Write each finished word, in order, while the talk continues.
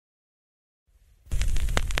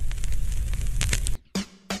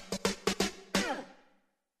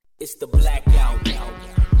It's the Blackout.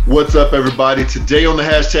 What's up, everybody? Today on the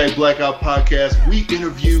hashtag Blackout Podcast, we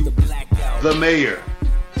interview the mayor.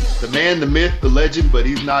 The man, the myth, the legend, but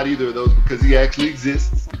he's not either of those because he actually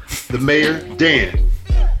exists. The mayor, Dan,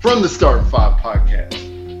 from the Starting Five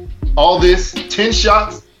Podcast. All this, 10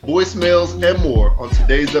 shots, voicemails, and more on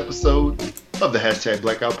today's episode of the hashtag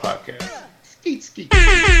Blackout Podcast. Skeet, skeet.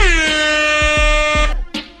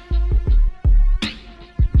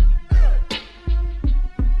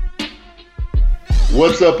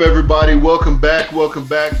 What's up, everybody? Welcome back, and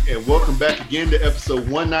welcome back again to episode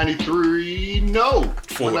 193. No,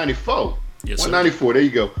 194. Yes, 194. There you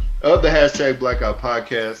go. Of the hashtag Blackout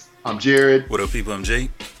Podcast. I'm Jared. What up, people? I'm Jay.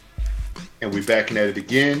 And we backing at it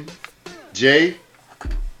again. Jay,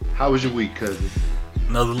 how was your week, cousin?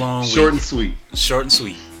 Another long week. Short and sweet. Short and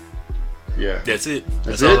sweet. Yeah. That's it.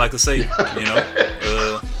 That's all I can say.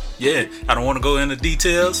 Yeah. I don't want to go into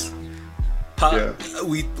details. Yeah.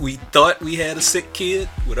 We thought we had a sick kid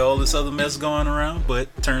with all this other mess going around, but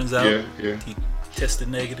turns out he tested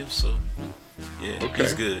negative, so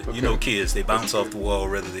he's good. Okay. You know, kids, they bounce off the wall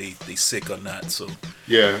whether they sick or not, so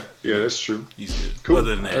yeah, that's true. He's good. Cool.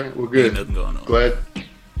 Other than that, right, we're good. Ain't nothing going on.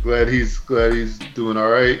 Glad he's doing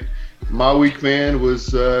all right. My week, man, was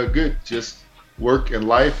good. Just work and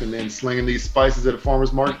life, and then slinging these spices at a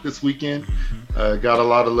farmer's market this weekend. Got a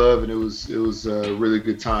lot of love, and it was a really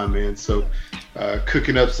good time, man. So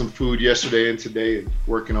cooking up some food yesterday and today, and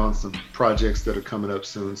working on some projects that are coming up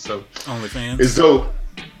soon. So OnlyFans? It's dope.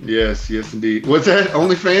 Yes, indeed. What's that?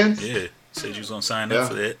 OnlyFans? Yeah, said you was gonna sign up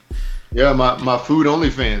for that. Yeah, my food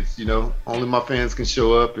OnlyFans. You know, only my fans can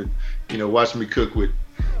show up and watch me cook with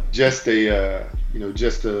just a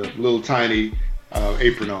little tiny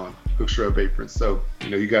apron on. Hook scrub apron, so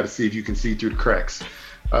you got to see if you can see through the cracks.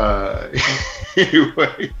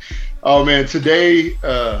 Anyway, oh man, today is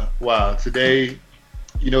the day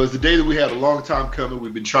that we had a long time coming.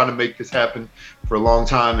 We've been trying to make this happen for a long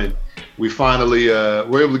time, and we finally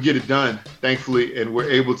were able to get it done, thankfully, and we're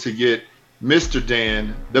able to get Mr.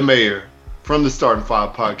 Dan, the mayor, from the Starting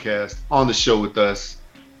Five Podcast on the show with us.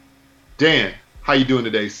 Dan, how you doing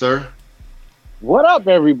today, sir? What up,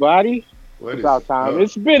 everybody? What it's about time.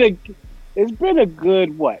 It's been a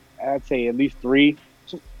good I'd say at least 3,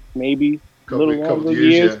 maybe a little longer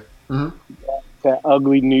years. Yeah. Mm-hmm. That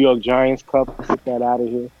ugly New York Giants Cup. Get that out of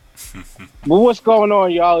here. But what's going on,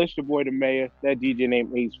 y'all? It's your boy, the mayor. That DJ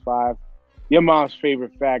named H5. Your mom's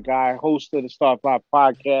favorite fat guy, host of the Star 5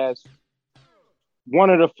 Podcast. One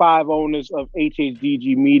of the 5 owners of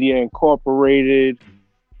HHDG Media Incorporated.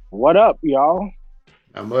 What up, y'all?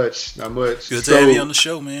 Not much. Good to have you on the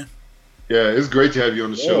show, man. Yeah, it's great to have you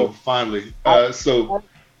on the show, finally. Go ahead.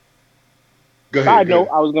 Side note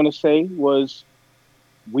I was going to say was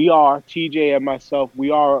we are, TJ and myself,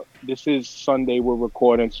 this is Sunday, we're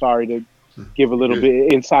recording. Sorry to give a little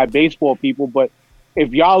bit inside baseball, people, but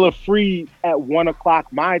if y'all are free at 1 o'clock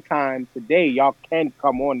my time today, y'all can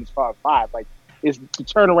come on and start 5. The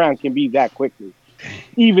turnaround can be that quickly.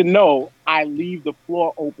 Even though I leave the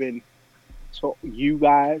floor open to you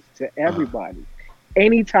guys, to everybody.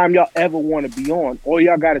 Anytime y'all ever want to be on, all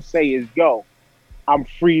y'all got to say is, yo, I'm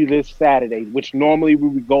free this Saturday, which normally we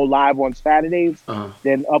would go live on Saturdays,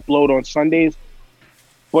 then upload on Sundays.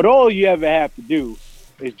 But all you ever have to do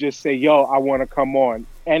is just say, yo, I want to come on,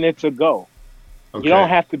 and it's a go. Okay. You don't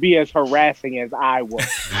have to be as harassing as I was.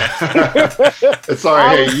 It's all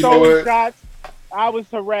right. Hey, you know what? Shots. I was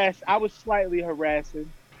harassed. I was slightly harassing,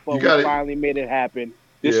 but we finally made it happen.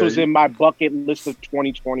 This was in my bucket list of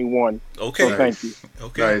 2021. Okay. So thank you.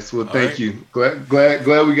 Okay. Nice. Well, thank you. Glad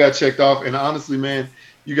we got checked off. And honestly, man,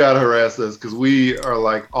 you got to harass us because we are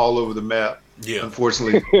all over the map. Yeah.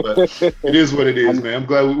 Unfortunately, but it is what it is, man.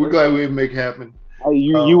 We're glad we make it happen.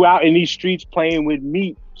 You out in these streets playing with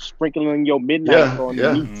meat, sprinkling your midnight on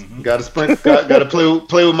the meat. Mm-hmm. Got to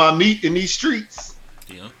play with my meat in these streets.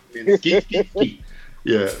 Yeah. And skeet.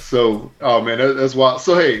 Yeah. So, oh man, that's wild.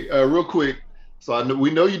 So hey, real quick. So we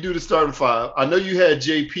know you do the Starting Five. I know you had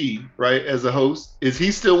JP, right, as a host. Is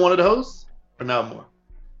he still one of the hosts or not more?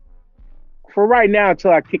 For right now, until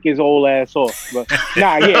I kick his old ass off. But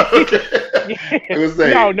No.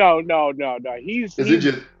 He's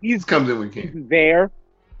comes in when he can.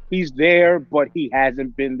 He's there, but he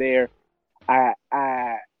hasn't been there. I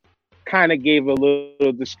kind of had a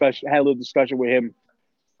little discussion with him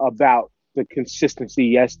about the consistency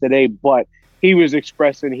yesterday, but he was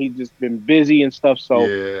expressing he's just been busy and stuff.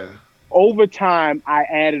 So over time, I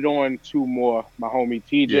added on 2 more. My homie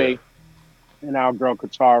TJ and our girl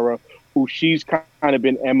Katara, who she's kind of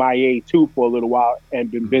been MIA too for a little while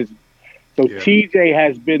and been busy. So TJ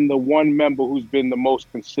has been the one member who's been the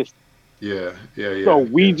most consistent. Yeah. So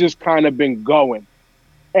we just kind of been going.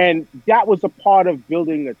 And that was a part of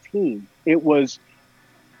building a team. It was,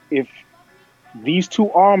 if these two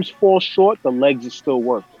arms fall short, the legs are still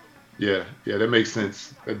working. Yeah, that makes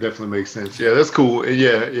sense. That definitely makes sense. Yeah, that's cool. And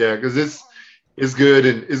yeah, because it's good,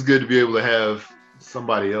 and it's good to be able to have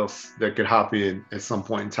somebody else that could hop in at some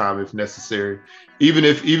point in time if necessary, even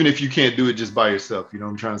if you can't do it just by yourself. You know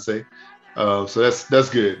what I'm trying to say? So that's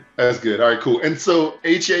good. That's good. All right, cool. And so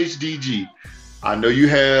HHDG, I know you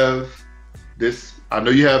have this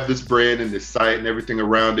brand and this site and everything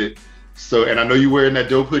around it. So, and I know you're wearing that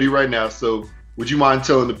dope hoodie right now. So, would you mind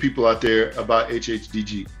telling the people out there about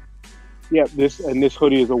HHDG? Yeah, this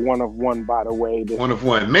hoodie is a one of one, by the way. One of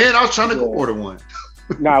one. Man, I was trying to go order one.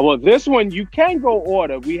 Well, this one you can go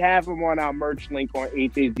order. We have them on our merch link on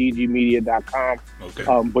hhdgmedia.com.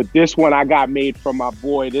 Okay. But this one I got made from my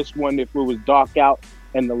boy. This one, if it was dark out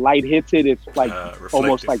and the light hits it, it's like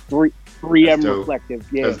almost like 3M reflective.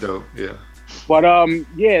 Yeah, that's dope. Yeah. But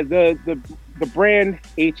the brand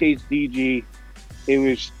HHDG, it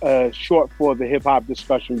was short for the Hip Hop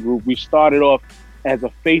Discussion Group. We started off as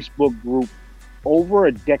a Facebook group over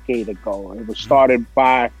a decade ago. It was started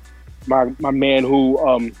by my man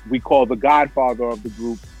who we call the godfather of the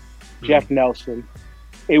group, Jeff Nelson.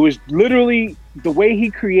 It was literally, the way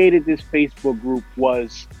he created this Facebook group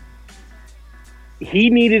was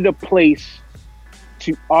he needed a place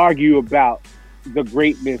to argue about the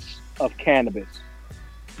greatness of cannabis.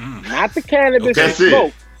 Not the cannabis and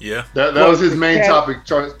smoke. Yeah, that was his main topic.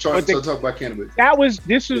 Trying to talk about cannabis.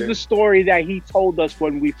 This was the story that he told us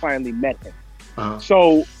when we finally met him.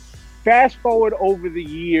 So, fast forward over the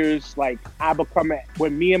years, like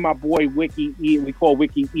when me and my boy Wiki Ian, we call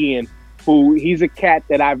Wiki Ian, who he's a cat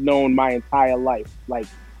that I've known my entire life. Like,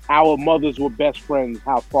 our mothers were best friends.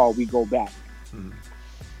 How far we go back.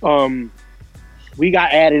 We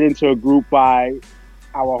got added into a group by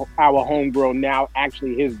our homegirl, now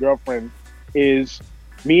actually his girlfriend, is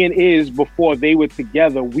me and Iz. Before they were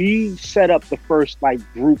together, we set up the first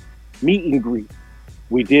group meet and greet.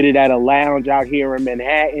 We did it at a lounge out here in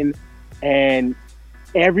Manhattan, and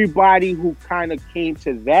everybody who kind of came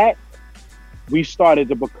to that, we started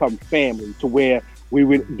to become family, to where we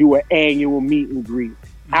would do an annual meet and greet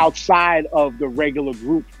outside of the regular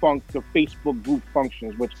group the Facebook group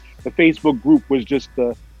functions, which the Facebook group was just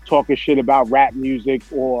the talking shit about rap music,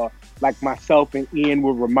 or like myself and Ian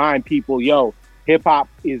would remind people, yo, hip hop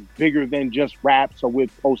is bigger than just rap. So we're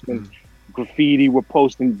posting graffiti, we're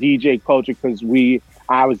posting DJ culture, because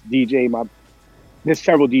I was DJ, there's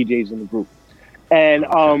several DJs in the group. And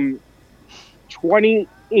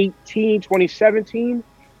 2017,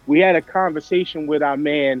 we had a conversation with our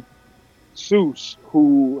man Seuss,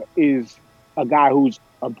 who is a guy who's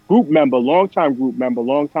a group member, longtime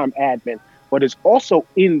admin, but is also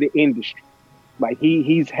in the industry. Like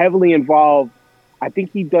he's heavily involved. I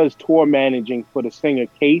think he does tour managing for the singer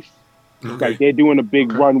Case. Okay. Like they're doing a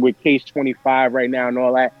big run with Case 25 right now and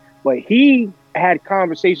all that. But he had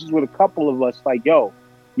conversations with a couple of us like, yo,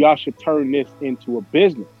 y'all should turn this into a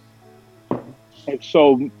business. And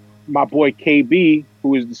so my boy KB,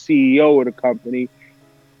 who is the CEO of the company,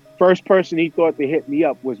 first person he thought to hit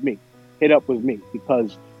up was me,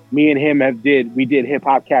 because me and him we did hip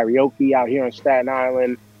hop karaoke out here in Staten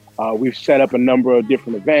Island. We've set up a number of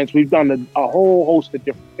different events. We've done a whole host of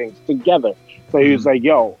different things together. So he was like,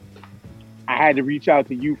 yo, I had to reach out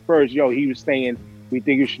to you first. Yo, he was saying, we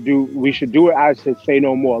think we should do it. I said, say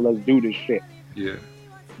no more. Let's do this shit. Yeah.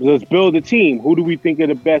 Let's build a team. Who do we think are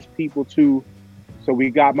the best people to? So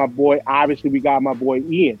we got my boy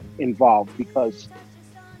Ian involved, because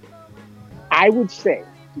I would say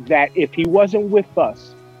that if he wasn't with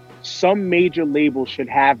us, some major label should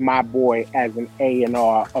have my boy as an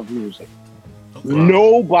A&R of music. Okay.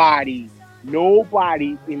 Nobody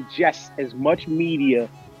ingests as much media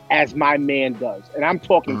as my man does. And I'm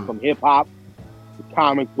talking from hip hop to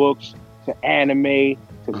comic books to anime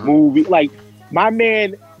to movie. Like, my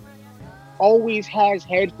man always has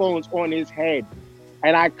headphones on his head.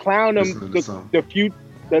 And I clown him the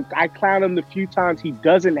few times he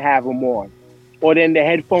doesn't have them on. Or then the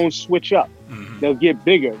headphones switch up. They'll get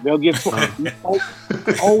bigger. They'll get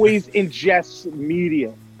always ingests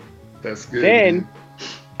media. That's good. Then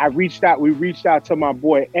we reached out to my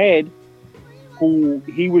boy Ed, who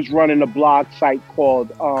he was running a blog site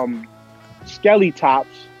called Skelly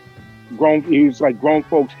Tops. He was like grown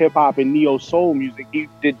folks hip hop and neo soul music. He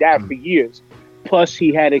did that for years. Plus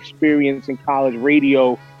he had experience in college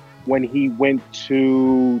radio when he went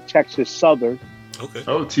to Texas Southern. Okay.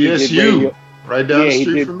 Oh, TSU. Right down the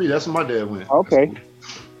street from me. That's where my dad went. Okay. Cool.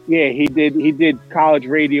 Yeah, he did college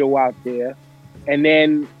radio out there. And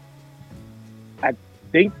then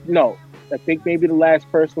think maybe the last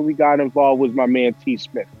person we got involved was my man T.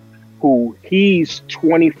 Smith, who he's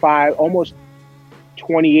 25, almost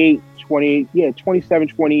 28, 27,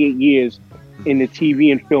 28 years in the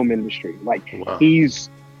TV and film industry. Like, wow. He's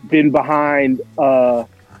been behind one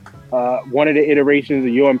of the iterations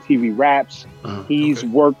of Yo MTV Raps. He's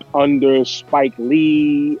worked under Spike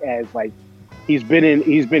Lee as like he's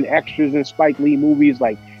been extras in Spike Lee movies.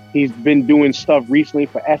 Like, he's been doing stuff recently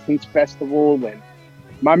for Essence Festival, and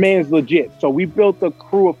my man's legit. So we built a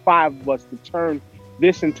crew of 5 of us to turn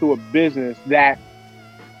this into a business that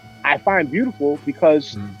I find beautiful,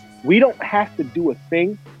 because we don't have to do a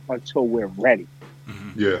thing until we're ready.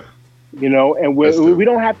 Yeah. You know, and we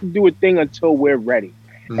don't have to do a thing until we're ready.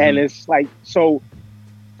 And it's like, so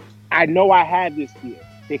I know I had this here.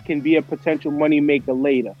 It can be a potential money maker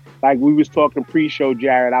later. Like we was talking pre-show,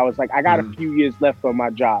 Jared, I was like, I got a few years left on my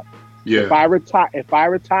job. Yeah. If I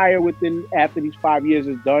retire after these 5 years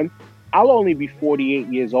is done, I'll only be 48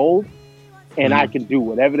 years old, and I can do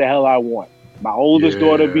whatever the hell I want. My oldest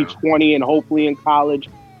daughter will be 20 and hopefully in college.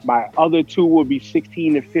 My other 2 will be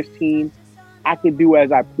 16 and 15. I can do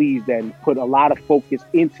as I please then, put a lot of focus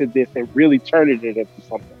into this and really turn it into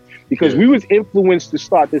something. Because we was influenced to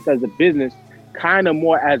start this as a business, kind of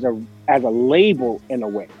more as a label in a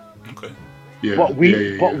way. Okay. Yeah. But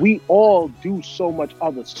we all do so much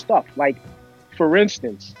other stuff. Like, for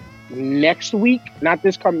instance, next week, not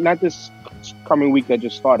this coming week that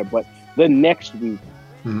just started, but the next week,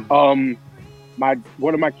 one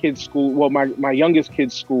of my kids' school, well, my youngest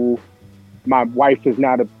kid's school, my wife is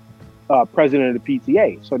now the president of the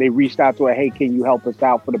PTA. So they reached out to her, hey, can you help us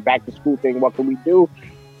out for the back to school thing? What can we do?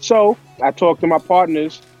 So I talked to my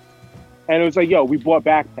partners, and it was like, yo, we bought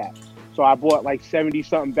backpacks. So I bought like 70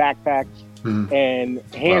 something backpacks and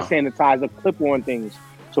hand sanitizer clip-on things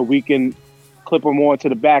so we can clip them onto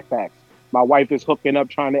the backpacks. My wife is hooking up,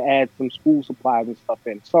 trying to add some school supplies and stuff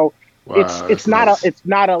in. So it's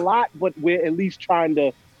not a lot, but we're at least trying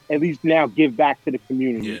to now give back to the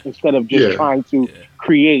community instead of just trying to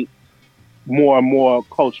create more and more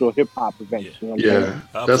cultural hip hop events. You know what I'm saying?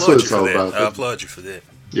 That's what it's all about. I applaud you for that.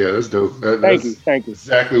 Yeah, that's dope. Thank you.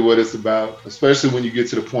 Exactly what it's about, especially when you get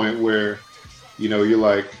to the point where, you know, you're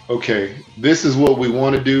like, okay, this is what we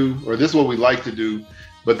want to do, or this is what we like to do,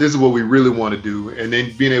 but this is what we really want to do. And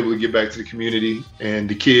then being able to get back to the community and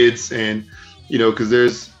the kids, and, you know, because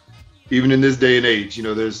there's, even in this day and age, you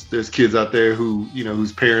know, there's kids out there who, you know,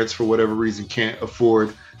 whose parents for whatever reason can't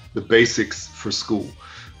afford the basics for school.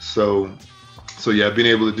 So yeah, being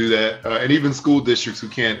able to do that, and even school districts who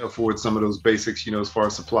can't afford some of those basics, you know, as far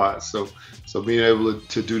as supplies. So being able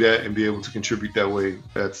to do that and be able to contribute that way,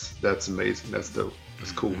 that's amazing. That's dope.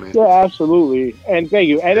 That's cool, man. Yeah, absolutely. And thank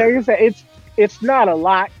you. And like I said, it's not a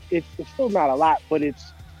lot. It's still not a lot, but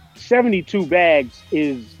it's 72 bags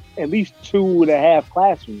is at least 2.5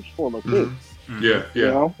 classrooms full of kids. Yeah. You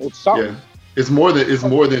know, it's something. Yeah. It's more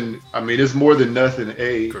than nothing.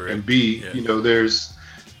 A Correct. And B. You know, there's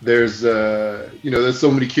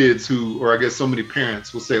so many kids who, or I guess so many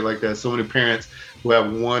parents, will say it like that. So many parents who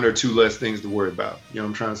have 1 or 2 less things to worry about. You know what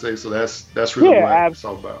I'm trying to say? So that's really what it's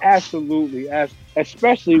all about. Absolutely.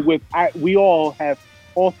 Especially with,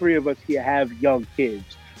 all 3 of us here have young kids.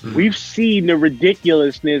 We've seen the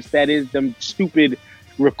ridiculousness that is them stupid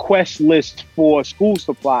request list for school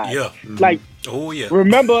supplies. Yeah. Like,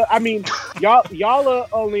 remember, I mean, y'all are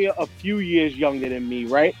only a few years younger than me,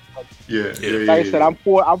 right? Yeah. Like I said, I'm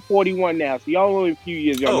 41 now, so y'all only a few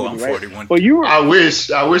years younger than me, right? 41. But I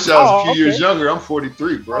wish I was a few years younger. I'm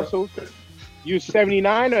 43, bro. So you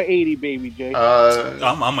 79 or 80, baby, Jay?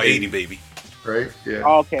 I'm an 80 baby. Right? Yeah.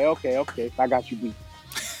 Okay. I got you beat.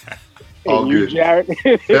 All good. Jared?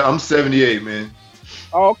 Yeah, I'm 78, man.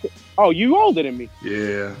 Okay. Oh, you older than me?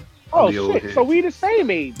 Yeah. Oh shit! So we the same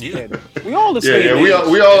age. Yeah. We all the same. Yeah,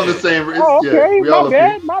 we all in the same. Oh,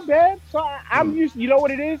 okay. My bad. So I'm used. You know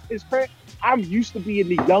what it is? It's crazy. I'm used to being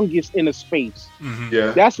the youngest in a space.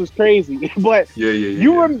 Yeah. That's what's crazy. But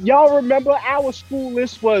y'all remember our school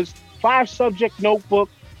list was 5 subject notebook,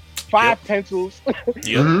 5 pencils.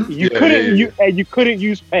 Yeah. You couldn't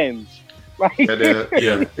use pens. Like,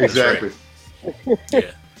 exactly. Right.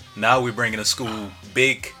 Yeah. Now we're bringing to school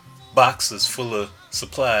big boxes full of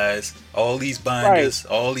supplies, all these binders,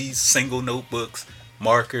 all these single notebooks,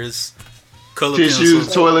 markers, color tissues,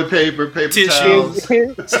 pencils, toilet paper, towels,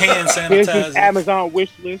 hand sanitizer, Amazon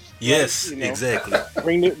wish list. Yes, exactly.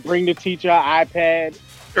 Bring the teacher an iPad.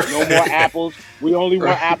 No more apples. We only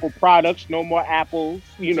want Apple products. No more apples.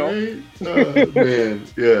 You know. Right? Man,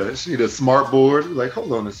 yeah. She need a smart board. Like,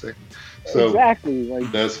 hold on a second. So, exactly. Like,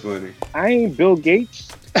 that's funny. I ain't Bill Gates.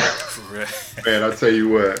 Man, I tell you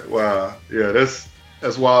what. Wow. Yeah,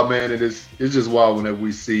 That's wild, man. It's just wild whenever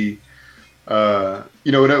we see,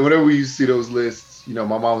 whenever we see those lists. My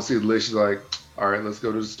mom will see the list. She's like, "All right, let's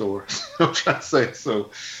go to the store." I'm trying to say,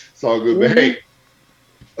 so it's all good. But hey,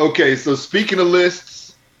 okay. So speaking of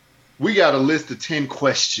lists, we got a list of 10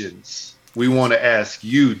 questions we want to ask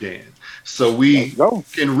you, Dan. So we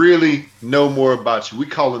can really know more about you. We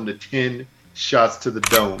call them the 10 shots to the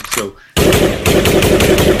dome. So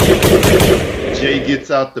Jay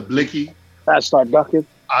gets out the blicky. I start ducking.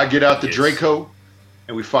 I get out the Draco,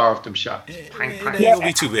 and we fire off them shots. It ain't gonna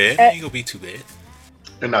be too bad. It ain't gonna be too bad.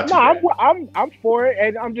 And not too bad. I'm for it,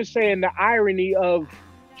 and I'm just saying the irony of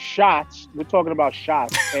shots. We're talking about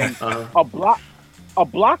shots, and a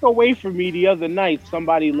block away from me the other night,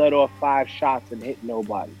 somebody let off 5 shots and hit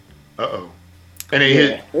nobody. And they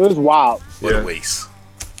hit. It was wild. What a waste.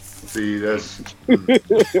 See, that's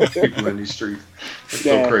people in these streets. It's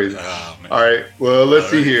so crazy. Oh, all right. Well, let's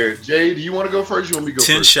see here. Jay, do you want to go first? You want me to go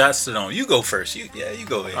 10 first? 10 shots to them. You go first. You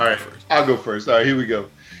go ahead. All right. First. I'll go first. All right, here we go.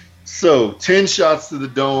 So, 10 shots to the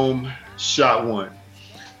dome. Shot 1.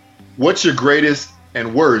 What's your greatest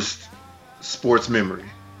and worst sports memory?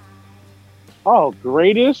 Oh,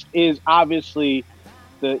 greatest is obviously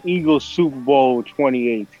the Eagles Super Bowl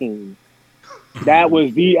 2018. That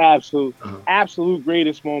was the absolute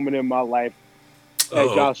greatest moment in my life.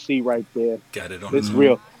 As y'all see right there. Got it on. It's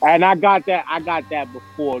real. And I got that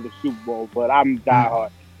before the Super Bowl, but I'm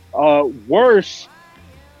diehard.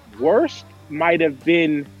 Worst might have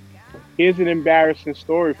been, here's an embarrassing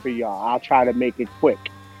story for y'all. I'll try to make it quick.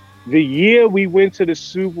 The year we went to the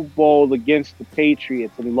Super Bowl against the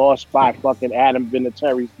Patriots and lost by fucking Adam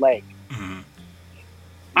Vinatieri's leg. Mm-hmm.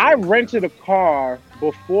 I rented a car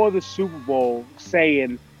before the Super Bowl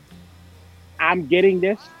saying, I'm getting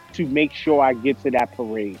this to make sure I get to that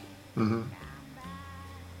parade. Mm-hmm.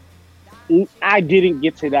 I didn't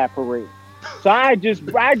get to that parade. So I just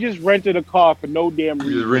rented a car for no damn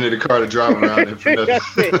reason. You just rented a car to drive around in for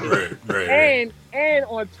nothing. Right. And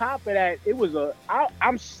on top of that, it was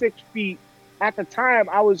I'm 6 feet. At the time,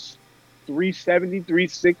 I was 370,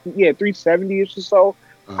 360, 370-ish or so.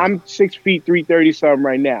 I'm 6 feet, 330 something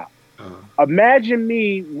right now. Imagine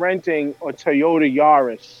me renting a Toyota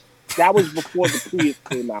Yaris. That was before the Prius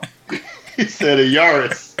came out. He said a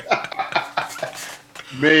Yaris.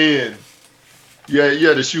 Man. Yeah, you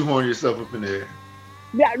had to shoehorn yourself up in there.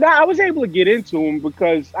 Yeah, no, I was able to get into them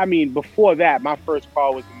because, before that, my first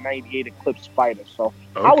car was a 98 Eclipse Spider. So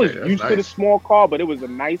I was used to the small car, but it was a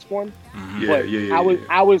nice one. Mm-hmm. But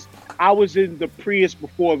I was in the Prius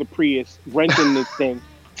before the Prius, renting this thing,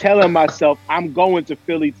 telling myself I'm going to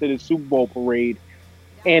Philly to the Super Bowl parade,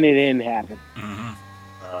 and it didn't happen.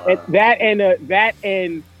 Mm-hmm. That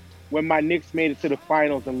and when my Knicks made it to the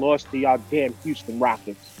finals and lost to y'all damn Houston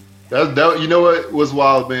Rockets. That you know what was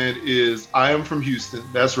wild, man, is I am from Houston.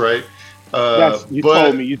 That's right. You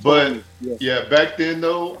told me. Yeah, back then,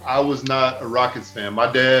 though, I was not a Rockets fan. My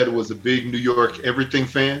dad was a big New York everything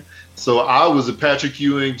fan. So I was a Patrick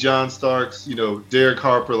Ewing, John Starks, Derek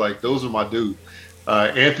Harper. Like, those are my dudes.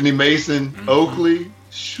 Anthony Mason, Oakley.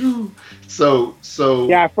 Shoo. So.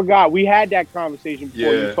 Yeah, I forgot. We had that conversation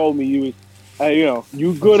before. You told me you was,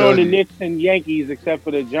 you good on the Knicks and Yankees except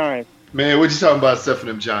for the Giants. Man, what you talking about except for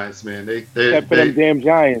them Giants, man? Except for them damn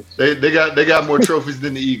Giants. They got more trophies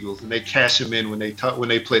than the Eagles, and they cash them in when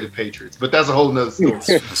they play the Patriots. But that's a whole nother story.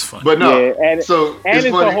 That's fun. But no, it's funny.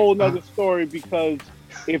 A whole nother story because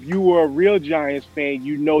if you were a real Giants fan,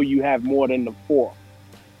 you have more than the 4.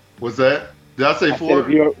 Was that? Did I say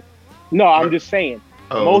 4? No, I'm just saying.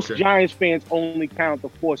 Most okay. Giants fans only count the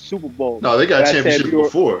 4 Super Bowls. No, they got a championship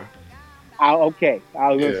before. Okay,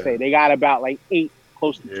 I was gonna say they got about like 8.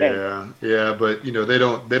 Close to 10. Yeah, but they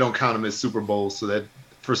don't count them as Super Bowls, so that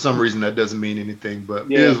for some reason that doesn't mean anything. But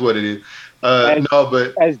it is what it is.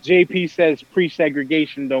 But as JP says,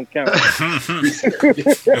 pre-segregation don't count.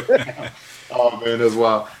 Oh man, that's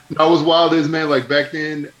wild. No, what's wild is, man, like back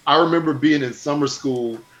then, I remember being in summer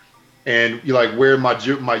school and wearing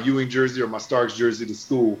my Ewing jersey or my Starks jersey to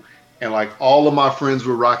school, and like all of my friends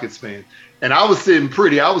were Rockets fans, and I was sitting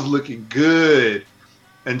pretty. I was looking good.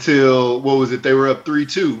 Until, they were up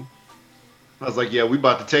 3-2. I was like, yeah, we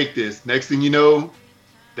about to take this. Next thing you know,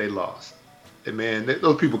 they lost. And, man,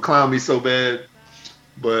 those people clown me so bad.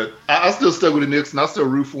 But I still stuck with the Knicks, and I still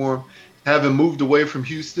root for them. Having moved away from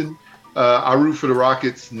Houston, I root for the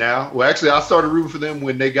Rockets now. Well, actually, I started rooting for them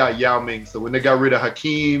when they got Yao Ming. So when they got rid of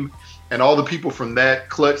Hakeem and all the people from that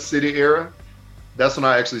Clutch City era, that's when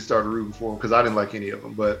I actually started rooting for them because I didn't like any of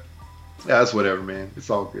them. But that's whatever, man.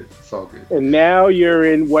 It's all good. And now you're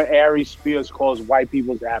in what Ari Spears calls white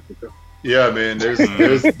people's Africa. Yeah, man. There's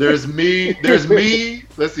me.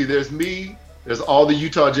 Let's see. There's me, There's all the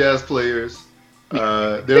Utah Jazz players.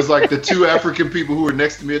 There's like the 2 African people who were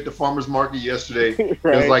next to me at the farmer's market yesterday. Right.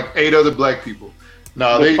 There's like 8 other black people.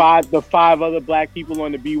 No, the 5 other black people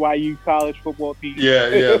on the BYU college football team. Yeah.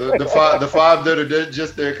 The five that are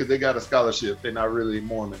just there because they got a scholarship. They're not really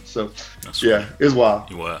Mormon. So it's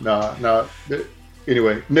wild. No.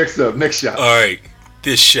 Anyway, next shot. All right,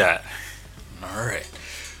 this shot. All right.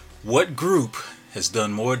 What group has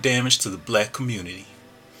done more damage to the black community?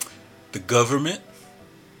 The government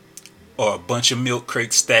or a bunch of milk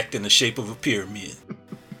crates stacked in the shape of a pyramid?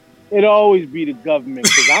 It'll always be the government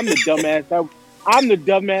because I'm the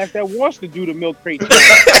dumbass that wants to do the milk crate.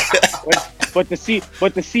 but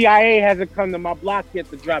the CIA hasn't come to my block yet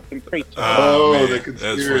to drop them crates. Oh, the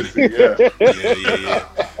conspiracy. Yeah.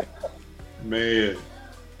 Man.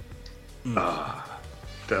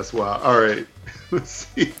 That's wild. All right. Let's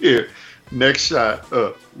see here. Next shot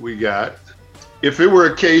up, we got, if it were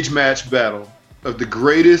a cage match battle of the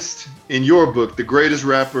greatest, in your book, the greatest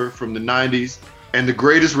rapper from the 90s and the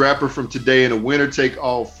greatest rapper from today in a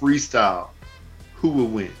winner-take-all freestyle, who will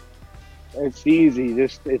win? It's easy.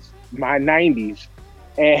 It's my 90s.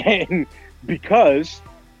 And because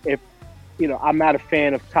I'm not a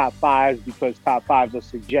fan of top 5s because top 5s are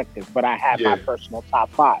subjective, but I have my personal top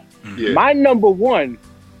 5. Yeah. My number 1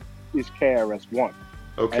 is KRS-One.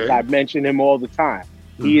 Okay. As I mention him all the time.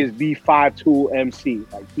 He is the 5'2" MC.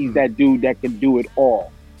 Like he's that dude that can do it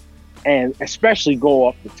all. And especially go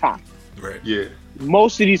off the top. Right. Yeah.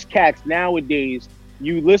 Most of these cats nowadays,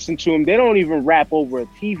 you listen to them, they don't even rap over a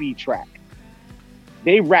TV track.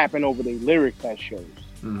 They rapping over their lyrics at shows.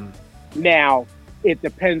 Now, it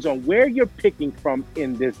depends on where you're picking from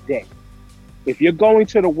in this day. If you're going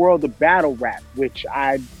to the world of battle rap, which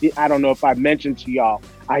I don't know if I mentioned to y'all,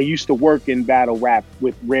 I used to work in battle rap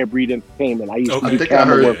with Rare Breed Entertainment. I think I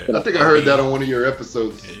heard that on one of your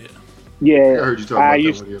episodes. Yeah, I heard you talk about that one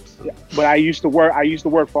of the episodes. But I used to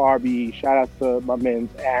work for RBE. Shout out to my men,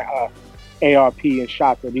 ARP and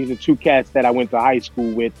Shaka. These are 2 cats that I went to high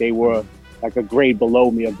school with. They were like a grade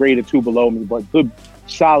below me, a grade or 2 below me, but good,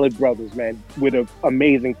 solid brothers, man, with an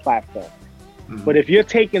amazing platform. But if you're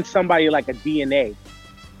taking somebody like a DNA,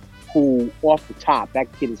 who off the top, that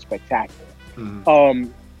kid is spectacular.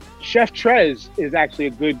 Chef Trez is actually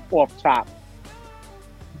a good off top.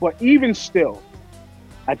 But even still,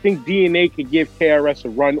 I think DNA could give KRS a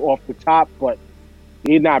run off the top, but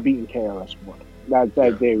he's not beating KRS-One.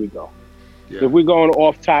 There we go. Yeah. If we're going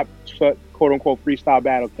off top, quote unquote freestyle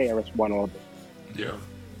battle, KRS-One all day. Yeah,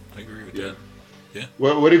 I agree with that. Yeah.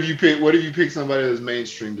 What if you pick somebody that's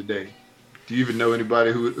mainstream today? Do you even know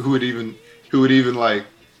anybody who would even like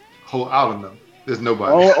hold? I don't know. There's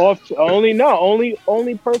nobody.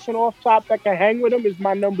 Only person off top that can hang with him is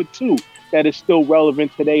my number 2 that is still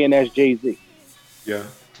relevant today, and that's Jay-Z. Yeah.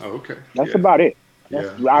 Oh, okay. That's about it.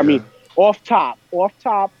 I mean, off top,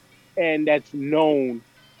 and that's known,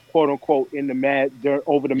 quote unquote, in the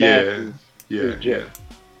over the masses. Yeah.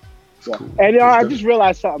 Cool. And I just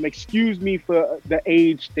realized something. Excuse me for the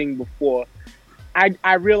age thing before.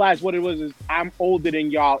 I realized what it was is I'm older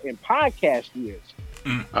than y'all in podcast years.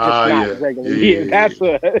 Just not regular years. That's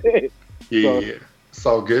yeah. It's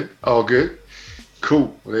all good.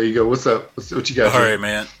 Cool. Well, there you go. What's up? What you got? All right,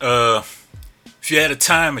 man. If you had a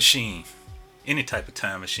time machine, any type of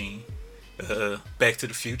time machine, Back to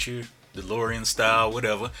the Future, DeLorean style,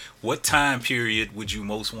 whatever, what time period would you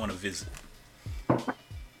most want to visit?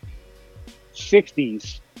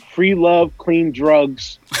 60s. Free love, clean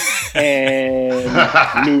drugs, and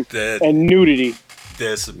nudity.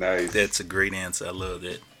 That's a great answer. I love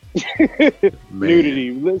that.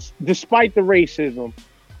 Nudity, despite the racism,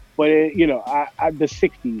 but the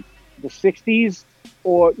 60s, the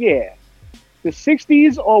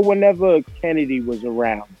 60s or whenever Kennedy was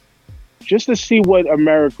around, just to see what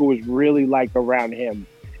America was really like around him,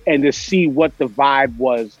 and to see what the vibe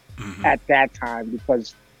was at that time,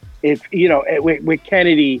 because. If with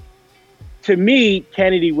Kennedy, to me,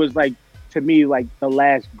 Kennedy was like the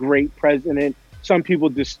last great president. Some people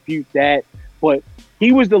dispute that, but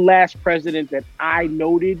he was the last president that I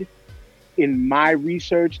noted in my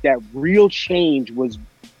research that real change was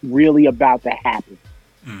really about to happen.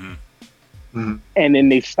 And then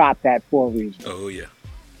they stopped that for a reason. Oh yeah.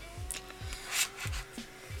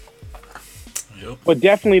 Yep. But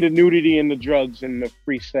definitely the nudity and the drugs and the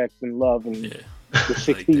free sex and love and the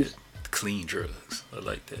 60s. Like clean drugs. I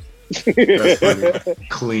like that. That's funny.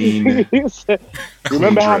 Clean. You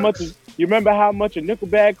remember how much a nickel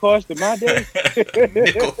bag cost in my day?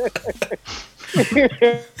 Nickel.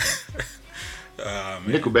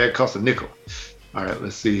 Nickel bag costs a nickel. All right,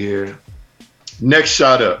 let's see here. Next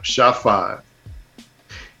shot up, shot 5.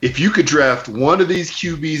 If you could draft one of these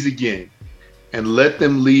QBs again and let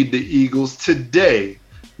them lead the Eagles today,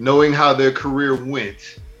 knowing how their career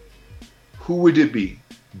went, who would it be?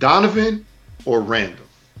 Donovan or Randall?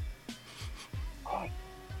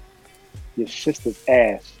 Your sister's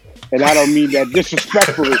ass. And I don't mean that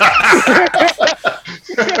disrespectfully.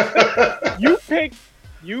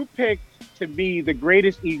 You picked to be the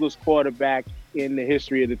greatest Eagles quarterback in the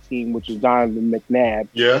history of the team, which is Donovan McNabb.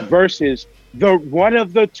 Yeah. Versus one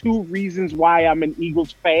of the two reasons why I'm an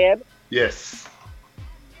Eagles fan. Yes.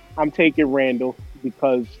 I'm taking Randall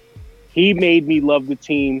because he made me love the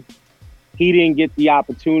team. He didn't get the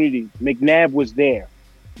opportunity. McNabb was there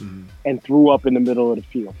and threw up in the middle of the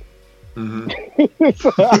field. But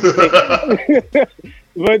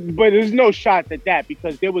there's no shot at that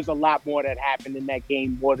because there was a lot more that happened in that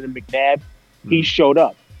game more than McNabb. He showed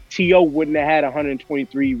up. T.O. wouldn't have had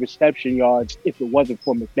 123 reception yards if it wasn't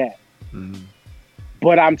for McNabb.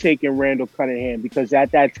 But I'm taking Randall Cunningham because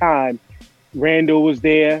at that time, Randall was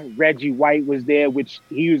there, Reggie White was there, which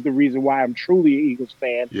he was the reason why I'm truly an Eagles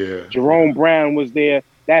fan. Yeah. Jerome Brown was there.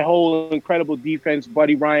 That whole incredible defense,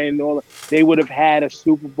 Buddy Ryan, they would have had a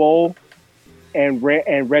Super Bowl, and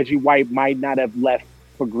Reggie White might not have left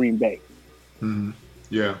for Green Bay.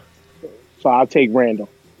 Yeah. So I'll take Randall.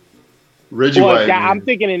 Reggie White. I'm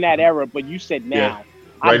thinking in that era, but you said now. Yeah,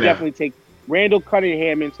 I'll definitely take Randall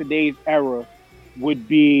Cunningham in today's era would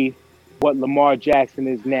be what Lamar Jackson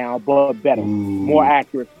is now, but better, more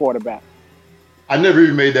accurate quarterback. I never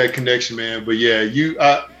even made that connection, man. But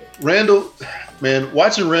yeah, Randall, man,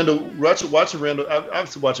 watching Randall,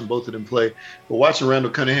 obviously watching both of them play, but watching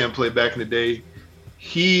Randall Cunningham play back in the day,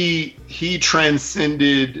 he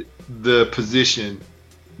transcended the position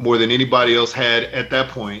more than anybody else had at that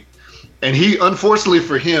point. And he, unfortunately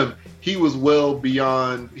for him, he was well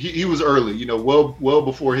beyond, he was early, well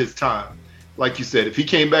before his time. Like you said, if he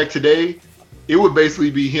came back today, it would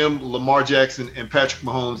basically be him, Lamar Jackson, and Patrick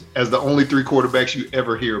Mahomes as the only three quarterbacks you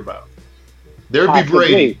ever hear about. There'd be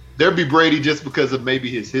Brady. There'd be Brady just because of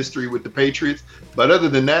maybe his history with the Patriots. But other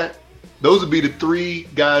than that, those would be the three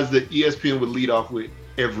guys that ESPN would lead off with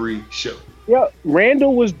every show. Yeah,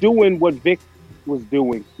 Randall was doing what Vic was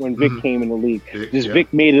doing when Vic came in the league.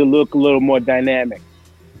 Vic made it look a little more dynamic.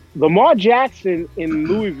 Lamar Jackson in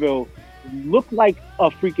Louisville looked like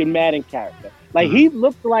a freaking Madden character. Like he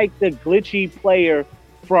looked like the glitchy player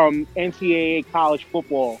from NCAA college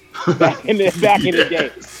football back in the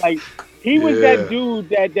day. Like he was that dude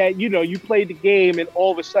that you played the game and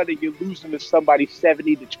all of a sudden you're losing to somebody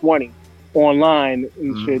 70-20 online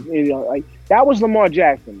and shit. Like that was Lamar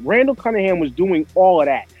Jackson. Randall Cunningham was doing all of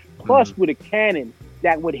that. Plus with a cannon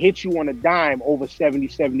that would hit you on a dime over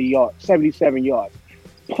 77 yards.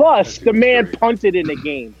 Plus the man punted in the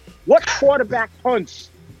game. What quarterback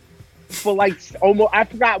punts for almost? I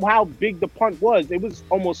forgot how big the punt was. It was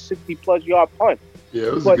almost 60+ yard punt. Yeah,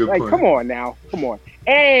 it was a good punt. Come on.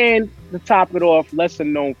 And to top it off, lesser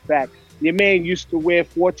known fact: your man used to wear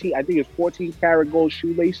 14 karat gold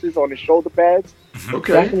shoelaces on his shoulder pads.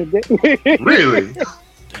 Okay. Back in the day. Really?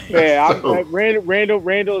 Yeah,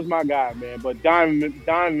 Randall is my guy, man. But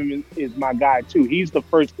Donovan is my guy too. He's the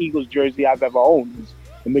first Eagles jersey I've ever owned.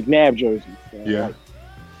 The McNabb jersey. Yeah.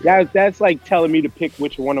 That's like telling me to pick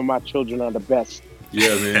which one of my children are the best.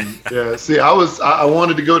 Yeah, man. Yeah. See, I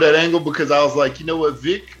wanted to go that angle because I was like, you know what,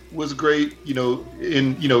 Vic was great, for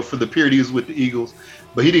the period he was with the Eagles,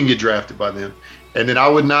 but he didn't get drafted by them. And then I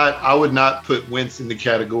would not put Wentz in the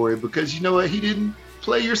category because you know what, he didn't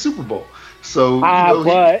play your Super Bowl. So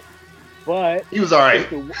but he was all right.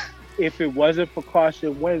 If it wasn't for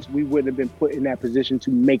Carson Wentz, we wouldn't have been put in that position to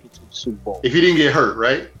make it to the Super Bowl. If he didn't get hurt,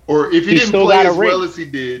 right? Or if he didn't play as well as he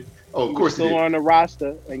did. Oh, of course he did. Still on the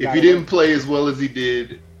roster. If he didn't play as well as he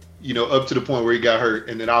did, up to the point where he got hurt,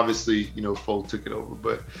 and then obviously, Foles took it over.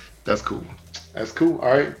 But that's cool. All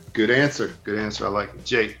right. Good answer. I like it.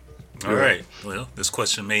 Jay. All right. Well, this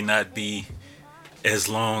question may not be as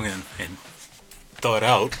long and thought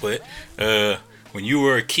out, but when you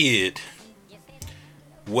were a kid,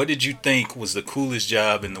 what did you think was the coolest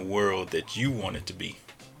job in the world that you wanted to be?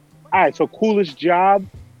 All right, so coolest job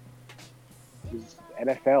is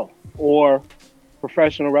NFL or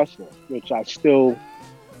professional wrestler, which I still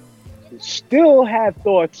have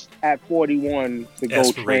thoughts at 41 to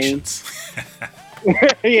go train.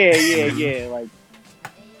 Yeah. Like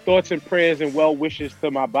thoughts and prayers and well wishes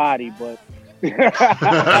to my body, but either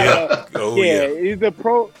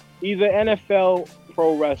NFL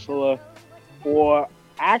pro wrestler or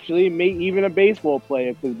actually even a baseball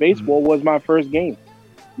player, because baseball was my first game.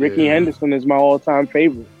 Ricky Henderson is my all-time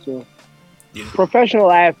favorite. So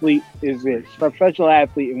professional athlete is it. Professional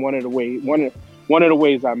athlete in one of one of the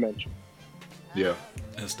ways I mentioned. Yeah.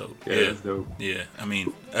 That's dope. Yeah, that's dope. Yeah. I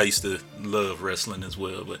mean, I used to love wrestling as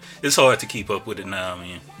well, but it's hard to keep up with it now,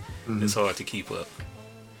 man. It's hard to keep up.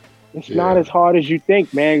 It's not as hard as you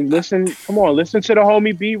think, man. Listen to the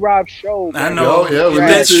homie B-Rob show. Man. I know.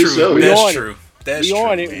 That's true. That's true.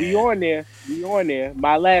 We on there.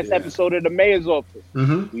 My last episode of the Mayor's Office.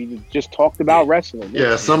 We just talked about wrestling.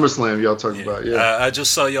 Yeah, SummerSlam y'all talking about. Yeah, I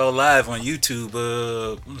just saw y'all live on YouTube.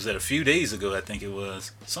 What was that, a few days ago? I think it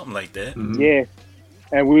was something like that. Yeah,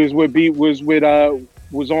 and we was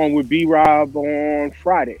on with B-Rob on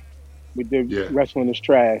Friday with the Wrestling is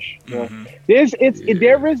Trash. There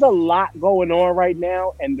is a lot going on right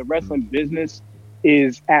now, and the wrestling business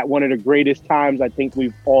is at one of the greatest times I think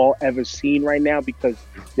we've all ever seen right now, because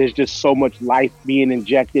there's just so much life being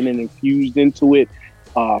injected and infused into it,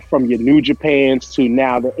 from your New Japans to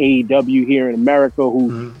now the AEW here in America,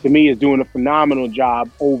 who to me is doing a phenomenal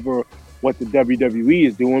job over what the WWE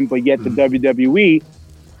is doing. But yet the WWE,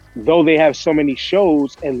 though they have so many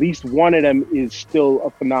shows, at least one of them is still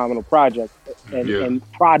a phenomenal project and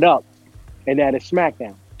product, and that is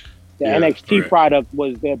SmackDown. The NXT product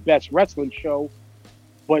was their best wrestling show,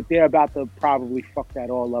 but they're about to probably fuck that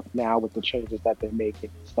all up now with the changes that they're making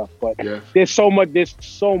and stuff. But there's so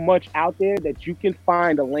much out there that you can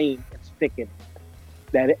find a lane and stick in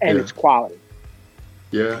that, and it's quality.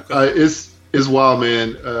 Yeah, it's wild,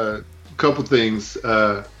 man. Couple things.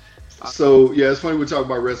 So it's funny we talk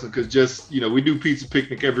about wrestling, because we do Pizza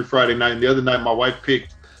Picnic every Friday night, and the other night my wife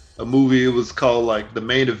picked a movie. It was called like The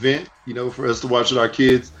Main Event, for us to watch with our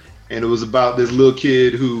kids. And it was about this little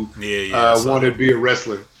kid who wanted to be a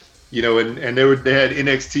wrestler, and they had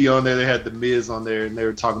NXT on there, they had The Miz on there, and they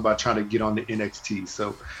were talking about trying to get on the NXT.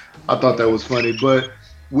 So I thought that was funny. But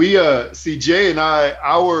we, Jay and I,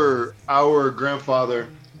 our grandfather,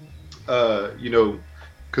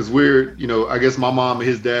 because we're, I guess my mom and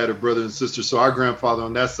his dad are brother and sister. So our grandfather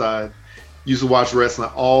on that side used to watch wrestling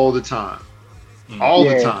all the time,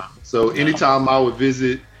 the time. So anytime I would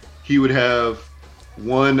visit, he would have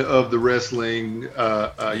one of the wrestling,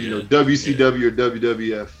 WCW or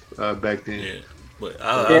WWF back then. Yeah, but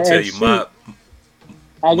I'll tell you, my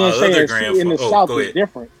other grandfather. In the South is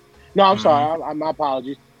different. No, I'm sorry. My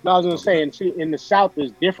apologies. No, I was going to say, in the South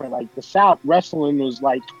is different. Like the South, wrestling was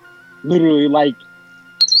like literally like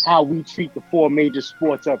how we treat the four major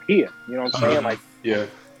sports up here. You know what I'm saying? Like yeah.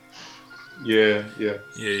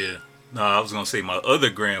 No, I was going to say my other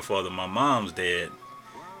grandfather, my mom's dad.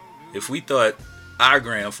 If we thought our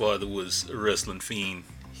grandfather was a wrestling fiend,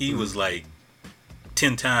 he was like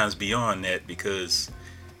 10 times beyond that, because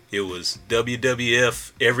it was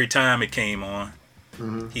WWF every time it came on.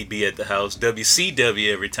 He'd be at the house.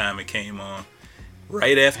 WCW every time it came on.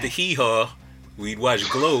 Right after Hee Haw, we'd watch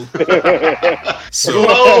Glow. Glow!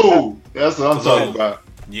 That's what I'm talking about.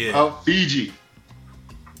 Yeah. Out Fiji.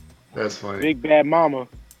 That's funny. Big Bad Mama.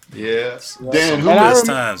 Yeah. Dan, who best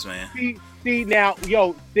times, man. See now,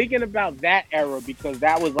 thinking about that era, because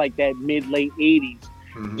that was like that mid-late 80s.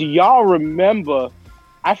 Do y'all remember,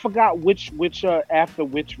 I forgot which after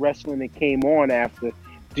which wrestling it came on after.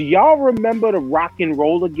 Do y'all remember the Rock and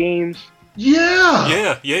Roller games? Yeah.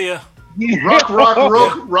 Rock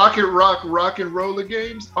and Roller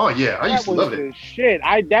games. Oh yeah, I used to love it. Shit,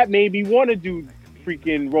 that made me want to do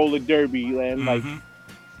freaking roller derby, and like.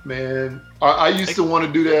 Man, I used to want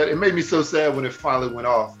to do that. It made me so sad when it finally went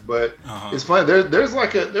off. But it's funny. There's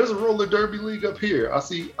a roller derby league up here. I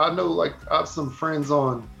know I have some friends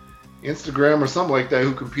on Instagram or something like that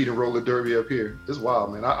who compete in roller derby up here. It's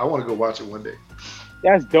wild, man. I want to go watch it one day.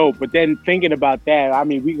 That's dope. But then thinking about that, I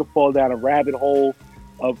mean, we could fall down a rabbit hole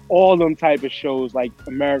of all them type of shows like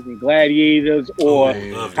American Gladiators or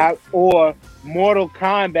Mortal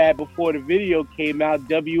Kombat before the video came out,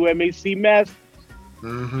 WMAC Master.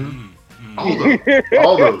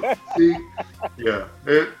 All those. See, yeah,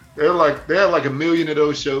 they had like a million of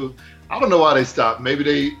those shows. I don't know why they stopped. Maybe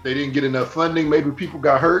they didn't get enough funding. Maybe people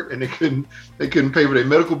got hurt and they couldn't pay for their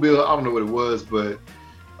medical bill. I don't know what it was, but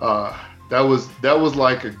that was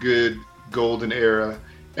like a good golden era.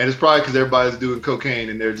 And it's probably because everybody's doing cocaine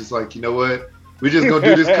and they're just like, you know what? We're just gonna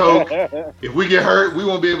do this coke. If we get hurt, we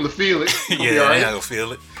won't be able to feel it. They're not gonna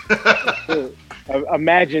feel it.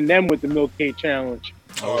 Imagine them with the Milk Cake Challenge.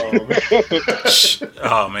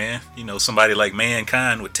 Oh man, somebody like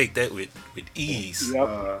Mankind would take that with ease.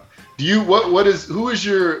 Yep. Who is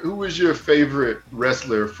your favorite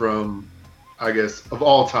wrestler from, I guess, of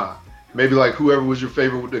all time? Maybe like whoever was your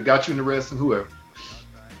favorite that got you into wrestling, whoever.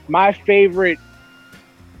 My favorite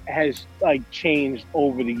has changed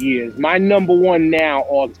over the years. My number one now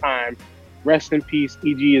all time, rest in peace,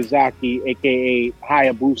 E.G. Izaki, aka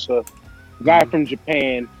Hayabusa, guy from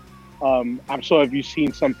Japan. I'm sure if you've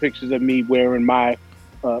seen some pictures of me wearing my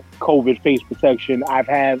COVID face protection. I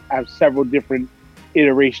have several different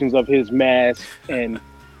iterations of his mask. And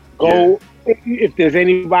if there's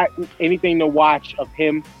anything to watch of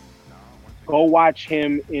him, go watch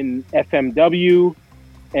him in FMW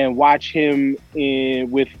and watch him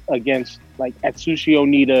against Atsushi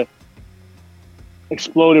Onita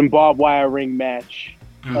exploding barbed wire ring match.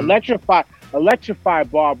 Electrify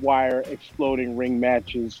barbed wire exploding ring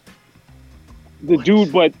matches. The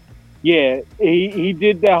dude, but yeah, he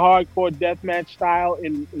did the hardcore deathmatch style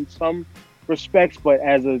in some respects, but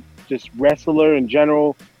as a just wrestler in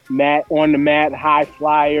general, on the mat, high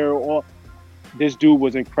flyer, this dude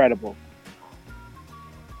was incredible.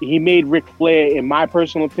 He made Ric Flair, in my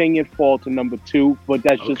personal opinion, fall to number 2, but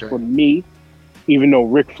that's just for me. Even though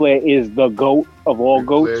Ric Flair is the GOAT of all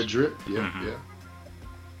GOATs. Flair drip, yeah.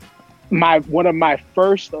 One of my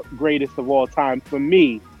first greatest of all time for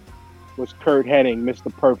me was Kurt Hennig,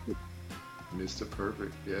 Mr. Perfect. Mr.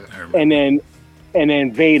 Perfect, yeah. And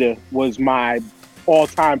then Vader was my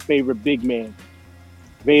all-time favorite big man.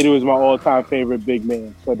 Vader was my all-time favorite big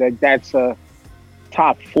man. So that's a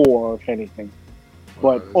top 4, if anything.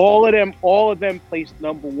 But all of them placed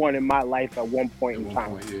number 1 in my life at one point in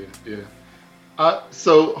time.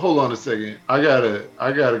 So hold on a second. I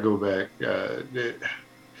gotta go back.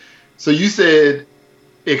 So you said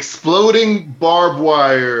exploding barbed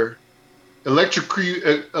wire,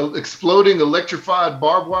 exploding electrified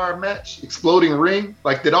barbed wire match, exploding ring.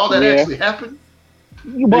 Like, did all that actually happen?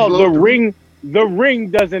 Well, the ring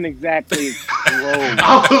doesn't exactly explode.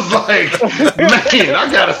 I was like, man,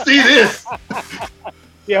 I gotta see this.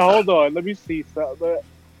 Yeah, hold on. Let me see something.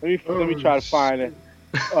 Let me try to find it.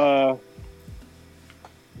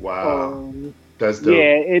 Wow, that's dope.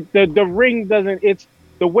 Yeah, the ring doesn't. It's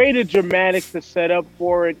the way the dramatics are set up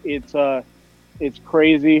for it. It's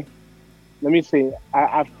crazy. Let me see.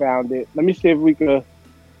 I found it. Let me see if we could.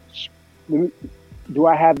 Do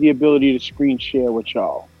I have the ability to screen share with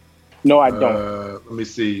y'all? No, I don't. Let me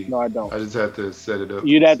see. No, I don't. I just have to set it up.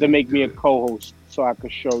 You'd have to make me a co-host so I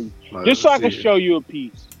could show you. Just so I can show you a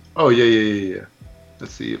piece. Oh yeah.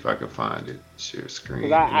 Let's see if I can find it. Share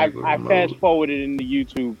screen. I fast forwarded into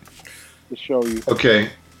YouTube to show you. Okay.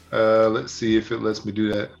 Let's see if it lets me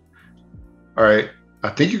do that. All right. I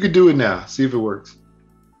think you can do it now. See if it works.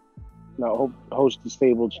 No, host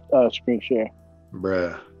disabled screen share.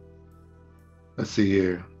 Bruh. Let's see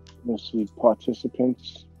here. Let's see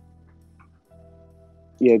participants.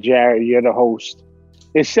 Yeah, Jared, you're the host.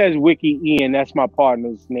 It says Wiki Ian. That's my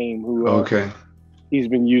partner's name. He's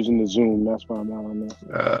been using the Zoom. That's why I'm not on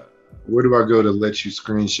there. Where do I go to let you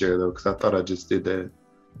screen share though? Because I thought I just did that.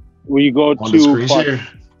 Will you go on the screen share?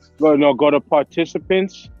 Go to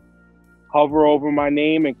participants, hover over my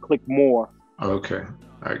name, and click more. Okay.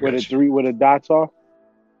 All right. Where the dots are.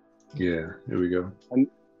 Yeah. Here we go. I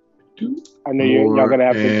know y'all gonna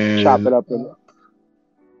have to chop it up.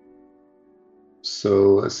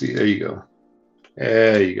 So let's see. There you go.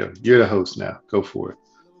 There you go. You're the host now. Go for it.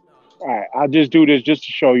 All right. I'll just do this just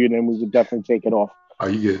to show you, then we will definitely take it off. Are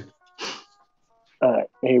you good? All right.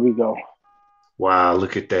 Here we go. Wow.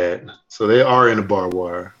 Look at that. So they are in a barbed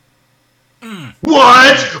wire.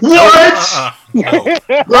 What? No.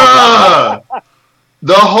 Bruh.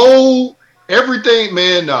 The whole everything,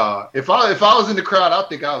 man. If I was in the crowd, I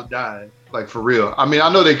think I was dying. Like, for real. I mean,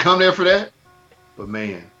 I know they come there for that, but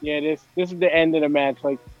man. Yeah, this is the end of the match.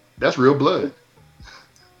 Like, that's real blood.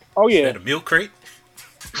 Oh yeah. Is that a milk crate?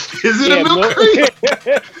 Is it a milk crate?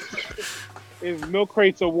 It's milk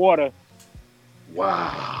crates of water.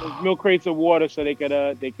 Wow. It's milk crates of water so they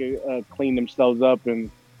could clean themselves up,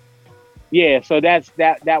 and yeah. So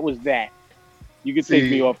that was that. You can take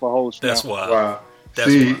me off a host. That's now. wild. Wow. That's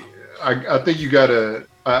See, wild. I think you gotta.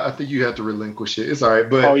 I think you have to relinquish it. It's all right,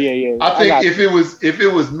 but yeah. I think if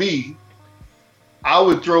it was me, I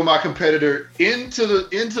would throw my competitor into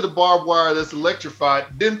the barbed wire that's electrified,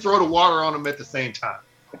 then throw the water on them at the same time.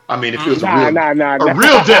 I mean, if it was a real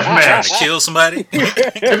death match, to kill somebody.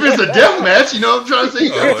 If it's a death match, you know what I'm trying to say,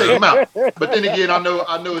 you gotta take them out. But then again, I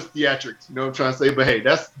know it's theatrics, you know what I'm trying to say. But hey,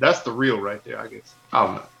 that's the real right there, I guess. I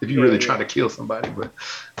don't know if you really trying to kill somebody, but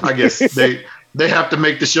I guess they have to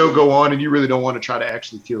make the show go on, and you really don't want to try to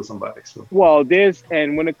actually kill somebody. So well,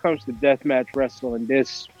 and when it comes to deathmatch wrestling,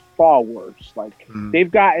 there's far worse. Like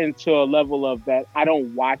they've gotten to a level of that I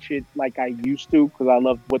don't watch it like I used to because I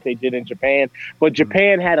love what they did in Japan. But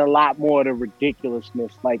Japan had a lot more of the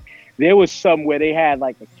ridiculousness. Like there was some where they had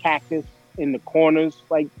like a cactus in the corners,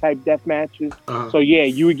 like type death matches. So yeah,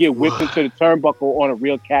 you would get whipped into the turnbuckle on a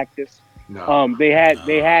real cactus. No. They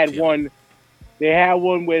had one They had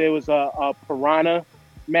one where there was a piranha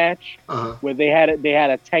match where they had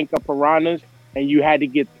a tank of piranhas, and you had to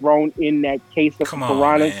get thrown in that case of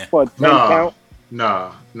piranhas for a 10 count.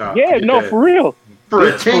 Nah. Yeah, no, for real. For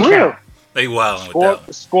a 10 count. They wilding with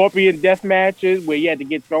that. Scorpion death matches where you had to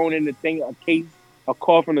get thrown in the thing, a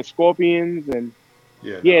coffin of scorpions, and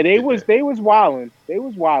they was wilding. They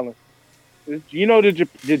was wilding. You know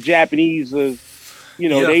the Japanese,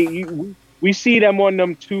 we see them on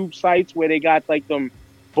them tube sites where they got like them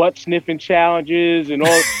butt sniffing challenges and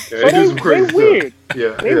all. They do some crazy stuff. Weird.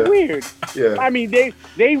 They weird. Yeah. I mean,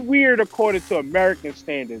 they weird according to American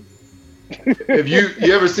standards. Have you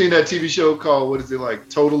ever seen that TV show called, what is it, like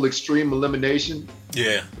Total Extreme Elimination?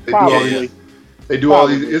 Yeah. They do all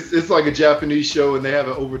these. It's like a Japanese show, and they have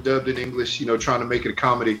it overdubbed in English. Trying to make it a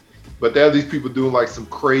comedy, but they have these people doing like some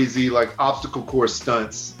crazy like obstacle course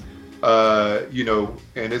stunts.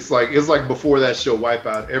 And it's like before that show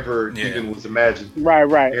Wipeout ever even was imagined.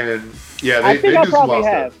 Right. And they do some wild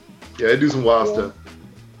stuff. Yeah, they do some wild stuff.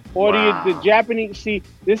 Or the Japanese, see,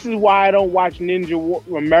 this is why I don't watch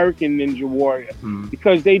American Ninja Warrior,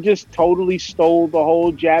 because they just totally stole the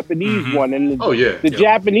whole Japanese one. And the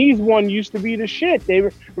Japanese one used to be the shit.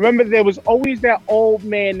 Remember there was always that old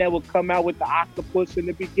man that would come out with the octopus in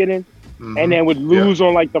the beginning and then would lose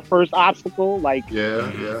on like the first obstacle. Like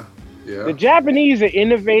the Japanese are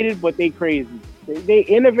innovative, but they crazy. They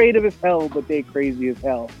innovative as hell, but they crazy as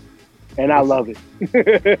hell. And I love it.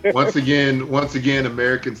 Once again,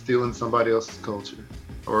 Americans stealing somebody else's culture,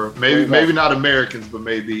 or maybe not Americans, but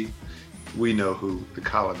maybe we know who, the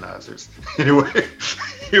colonizers. Anyway,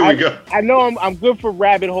 here we go. I know I'm good for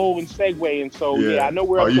rabbit hole and segue, and so I know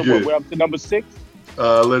we're up to number 6.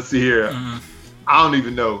 Let's see here. I don't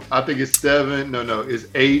even know. I think it's 7. No, it's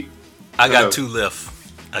 8. I got 2 left.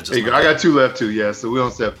 I got 2 left too. Yeah, so we're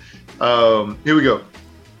on 7. Here we go.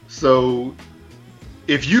 So,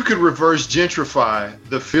 if you could reverse gentrify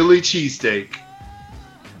the Philly cheesesteak,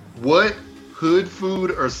 what hood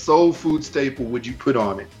food or soul food staple would you put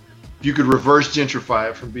on it? If you could reverse gentrify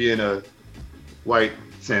it from being a white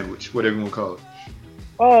sandwich, whatever you want to call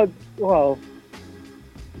it. Well,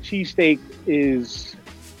 cheesesteak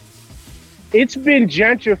it's been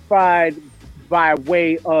gentrified by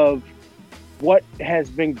way of what has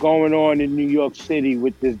been going on in New York City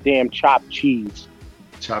with this damn chopped cheese.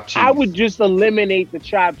 I would just eliminate the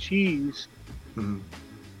chopped cheese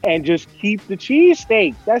and just keep the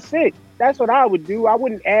cheesesteak. That's it. That's what I would do. I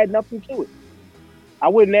wouldn't add nothing to it. I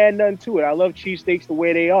love cheesesteaks the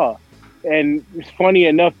way they are. And it's funny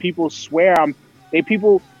enough, people swear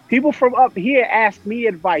people from up here ask me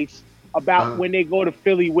advice about when they go to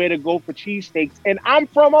Philly where to go for cheesesteaks, and I'm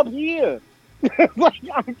from up here. Like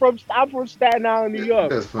I'm from Staten Island, New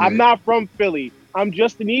York. I'm not from Philly. I'm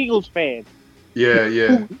just an Eagles fan.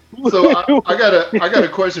 Yeah. So I got a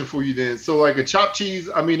question for you then. So like a chopped cheese,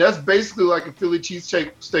 I mean that's basically like a Philly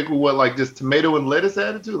cheesesteak with what, like just tomato and lettuce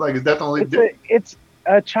added to it? Like is that the only difference? It's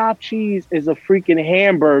a chopped cheese is a freaking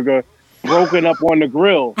hamburger broken up on the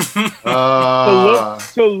grill.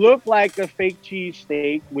 To look like a fake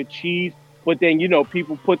cheesesteak with cheese, but then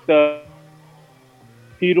people put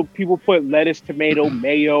lettuce, tomato,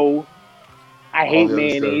 mayo. I hate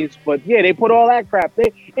mayonnaise, but they put all that crap.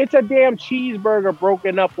 It's a damn cheeseburger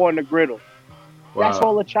broken up on the griddle. Wow. That's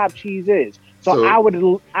all a chopped cheese is. So I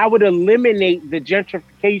would eliminate the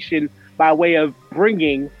gentrification by way of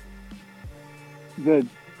bringing the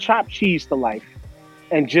chopped cheese to life,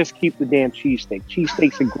 and just keep the damn cheesesteak.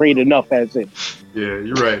 Cheesesteaks are great enough as it. Yeah,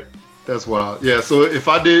 you're right. That's wild. Yeah. So if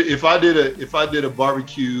I did a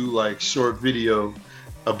barbecue like short video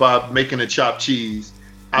about making a chopped cheese,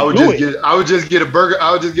 I would just get a burger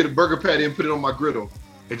patty and put it on my griddle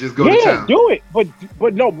and just go to town. Yeah, do it.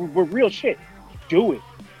 But no, but real shit. Do it.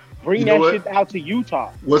 Bring that shit out to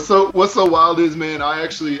Utah. What's so wild is, man, I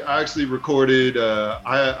actually recorded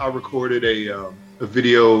I recorded a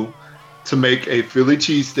video to make a Philly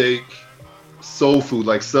cheesesteak soul food,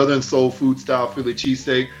 like Southern soul food style Philly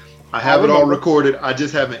cheesesteak. I have it all recorded. I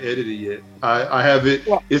just haven't edited it. I have it.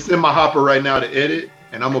 It's in my hopper right now to edit,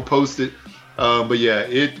 and I'm gonna post it. But yeah,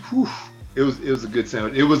 it was a good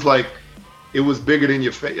sandwich. It was bigger than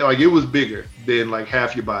your face. Like it was bigger than like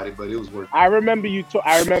half your body, but it was worth it. I remember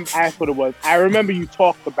that's what it was. I remember you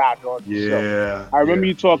talked about it on the show. I remember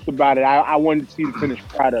you talked about it. I wanted to see the finished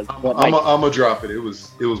product. But I'm gonna drop it. It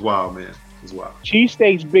was wild, man. It was wild.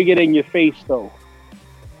 Cheesesteak's bigger than your face, though.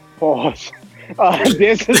 Pause.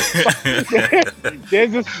 There's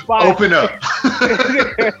a spot. Open up.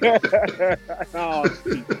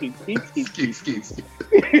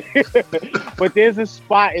 But there's a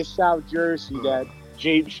spot in South Jersey that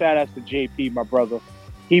shout out to JP, my brother.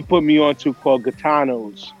 he put me onto called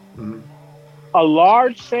Gaetano's. Mm-hmm. A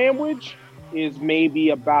large sandwich is maybe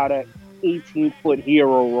about an 18-foot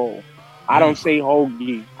hero roll. I don't say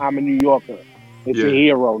hoagie. I'm a New Yorker. It's a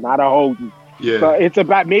hero, not a hoagie. Yeah. So it's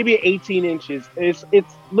about maybe 18 inches. It's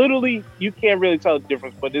literally, you can't really tell the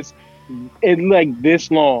difference, but it's like this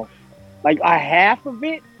long. Like a half of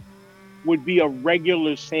it would be a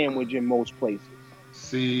regular sandwich in most places.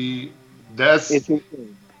 See, It's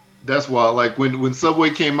insane. that's why, like when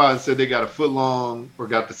Subway came out and said they got a foot long or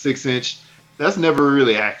got the 6-inch, that's never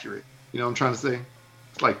really accurate. You know what I'm trying to say?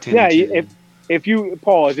 It's like 10 inches. If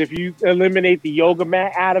you eliminate the yoga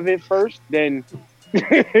mat out of it first, then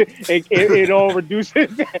it all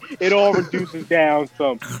reduces down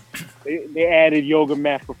some. They added yoga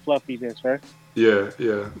mat for fluffiness, right? Yeah.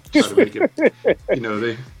 Try to make it.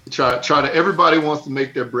 They try to. Everybody wants to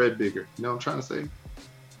make their bread bigger. You know what I'm trying to say?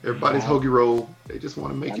 Everybody's hoagie roll. They just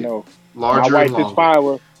want to make it larger. My wife and longer. is fine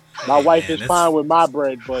with. My wife is fine with my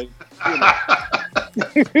bread, but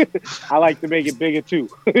I like to make it bigger too.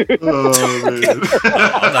 Oh man.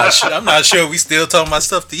 I'm not sure we still talking about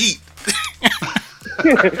stuff to eat.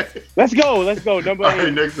 Let's go. Number 8. All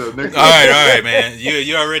right, next up. All right, man.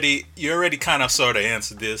 You already kind of sort of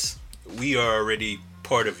answered this. We are already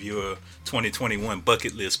part of your 2021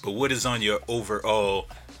 bucket list, but what is on your overall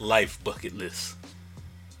life bucket list?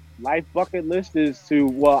 Life bucket list is I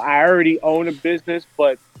already own a business,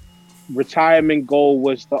 but retirement goal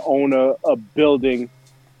was to own a building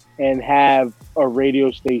and have a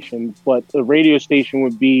radio station. But the radio station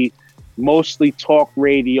would be mostly talk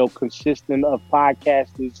radio, consistent of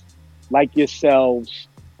podcasters like yourselves,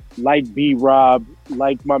 like B-Rob,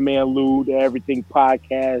 like my man Lou, the Everything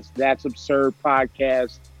Podcast, That's Absurd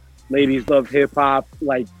Podcast, Ladies Love Hip Hop,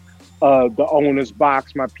 like the Owner's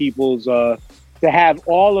Box, my people's, to have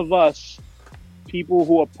all of us people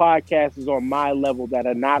who are podcasters on my level that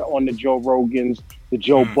are not on the Joe Rogans, the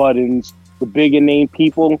Joe Buddens, the bigger name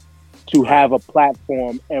people, to have a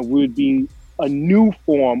platform, and we would be a new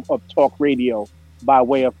form of talk radio by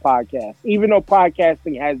way of podcast. Even though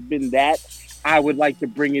podcasting has been that, I would like to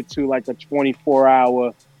bring it to like a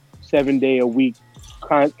 24-hour, 7-day-a-week,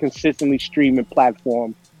 consistently streaming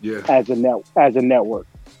platform as a network.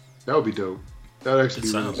 That would be dope. That would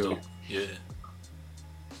actually be really dope. Yeah.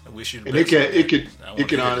 I wish you. And it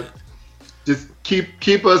can honestly just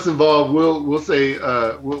keep us involved. We'll say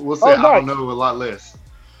I don't know a lot less.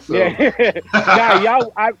 So. Yeah.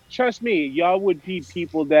 Y'all, trust me, y'all would be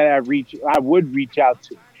people that I would reach out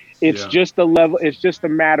to. It's just a level. It's just a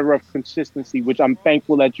matter of consistency, which I'm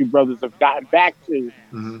thankful that you brothers have gotten back to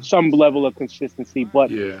some level of consistency.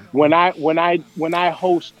 But when I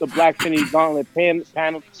host the Black Trinity Gauntlet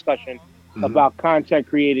panel discussion about content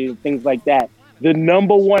creating and things like that, the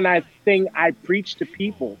number one thing I preach to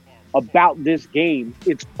people about this game,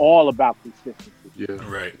 it's all about consistency. Yeah,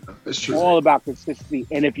 right. That's true. It's all about consistency.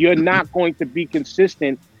 And if you're not going to be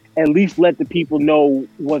consistent, at least let the people know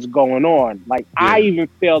what's going on. Like I even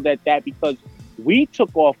failed at that because we took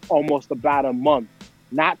off almost about a month,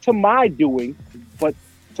 not to my doing, but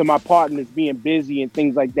to my partners being busy and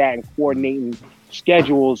things like that and coordinating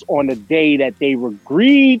schedules on the day that they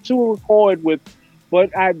agreed to record with.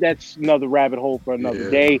 But that's another rabbit hole for another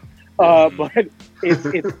day. But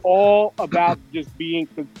it's all about just being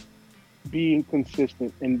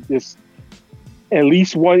consistent and just at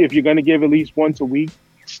least one. If you're going to give at least once a week,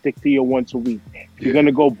 stick to your once a week. If you're going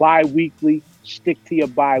to go bi-weekly, stick to your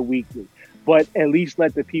bi-weekly. But at least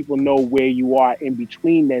let the people know where you are in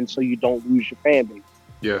between then so you don't lose your family.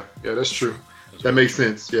 Yeah, that's true. That makes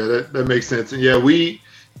sense. Yeah, that makes sense. And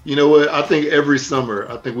you know what? I think every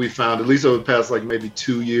summer, we found, at least over the past like maybe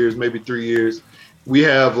 2 years, maybe 3 years, we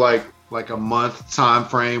have like a month time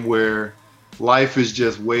frame where life is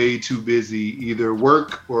just way too busy, either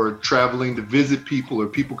work or traveling to visit people or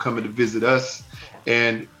people coming to visit us.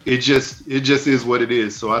 And it just is what it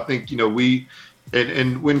is. So I think, we,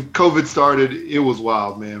 and when COVID started, it was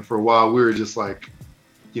wild, man. For a while, we were just like,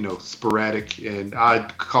 sporadic, and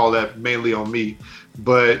I'd call that mainly on me.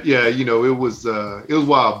 But yeah, it was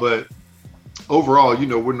wild. But overall, we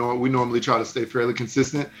normally try to stay fairly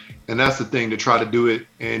consistent, and that's the thing, to try to do it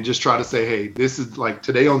and just try to say, hey, this is like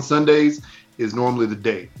today on Sundays is normally the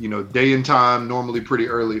day. Day and time normally pretty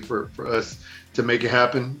early for us to make it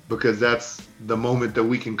happen, because that's the moment that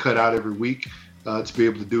we can cut out every week to be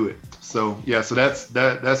able to do it. So yeah, so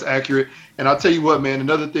that's accurate. And I'll tell you what, man,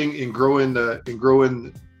 another thing in growing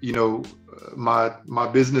my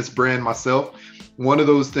business brand myself, one of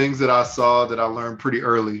those things that I saw that I learned pretty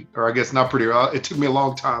early, or I guess not pretty early, it took me a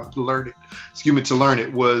long time to learn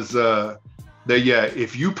it, was that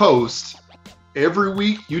if you post every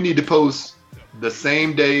week, you need to post the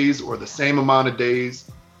same days or the same amount of days,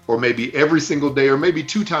 or maybe every single day, or maybe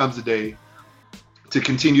 2 times a day, to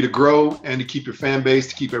continue to grow and to keep your fan base,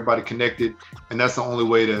 to keep everybody connected. And that's the only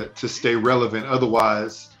way to stay relevant.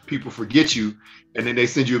 Otherwise, people forget you, and then they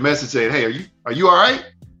send you a message saying, "Hey, are you all right?"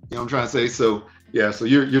 You know what I'm trying to say? So yeah, so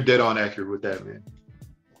you're dead on accurate with that, man.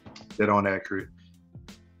 Dead on accurate.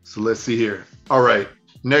 So let's see here. All right,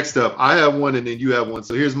 next up, I have one and then you have one.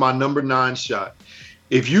 So here's my number 9 shot.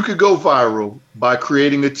 If you could go viral by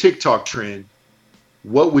creating a TikTok trend,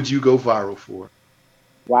 what would you go viral for?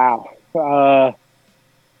 Wow.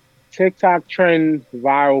 TikTok trend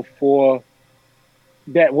viral for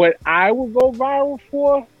that. What I would go viral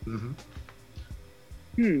for? Mm-hmm.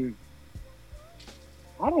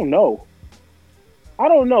 I don't know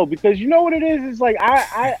because you know what it is. It's like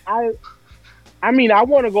I mean I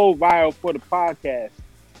want to go viral for the podcast.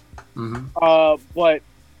 Mm-hmm. But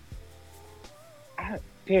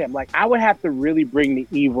I would have to really bring the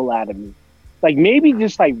evil out of me. Like maybe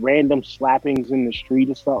just like random slappings in the street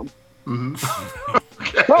or something. Mm-hmm.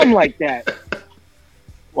 Okay. Something like that.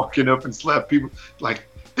 Walking up and slap people like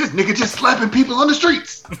this nigga just slapping people on the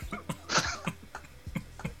streets.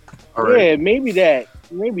 All right. Yeah, maybe that.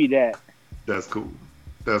 That's cool.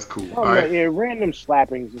 All right. Yeah, random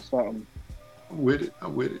slappings or something. I'm with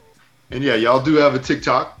it. And yeah, y'all do have a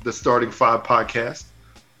TikTok, the Starting 5 podcast.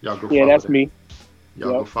 Y'all go follow Yeah, that's that. me.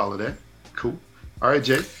 Y'all go follow that. Cool. All right,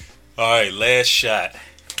 Jay. All right, last shot.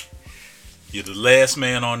 You're the last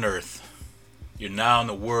man on earth. You're now in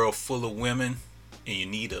a world full of women, and you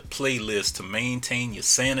need a playlist to maintain your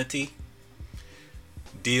sanity,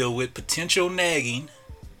 deal with potential nagging,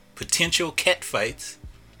 potential catfights,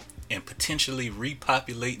 and potentially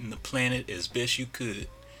repopulating the planet as best you could.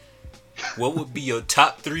 What would be your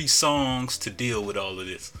top 3 songs to deal with all of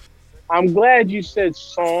this? I'm glad you said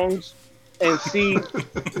songs. And see,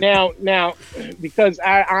 now, because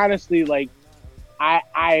I honestly, like,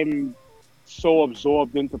 I'm so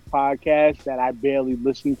absorbed into podcasts that I barely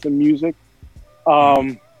listen to music.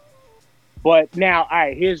 But now, all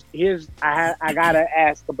right, here's I gotta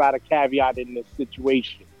ask about a caveat in this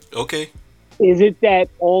situation. Okay. Is it that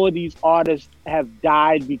all of these artists have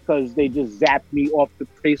died because they just zapped me off the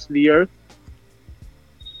face of the earth?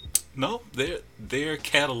 No, their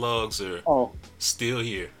catalogs are still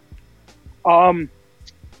here. Sorry,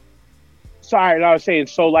 I was saying,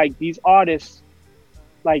 so like these artists,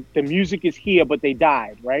 like the music is here, but they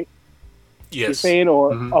died, right? Yes. You're saying,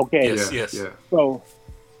 or okay, yes. Yeah. So,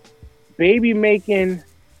 baby making,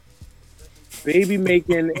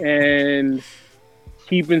 and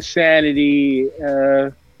keeping sanity.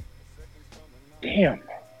 Damn.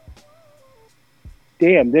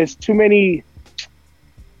 There's too many.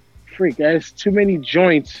 There's too many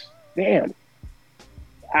joints. Damn.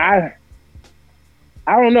 I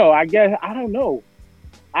don't know. I guess I don't know.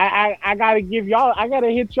 I gotta give y'all. I gotta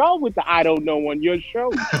hit y'all with the I don't know on your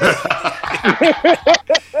show.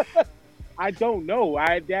 I don't know.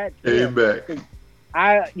 Came back.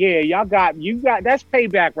 Y'all got that's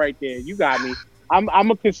payback right there. You got me. I'm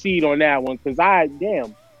a concede on that one because I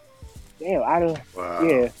don't. Wow.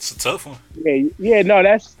 Yeah, It's a tough one. Yeah. No,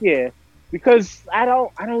 that's because I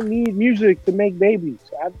don't need music to make babies.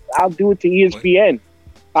 I'll do it to ESPN.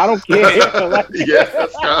 I don't care.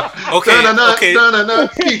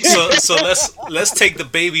 Okay. So let's take the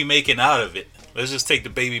baby making out of it. Let's just take the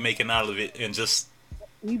baby making out of it and just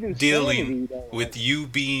even dealing with you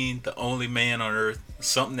being the only man on earth,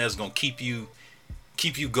 something that's gonna keep you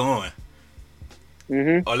going.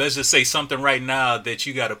 Mm-hmm. Or let's just say something right now that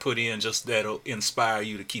you got to put in just that'll inspire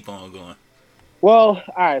you to keep on going. Well,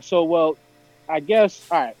 all right. So, I guess,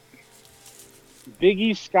 all right.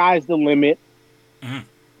 Biggie's "Sky's the Limit." Mm-hmm.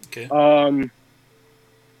 Okay.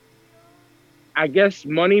 I guess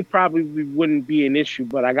money probably wouldn't be an issue,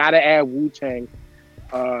 but I gotta add Wu-Tang,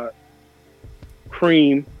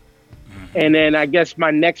 "Cream," and then I guess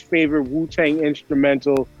my next favorite Wu-Tang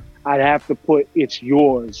instrumental, I'd have to put "It's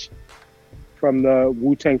Yours" from the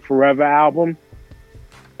Wu-Tang Forever album,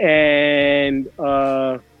 and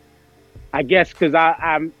I guess because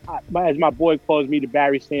I'm as my boy calls me, the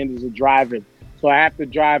Barry Sanders of driving. So I have to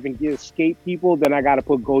drive and escape people. Then I got to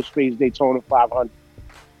put Ghostface Daytona 500.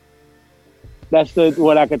 That's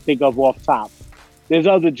what I could think of off top. There's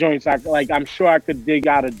other joints I'm sure I could dig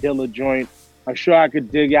out a Dilla joint. I'm sure I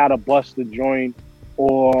could dig out a Busta joint,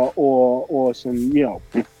 or some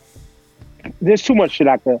There's too much shit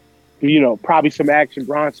I could, probably some Action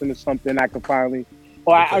Bronson or something I could finally.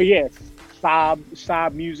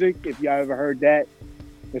 Sob music. If y'all ever heard that,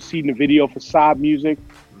 or seen the video for Sob music.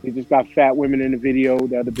 They just got fat women in the video.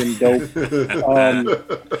 That would have been dope.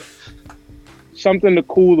 something to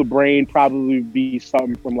cool the brain. Probably be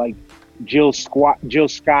something from like Jill Scott, or Jill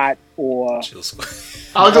Scott.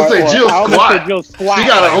 I was gonna say Jill Squat. Jill Squat. She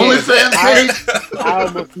got an OnlyFans page.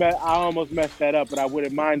 I almost messed that up, but I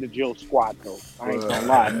wouldn't mind the Jill Squat though. I ain't gonna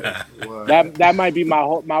lie. That might be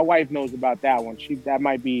my wife knows about that one. That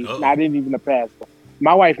might be not even a pass.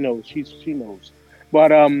 My wife knows. She knows.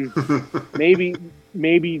 But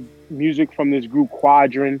maybe music from this group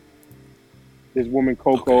Quadrant. This woman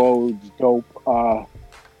Coco is dope.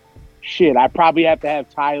 Shit, I probably have to have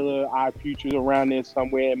Tyler, Our Futures around there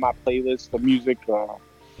somewhere in my playlist of music.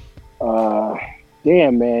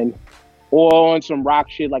 Damn, man. Or on some rock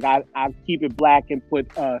shit. Like, I keep it black and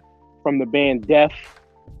put from the band Death,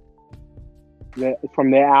 from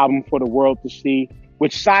their album For the World to See.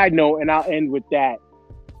 Which, side note, and I'll end with that.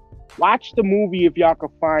 Watch the movie, if y'all can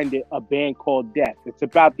find it, A Band Called Death. It's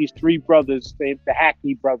about these three brothers, the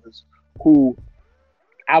Hackney brothers, who...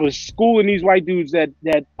 I was schooling these white dudes that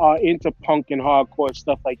are into punk and hardcore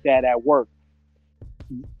stuff like that at work.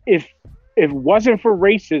 If it wasn't for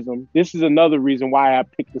racism, this is another reason why I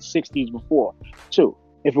picked the 60s before, too.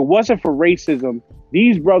 If it wasn't for racism,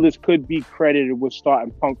 these brothers could be credited with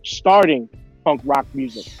starting punk rock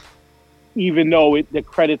music, even though the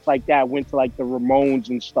credits like that went to like the Ramones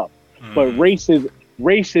and stuff. But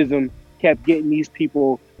racism kept getting these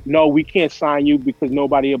people, no, we can't sign you because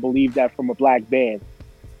nobody will believe that from a black band.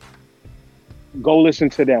 Go listen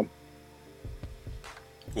to them.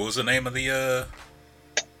 What was the name of the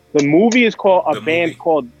movie is called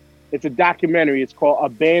it's a documentary. It's called A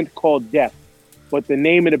Band Called Death. But the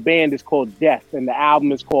name of the band is called Death, and the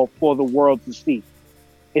album is called For the World to See.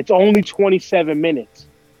 It's only 27 minutes.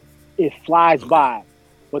 It flies by,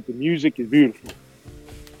 but the music is beautiful.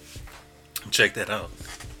 Check that out.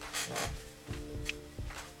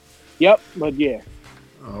 Yep, but yeah.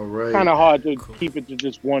 All right. Kind of hard to keep it to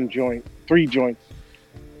just 3 joints.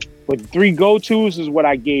 But 3 go-tos is what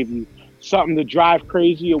I gave you. Something to drive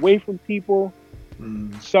crazy away from people.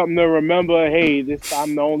 Something to remember, hey,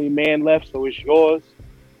 I'm the only man left, so it's yours.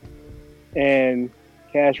 And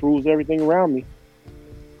cash rules everything around me.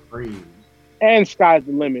 And sky's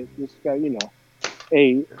the limit. Just,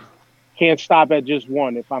 hey, can't stop at just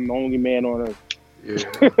one if I'm the only man on earth.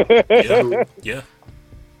 Yeah.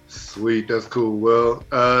 Sweet, that's cool. Well,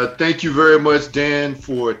 thank you very much, Dan,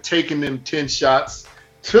 for taking them 10 shots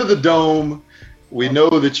to the dome. We know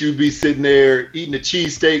that you'd be sitting there eating a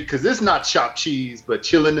cheesesteak, because it's not chopped cheese, but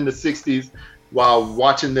chilling in the 60s while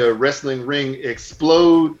watching the wrestling ring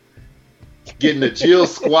explode, getting a Jill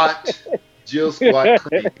Squat cream.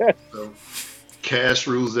 So, cash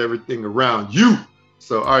rules everything around you.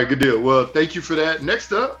 So, all right, good deal. Well, thank you for that.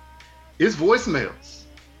 Next up is voicemails.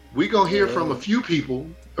 We're going to hear from a few people,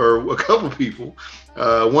 or a couple people,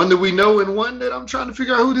 one that we know and one that I'm trying to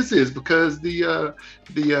figure out who this is, because the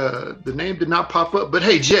name did not pop up. But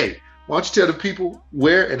hey, Jay, why don't you tell the people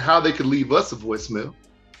where and how they can leave us a voicemail?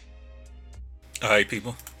 All right,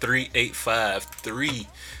 people.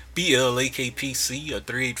 385-3-BLAKPC or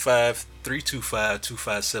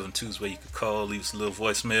 385-325-2572 is where you can call, leave us a little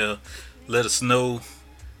voicemail. Let us know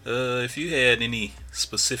if you had any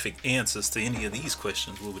specific answers to any of these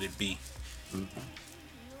questions. What would it be?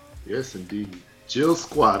 Yes, indeed. Jill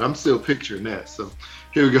Squat. I'm still picturing that. So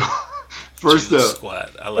here we go. First Jill up.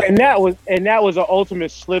 Squat. I like that was an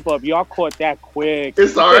ultimate slip up. Y'all caught that quick.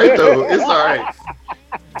 It's all right though. It's all right.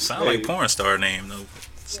 Sound like porn star name though.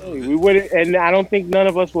 So we would, and I don't think none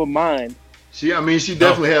of us would mind. She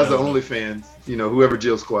definitely has the OnlyFans. Whoever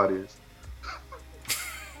Jill Squat is.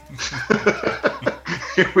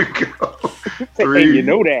 Here we go. Hey, you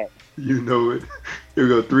know that. You know it. Here we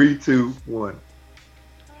go. 3, 2, 1.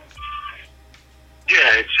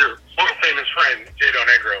 Yeah, it's your world famous friend, Jado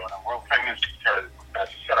Negro, and I'm world famous because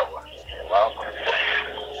that's the setup was. Well,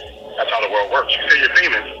 that's how the world works. You say you're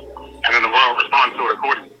famous, and then the world responds to it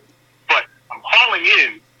accordingly. But I'm calling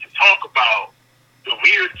in to talk about the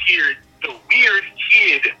weird kid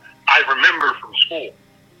I remember from school.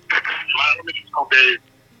 My elementary school days,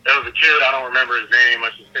 there was a kid, I don't remember his name,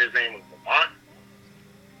 let's just say his name was Lamont.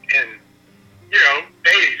 And,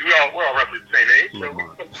 '80s, we're all roughly the same age, so we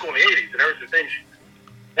went to school in the '80s, and there was the things you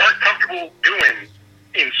weren't comfortable doing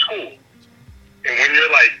in school. And when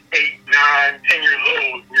you're like 8, 9, 10 years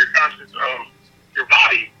old, and you're conscious of your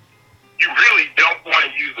body, you really don't want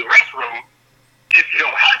to use the restroom if you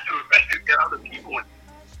don't have to, especially if there are other people in.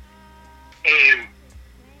 And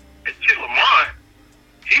the kid Lamont,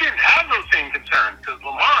 he didn't have those same concerns, because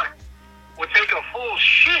Lamont would take a full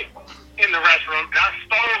shit in the restroom. That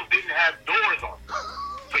stalls didn't have doors on them.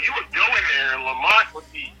 So you would go in there and Lamont would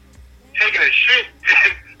be taking a shit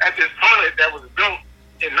at this toilet that was built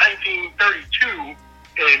in 1932,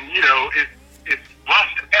 and you know, it's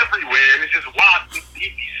rust everywhere, and it's just wasp.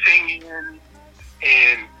 He'd be singing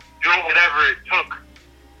and doing whatever it took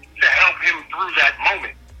to help him through that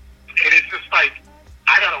moment. And it's just like,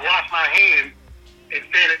 I gotta wash my hands and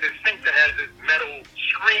stand at this sink that has this metal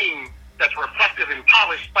screen that's reflective and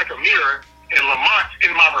polished like a mirror, and Lamont's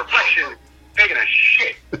in my reflection taking a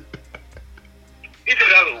shit. He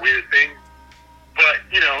did other weird things, but,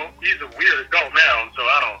 you know, he's a weird adult now, so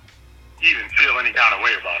I don't even feel any kind of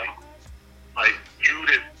way about him. Like, Jude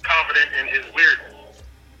is confident in his weirdness.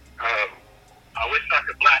 I wish I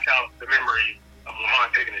could black out the memory of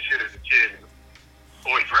Lamont taking a shit as a kid in the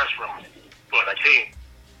boys' restroom, but I can't.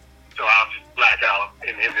 So I'll just black out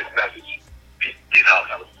in this message. Peace out,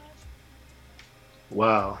 fellas.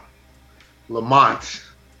 Wow. Lamont.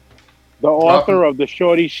 The author of the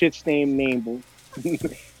Shorty Shit Stain Name.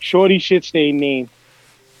 Shorty Shit Stain Name.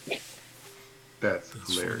 That's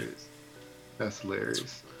hilarious. That's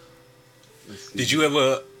hilarious. Did you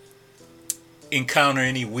ever encounter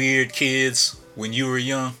any weird kids when you were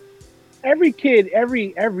young? Every kid,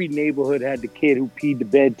 every neighborhood had the kid who peed the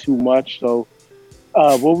bed too much. So,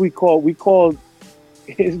 what we called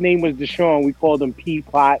his name was Deshaun. We called him Pea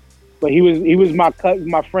Pot, but he was my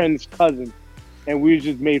friend's cousin, and we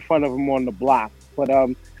just made fun of him on the block. But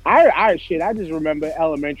I just remember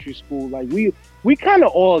elementary school. Like we kind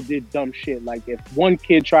of all did dumb shit. Like if one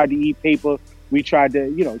kid tried to eat paper, we tried to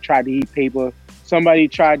eat paper. Somebody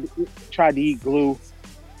tried to eat glue.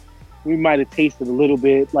 We might have tasted a little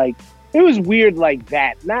bit. Like it was weird like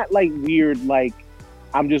that. Not like weird like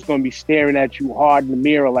I'm just gonna be staring at you hard in the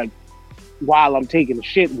mirror like while I'm taking a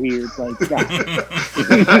shit weird. Like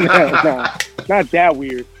nah. Not that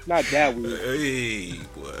weird. Not that weird. Hey,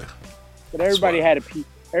 boy. But everybody had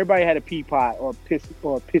a pea pot or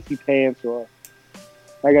pissy pants or,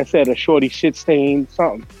 like I said, a shorty shit stain,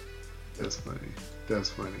 something. That's funny.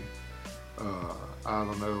 I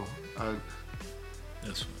don't know.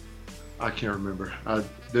 That's funny. I can't remember.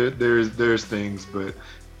 There's things, but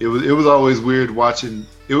it was always weird watching.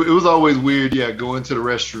 It was always weird. Yeah, going to the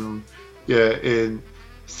restroom. Yeah, and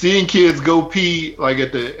seeing kids go pee like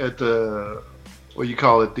at the what you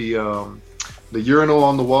call it, the urinal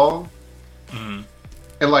on the wall. Mm-hmm.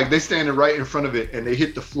 And like they standing right in front of it and they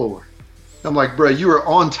hit the floor. I'm like, bro, you were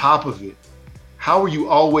on top of it. How are you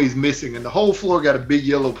always missing? And the whole floor got a big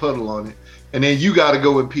yellow puddle on it. And then you got to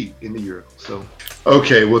go and pee in the urinal. So,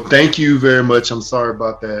 okay, well, thank you very much. I'm sorry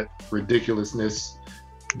about that ridiculousness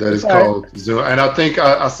that is called Zoom. And I think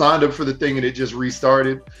I signed up for the thing and it just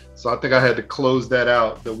restarted. So I think I had to close that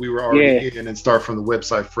out that we were already in and start from the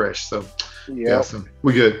website fresh. So, yeah, so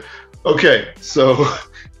we good. Okay, so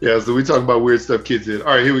so we talking about weird stuff kids did.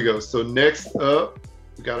 All right, here we go. So next up,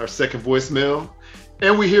 we got our second voicemail,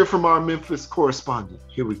 and we hear from our Memphis correspondent.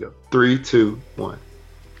 Here we go. 3, 2, 1.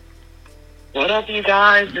 What up, you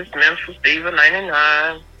guys? This is Memphis Diva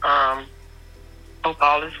 99. Hope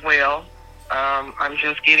all is well. I'm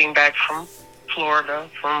just getting back from Florida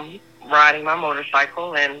from riding my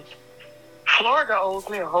motorcycle, and Florida owes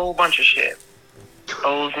me a whole bunch of shit.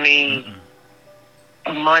 Owes me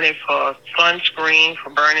money for sunscreen for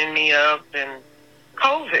burning me up, and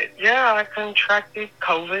COVID. Yeah, I contracted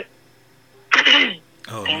COVID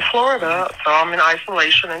in Florida, so I'm in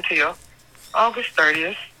isolation until August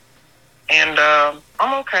 30th, and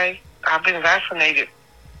I'm okay. I've been vaccinated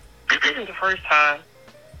the first time,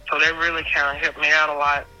 so that really kind of helped me out a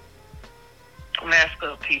lot. Mask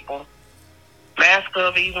up, people. Mask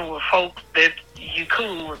up even with folks that you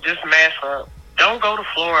cool with, just mask up. Don't go to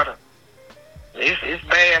Florida. It's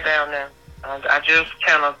bad down there. I just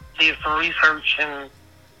kind of did some research, and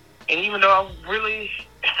even though I really,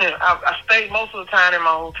 I stayed most of the time in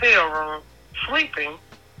my hotel room sleeping,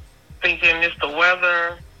 thinking it's the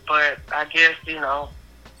weather, but I guess,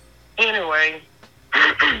 anyway,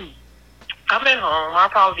 I've been home. I'll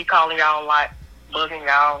probably be calling y'all a lot, bugging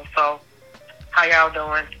y'all, so how y'all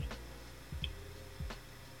doing?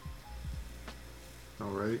 All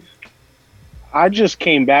right. I just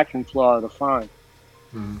came back from Florida fine.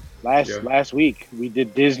 Mm-hmm. Last week we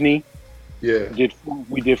did Disney. Yeah.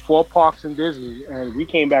 We did 4 parks in Disney, and we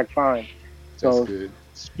came back fine. So that's good.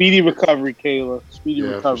 Speedy recovery, Kayla. Speedy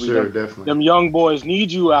recovery. For sure, definitely. Them young boys need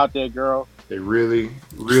you out there, girl. They really,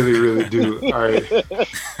 really, really do. All right.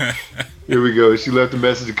 Here we go. She left a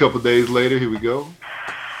message a couple days later. Here we go.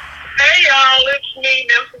 Hey, y'all. It's me,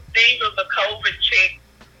 Memphis Diva, the COVID chick.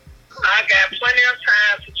 I got plenty of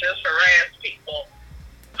time to just harass people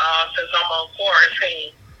since I'm on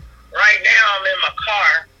quarantine. Right now, I'm in my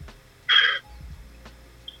car,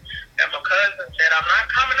 and my cousin said, I'm not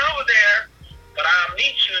coming over there, but I'll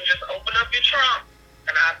meet you and just open up your trunk, and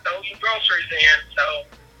and I'll throw you groceries in. So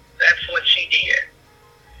that's what she did.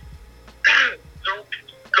 Threw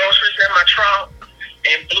groceries in my trunk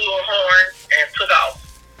and blew a horn and took off.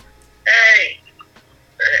 Hey,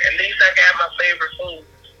 at least I got my favorite food.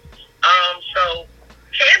 So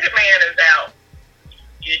Candyman is out.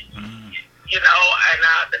 You know, and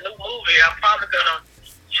the new movie, I'm probably gonna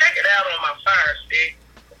check it out on my Fire Stick.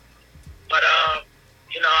 But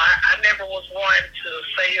you know, I never was one to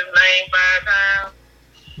say his name 5 times.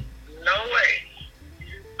 No way.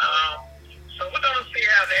 So we're gonna see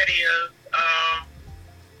how that is.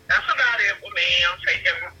 That's about it for me. I'm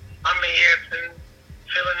taking my meds and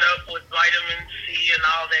filling up with vitamin C and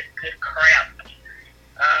all that good crap.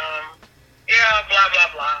 Yeah, blah blah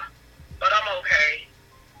blah. But I'm okay.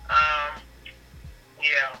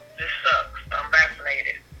 Yeah, this sucks. I'm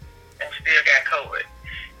vaccinated and still got COVID.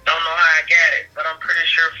 Don't know how I got it, but I'm pretty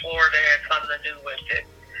sure Florida had something to do with it.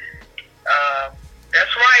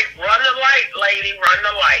 That's right. Run the light, lady. Run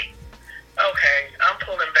the light. Okay, I'm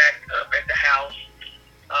pulling back up at the house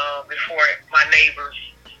before my neighbors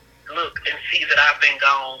look and see that I've been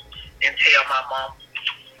gone and tell my mom,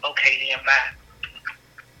 okay, then bye.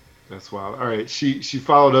 That's wild. All right, she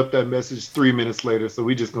followed up that message 3 minutes later, so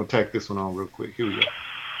we just gonna tack this one on real quick. Here we go.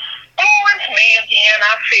 Oh, it's me again.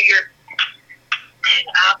 I figured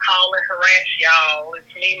I'll call and harass y'all.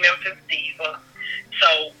 It's me, Memphis Diva.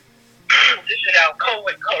 So this is our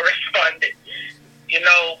COVID correspondent. You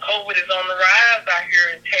know, COVID is on the rise out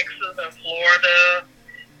here in Texas and Florida,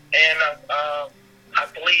 and I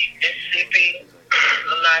believe Mississippi.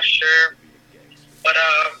 I'm not sure, but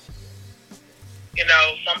you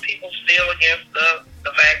know, some people still against the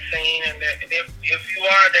vaccine, and if you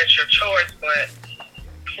are, that's your choice. But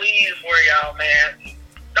please wear y'all masks.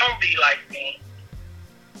 Don't be like me,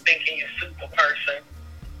 thinking you're a super person.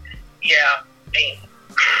 Yeah, me.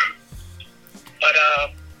 But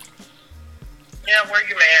yeah, wear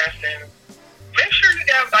your mask and make sure you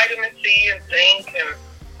got vitamin C and zinc and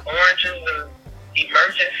oranges and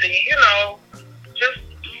emergency. You know, just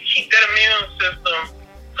keep that immune system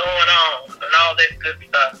going on and all that good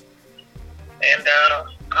stuff. And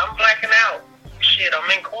I'm blacking out. Shit, I'm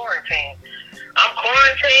in quarantine. I'm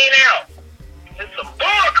quarantined out. It's some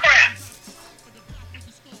bull crap.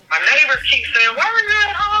 My neighbors keep saying, why are you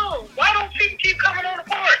at home? Why don't people keep coming on the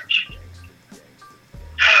porch?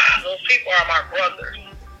 Those people are my brothers.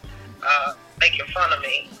 Making fun of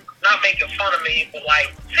me. Not making fun of me, but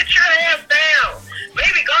like, sit your ass down.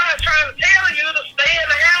 Maybe God's trying to tell you to stay in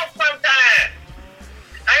the house sometime.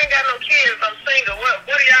 I ain't got no kids. I'm single. What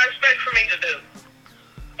do y'all expect for me to do?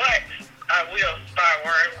 But I will start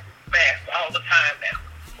wearing masks all the time now.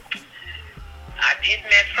 I didn't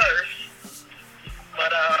at first,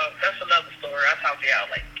 but that's another story. I'll talk to y'all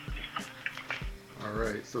later. All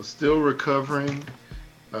right. So still recovering.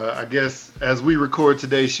 I guess as we record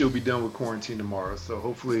today, she'll be done with quarantine tomorrow. So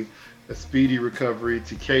hopefully a speedy recovery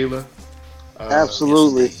to Kayla.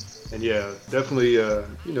 Absolutely. And yeah, definitely,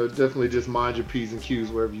 definitely just mind your P's and Q's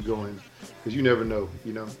wherever you're going, because you never know,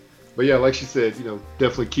 But yeah, like she said,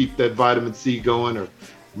 definitely keep that vitamin C going, or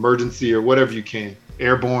emergency, or whatever you can.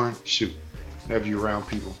 Airborne, shoot. Whenever you're around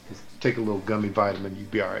people, just take a little gummy vitamin, you'll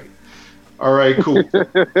be all right. All right, cool.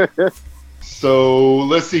 So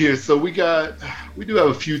let's see here. So we do have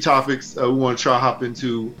a few topics we want to try to hop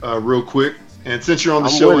into real quick. And since you're on the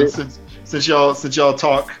show, and since y'all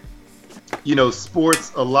talk,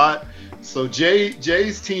 sports a lot. So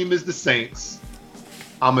Jay's team is the Saints.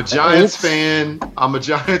 I'm a Giants fan.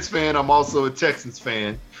 I'm also a Texans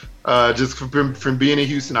fan. Just from being in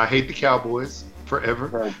Houston, I hate the Cowboys forever.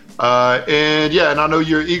 Right. And I know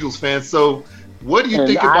you're an Eagles fan. So what do you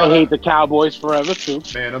think about? I hate the Cowboys forever too.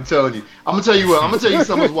 Man, I'm telling you. I'm gonna tell you what. I'm gonna tell you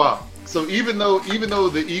something wild. So even though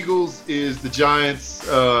the Eagles is the Giants,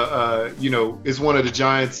 is one of the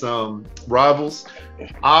Giants' rivals,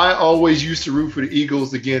 I always used to root for the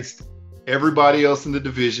Eagles against everybody else in the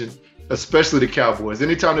division, especially the Cowboys.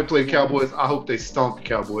 Anytime they play the Cowboys, I hope they stomp the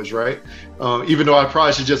Cowboys, right? Even though I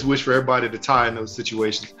probably should just wish for everybody to tie in those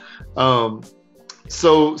situations.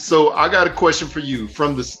 So I got a question for you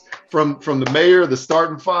from the mayor, the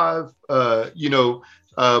Starting Five,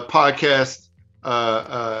 podcast.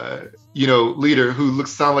 Leader who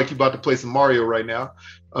sound like you about to play some Mario right now.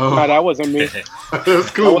 No, that wasn't me. That's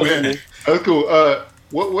cool, man. That's cool.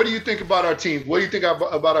 What do you think about our team? What do you think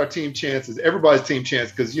about our team chances? Everybody's team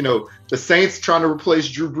chance, because the Saints trying to replace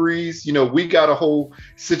Drew Brees. We got a whole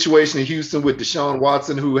situation in Houston with Deshaun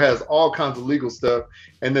Watson, who has all kinds of legal stuff,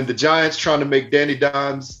 and then the Giants trying to make Danny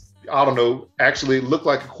Dimes, I don't know, actually look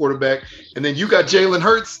like a quarterback, and then you got Jalen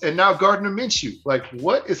Hurts and now Gardner Minshew. Like,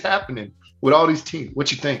 what is happening with all these teams?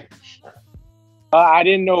 What you think? I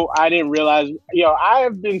didn't know. I didn't realize. I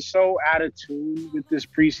have been so out of tune with this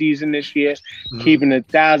preseason this year, keeping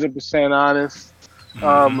 1,000% honest.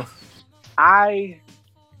 I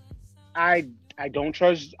don't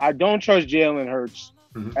trust. I don't trust Jalen Hurts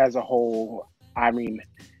as a whole. I mean,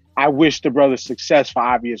 I wish the brother success for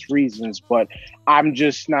obvious reasons, but I'm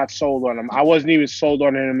just not sold on him. I wasn't even sold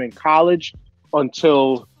on him in college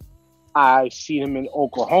until I seen him in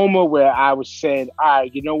Oklahoma, where I was said, all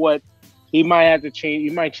right, you know what? He might have to change. He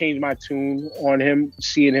might change my tune on him,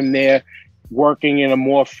 seeing him there working in a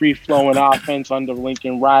more free-flowing offense under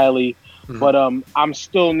Lincoln Riley. But I'm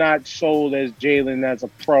still not sold as Jalen as a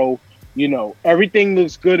pro. Everything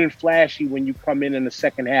looks good and flashy when you come in the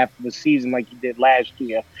second half of the season like you did last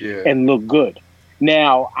year and look good.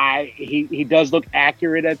 Now, he does look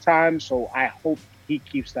accurate at times, so I hope he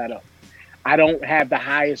keeps that up. I don't have the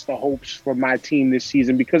highest of hopes for my team this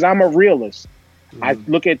season because I'm a realist. I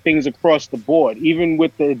look at things across the board, even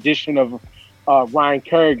with the addition of Ryan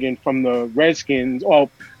Kerrigan from the Redskins or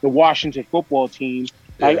the Washington football team.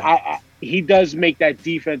 He does make that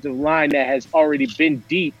defensive line that has already been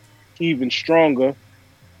deep even stronger.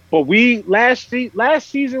 But last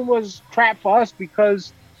season was crap for us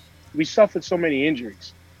because we suffered so many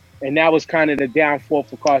injuries. And that was kind of the downfall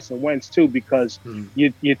for Carson Wentz too, because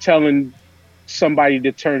you're telling somebody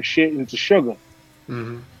to turn shit into sugar.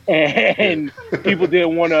 And people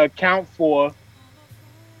didn't want to account for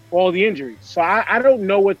all the injuries. So I don't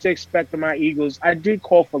know what to expect of my Eagles. I did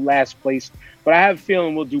call for last place, but I have a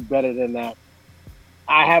feeling we'll do better than that.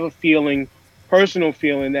 I have a personal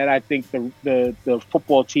feeling that I think the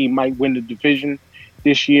football team might win the division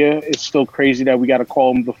this year. It's still crazy that we got to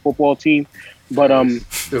call them the football team. But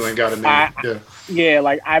still ain't got a name.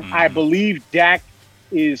 I believe Dak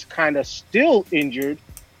is kind of still injured.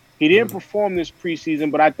 He didn't perform this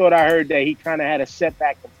preseason, but I thought I heard that he kind of had a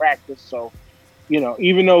setback in practice. So,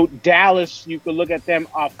 even though Dallas, you could look at them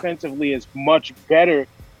offensively as much better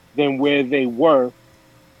than where they were,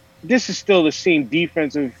 this is still the same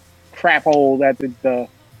defensive crap hole that the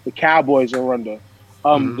Cowboys are under.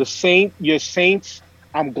 Your Saints,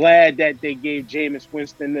 I'm glad that they gave Jameis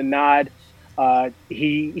Winston the nod.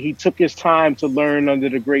 He took his time to learn under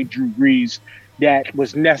the great Drew Brees. That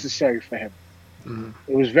was necessary for him.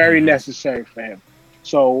 It was very necessary for him.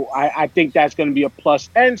 So I think that's going to be a plus.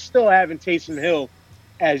 And still having Taysom Hill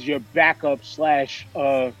as your backup /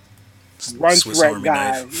 run Swiss threat Army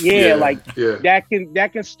guy. knife. That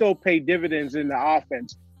can still pay dividends in the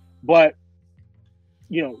offense. But,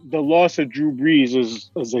 the loss of Drew Brees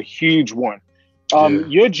is a huge one.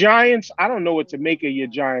 Your Giants, I don't know what to make of your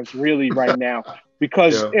Giants really right now.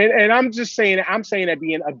 Because and I'm just saying that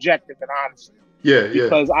being objective and honest.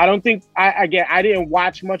 Because I don't think I didn't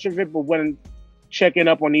watch much of it, but when checking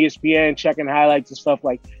up on ESPN, checking highlights and stuff,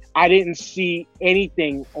 I didn't see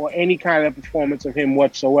anything or any kind of performance of him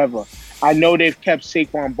whatsoever. I know they've kept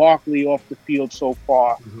Saquon Barkley off the field so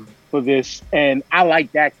far for this, and I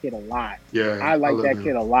like that kid a lot. I like that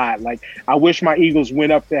kid a lot. I wish my Eagles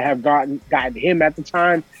went up to have gotten him at the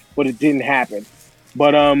time, but it didn't happen.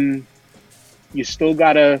 But you still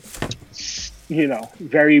got a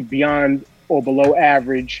very beyond or below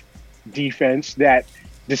average defense that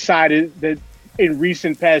decided that in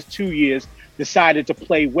recent past 2 years decided to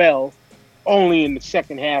play well only in the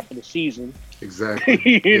second half of the season.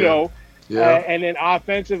 Exactly. And then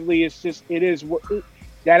offensively,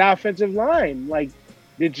 that offensive line.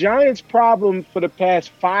 The Giants' problem for the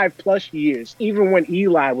past 5+ years, even when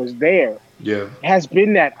Eli was there, has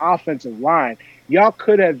been that offensive line. Y'all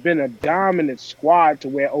could have been a dominant squad to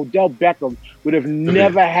where Odell Beckham would have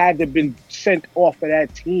never had to been sent off of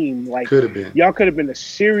that team. Could have been. Y'all could have been a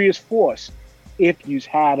serious force if you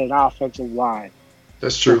had an offensive line.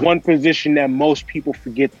 That's true. The one position that most people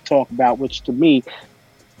forget to talk about, which to me,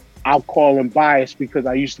 I'll call him biased because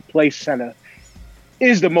I used to play center,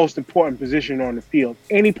 is the most important position on the field.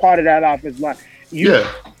 Any part of that offensive line, you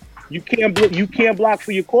can't block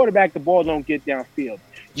for your quarterback. The ball don't get downfield.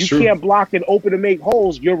 You can't block and open to make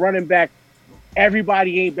holes. You're running back.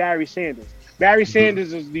 Everybody ain't Barry Sanders. Barry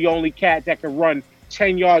Sanders is the only cat that can run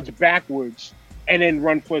 10 yards backwards and then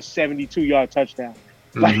run for a 72-yard touchdown.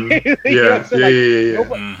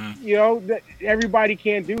 Everybody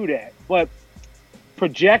can't do that. But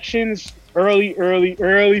projections,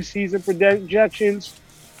 early season projections,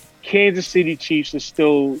 Kansas City Chiefs are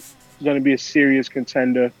still going to be a serious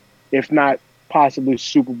contender, if not possibly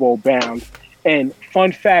Super Bowl bound. And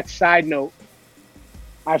fun fact, side note,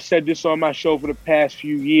 I've said this on my show for the past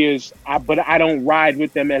few years, but I don't ride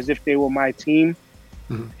with them as if they were my team.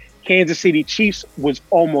 Kansas City Chiefs was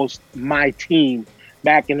almost my team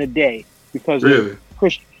back in the day because of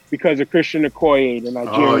because of Christian Okoye, the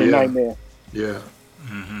Nigerian Nightmare. Yeah.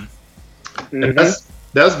 Mm-hmm. That's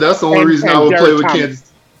the only reason I would play with Thomas.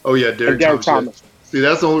 Kansas. Oh yeah, Derek Thomas. Thomas. See,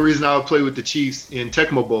 that's the only reason I would play with the Chiefs in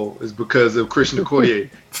Tecmo Bowl is because of Christian Okoye.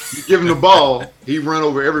 You give him the ball, he run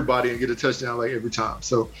over everybody and get a touchdown like every time.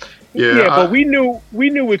 So, but we knew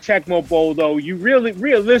with Tecmo Bowl though, you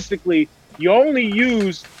realistically, you only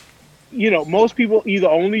use, most people either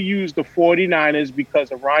only use the 49ers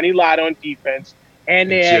because of Ronnie Lott on defense and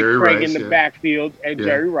they had Craig in the backfield and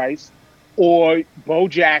Jerry Rice, or Bo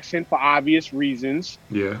Jackson for obvious reasons.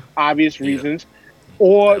 Yeah.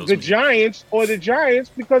 Or the Giants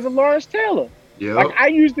because of Lawrence Taylor. Yeah. Like I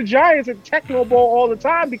use the Giants at Tecmo Bowl all the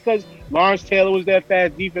time because Lawrence Taylor was their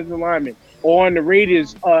fast defensive lineman. Or on the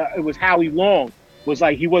Raiders, it was Howie Long. Was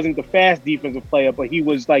like he wasn't the fast defensive player, but he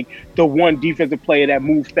was like the one defensive player that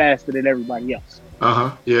moved faster than everybody else.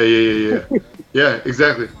 Yeah. Yeah,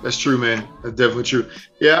 exactly. That's true, man. That's definitely true.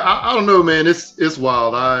 Yeah, I don't know, man. It's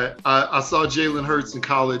wild. I saw Jalen Hurts in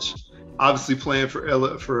college, obviously playing for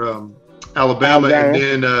Alabama,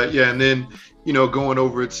 and then going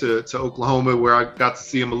over to Oklahoma where I got to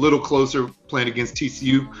see him a little closer playing against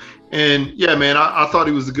TCU. And yeah, man, I thought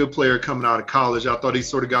he was a good player coming out of college. I thought he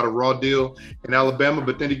sort of got a raw deal in Alabama,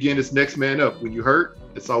 but then again, it's next man up. When you hurt,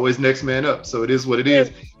 it's always next man up. So it is what it is.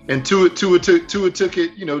 And Tua took it, Tua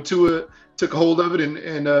took a hold of it and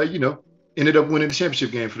ended up winning the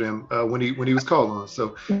championship game for them when he was called on.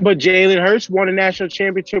 So, but Jalen Hurts won a national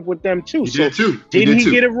championship with them too. He did too. Didn't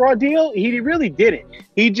he get a raw deal? He really didn't.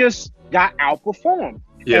 He just got outperformed.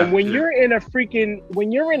 Yeah, and when you're in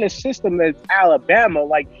a system that's Alabama,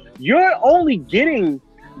 like you're only getting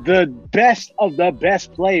the best of the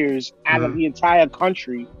best players out of the entire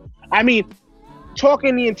country. I mean,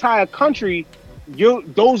 talking the entire country,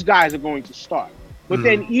 those guys are going to start. But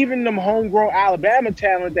then even them homegrown Alabama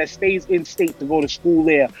talent that stays in state to go to school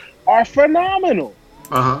there are phenomenal.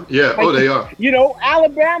 Yeah. Like, they are.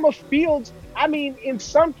 Alabama fields. I mean, in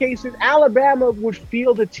some cases, Alabama would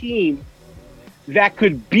field a team that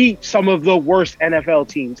could beat some of the worst NFL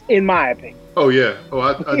teams, in my opinion. Oh, yeah.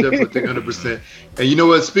 I definitely think 100%. And you know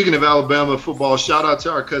what? Speaking of Alabama football, shout out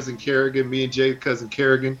to our cousin Kerrigan, me and Jay's cousin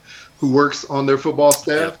Kerrigan, who works on their football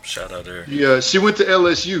staff. Yep, shout out there. Yeah, she went to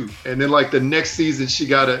LSU. And then, like, the next season,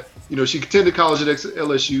 she attended college at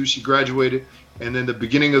LSU. She graduated. And then the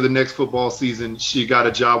beginning of the next football season, she got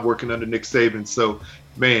a job working under Nick Saban. So,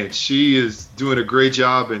 man, she is doing a great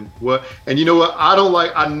job. And you know what?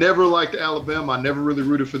 I never liked Alabama. I never really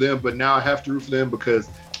rooted for them. But now I have to root for them because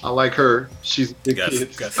I like her. She's a big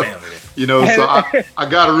kid. Got family. So I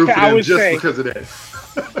got to root for them just because of that.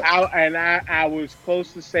 I was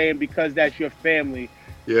close to saying because that's your family.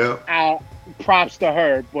 Yeah. Props to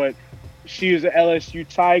her, but she was an LSU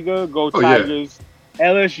Tiger. Go Tigers. Yeah.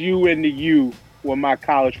 LSU and the U were my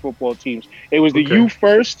college football teams. It was the U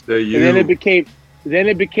first, and then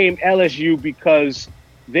it became LSU because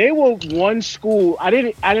they were one school. I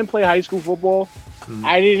didn't play high school football.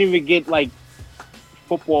 I didn't even get like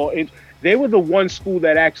football. They were the one school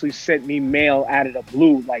that actually sent me mail out of the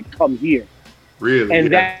blue, like come here. Really?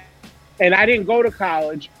 And I didn't go to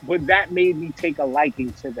college, but that made me take a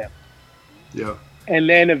liking to them. Yeah. And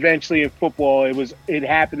then eventually in football, it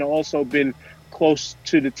happened to also been close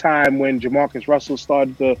to the time when Jamarcus Russell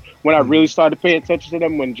I really started to pay attention to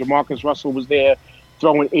them, when Jamarcus Russell was there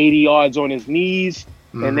throwing 80 yards on his knees,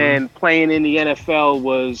 and then playing in the NFL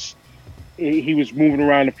he was moving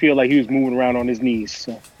around the field like he was moving around on his knees.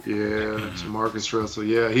 So. Yeah, Jamarcus Russell.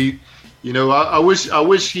 Yeah, I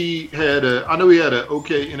wish he had I know he had an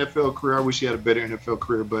okay NFL career. I wish he had a better NFL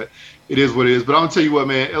career, but it is what it is. But I'm gonna tell you what,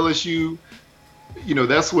 man, LSU,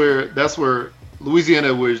 that's where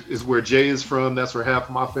Louisiana is where Jay is from. That's where half of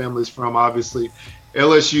my family is from, obviously.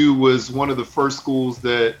 LSU was one of the first schools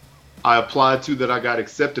that I applied to that I got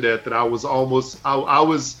accepted at, that I was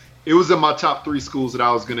it was in my top 3 schools that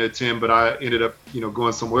I was going to attend, but I ended up,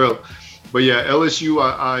 going somewhere else. But yeah, LSU,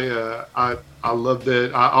 I love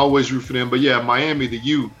that. I always root for them. But yeah, Miami, the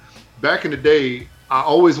U. Back in the day,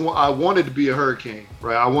 I wanted to be a Hurricane,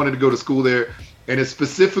 right? I wanted to go to school there, and it's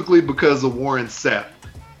specifically because of Warren Sapp.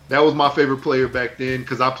 That was my favorite player back then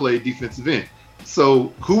because I played defensive end.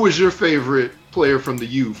 So, who was your favorite player from the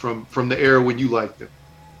U, from the era when you liked them?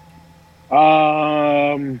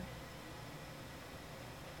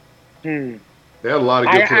 They had a lot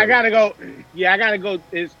of good players. I gotta go.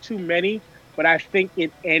 There's too many, but I think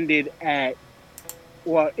it ended in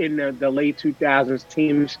the late 2000s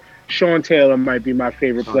teams. Sean Taylor might be my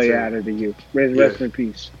favorite player out of the U. Rest in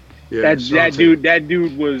peace. Yeah, that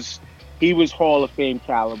dude was he was Hall of Fame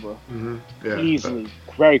caliber. Yeah, easily,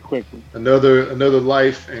 very quickly. Another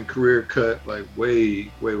life and career cut, like way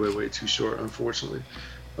too short, unfortunately.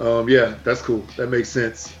 Yeah, that's cool. That makes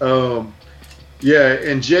sense. Yeah,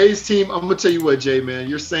 and Jay's team, I'm gonna tell you what, Jay, man,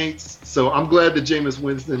 you're Saints. So I'm glad that Jameis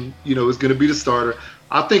Winston, is gonna be the starter.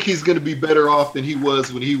 I think he's gonna be better off than he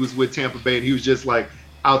was when he was with Tampa Bay, and he was just like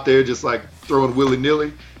out there, just like throwing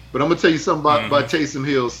willy-nilly. But I'm gonna tell you something about Taysom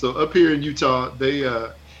Hill. So up here in Utah, they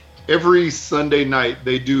every Sunday night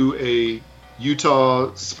they do a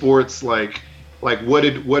Utah sports like what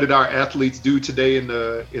did our athletes do today in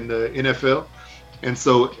the NFL. And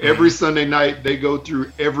so every Sunday night, they go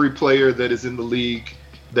through every player that is in the league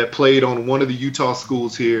that played on one of the Utah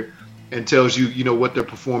schools here and tells you, what their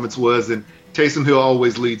performance was. And Taysom Hill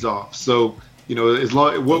always leads off. So, as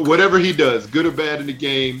long whatever he does, good or bad in the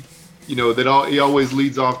game, he always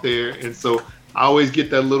leads off there. And so I always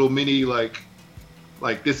get that little mini like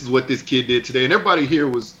this is what this kid did today. And everybody here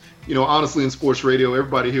was, honestly, in sports radio,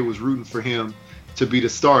 everybody here was rooting for him to be the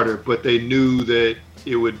starter, but they knew that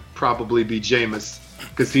it would probably be Jameis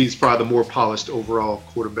because he's probably the more polished overall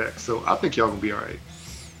quarterback. So I think y'all gonna be all right.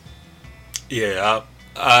 Yeah,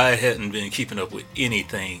 I hadn't been keeping up with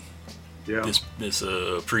anything this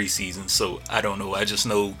preseason, so I don't know. I just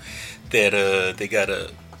know that they got a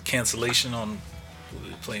cancellation on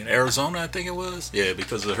playing Arizona, I think it was. Yeah,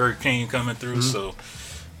 because of the hurricane coming through. So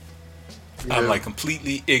I'm like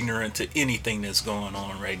completely ignorant to anything that's going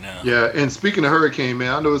on right now. Yeah, and speaking of hurricane,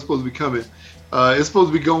 man, I know it's supposed to be coming. It's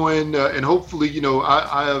supposed to be going, and hopefully,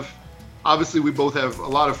 I have, obviously, we both have a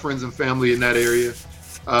lot of friends and family in that area,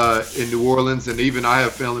 in New Orleans, and even I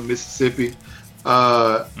have family in Mississippi.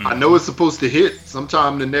 I know it's supposed to hit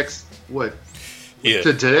sometime the next,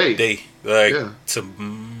 today.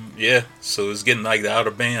 So it's getting like the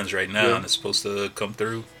outer bands right now, and it's supposed to come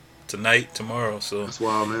through tonight, tomorrow. So that's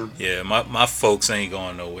wild, man. Yeah, my folks ain't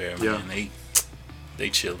going nowhere, man. They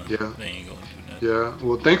chilling. Yeah. They ain't going to do nothing. Yeah,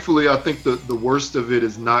 well, thankfully, I think the worst of it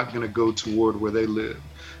is not going to go toward where they live.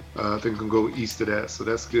 I think it's going to go east of that, so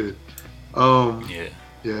that's good. Yeah,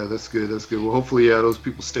 that's good. That's good. Well, hopefully, those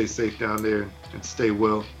people stay safe down there and stay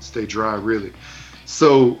dry, really.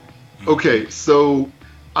 So, okay, so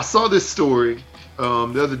I saw this story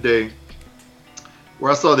the other day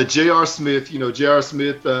where I saw that J.R. Smith, who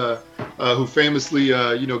famously,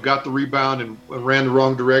 got the rebound and ran the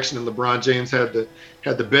wrong direction, and LeBron James had the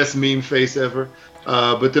best meme face ever.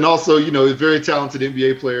 But then also, a very talented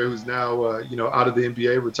NBA player who's now, out of the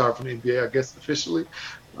NBA, retired from the NBA, I guess officially.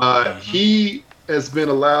 He has been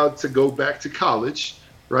allowed to go back to college,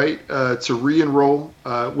 right? To re-enroll.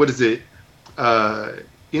 What is it?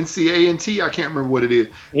 NCANT? I can't remember what it is.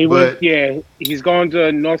 He's going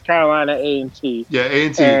to North Carolina A&T. Yeah,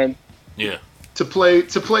 A&T. And to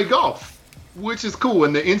play golf, which is cool.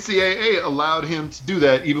 And the NCAA allowed him to do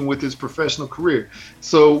that even with his professional career.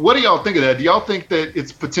 So what do y'all think of that? Do y'all think that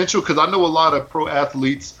it's potential? Because I know a lot of pro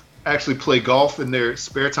athletes actually play golf in their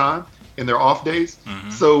spare time, in their off days.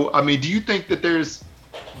 So, I mean, do you think that there's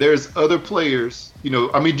other players, do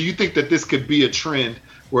you think that this could be a trend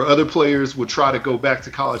where other players would try to go back to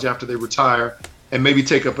college after they retire and maybe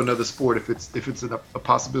take up another sport if it's a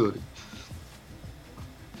possibility?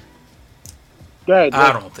 I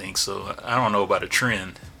don't think so. I don't know about a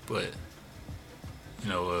trend, but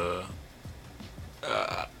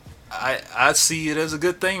I see it as a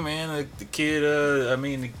good thing, man. The kid,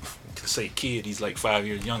 to say kid, he's like 5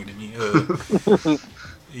 years younger than me.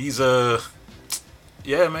 He's man,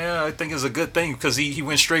 I think it's a good thing because he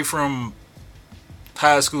went straight from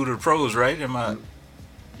high school to the pros, right? He never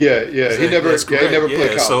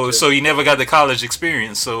played college. So he never got the college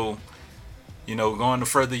experience. So, going to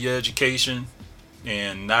further your education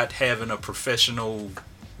and not having a professional,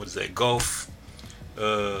 golf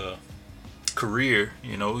career,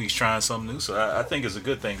 he's trying something new. So I think it's a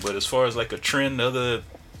good thing. But as far as like a trend, other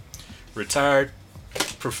retired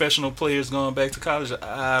professional players going back to college,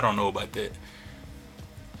 I don't know about that.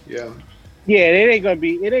 Yeah, it ain't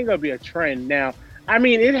gonna be a trend now. I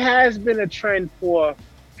mean, it has been a trend for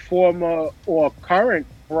former or current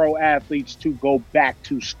pro athletes to go back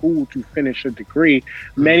to school to finish a degree.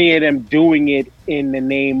 Many of them doing it in the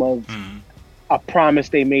name of a promise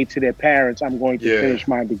they made to their parents. I'm going to finish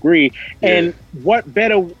my degree. And what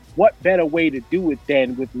better way to do it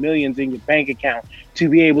than with millions in your bank account to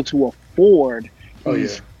be able to afford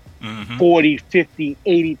these $40,000, $50,000,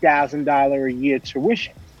 $80,000 a year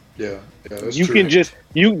tuition. That's you true. can just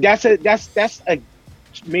that's a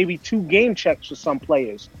maybe 2 game checks for some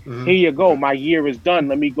players. Here you go, my year is done.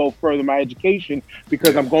 Let me go further my education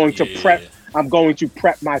because I'm going to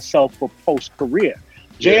prep myself for post career.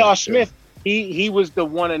 J.R. Smith he was the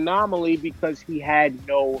one anomaly because he had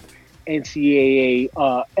no NCAA.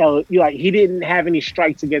 He didn't have any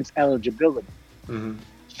strikes against eligibility. Mm-hmm.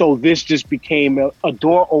 So this just became a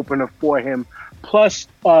door opener for him. Plus,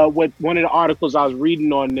 with one of the articles I was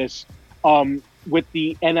reading on this, with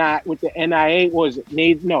the NIA, was it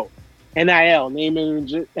NIL, name,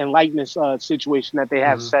 image, and likeness situation that they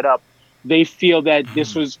have set up. They feel that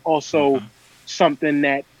this was also something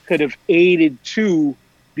that could have aided to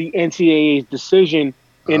the NCAA's decision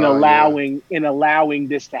in allowing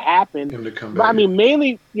this to happen. Him to come back. I mean,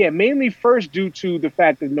 mainly first due to the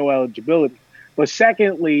fact of no eligibility, but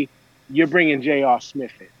secondly, you're bringing J.R.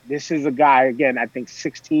 Smith in. This is a guy, again, I think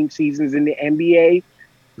 16 seasons in the NBA,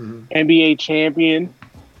 NBA champion,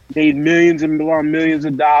 made millions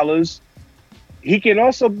of dollars. He can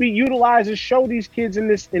also be utilized to show these kids in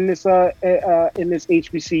this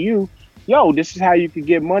HBCU, yo, this is how you can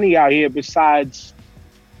get money out here besides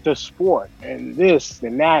the sport and this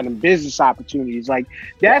and that and business opportunities. Like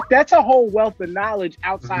that's a whole wealth of knowledge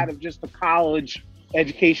outside of just the college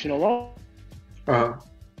education alone.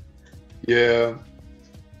 Yeah,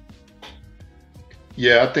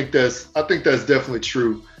 I think that's definitely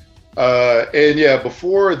true. And yeah,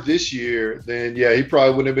 before this year, then yeah, he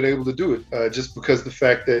probably wouldn't have been able to do it, just because of the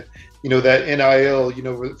fact that, that NIL,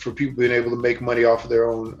 for people being able to make money off of their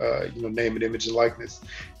own, name and image and likeness.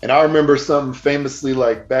 And I remember something famously,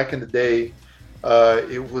 like back in the day,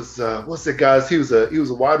 it was, what's that guy's? He was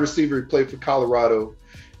a wide receiver. He played for Colorado.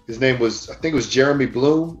 His name was, I think it was Jeremy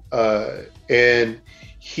Bloom. And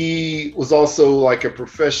he was also like a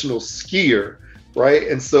professional skier, right?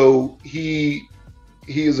 And so he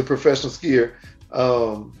is a professional skier.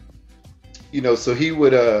 So he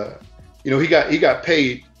would, he got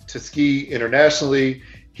paid to ski internationally.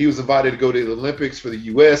 He was invited to go to the Olympics for the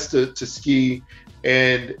U.S. to ski,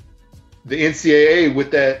 and the NCAA,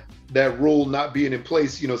 with that rule not being in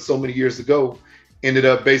place, so many years ago, ended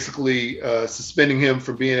up basically suspending him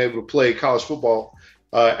from being able to play college football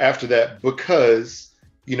after that, because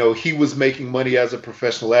he was making money as a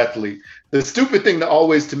professional athlete. The stupid thing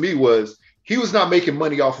to me was, he was not making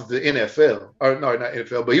money off of the NFL, or no, not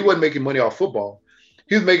NFL, but he wasn't making money off football.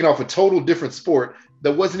 He was making off a total different sport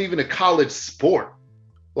that wasn't even a college sport.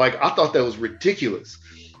 Like, I thought that was ridiculous.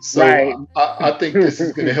 So right. I think this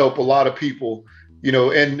is going to help a lot of people,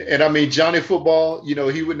 and I mean, Johnny Football,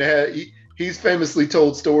 he wouldn't have, he's famously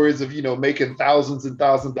told stories of, making thousands and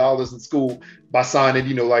thousands of dollars in school by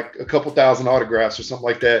signing, like a couple thousand autographs or something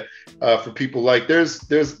like that for people. Like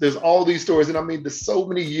there's all these stories. And I mean, there's so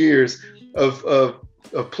many years of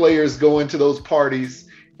players going to those parties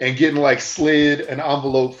and getting like slid an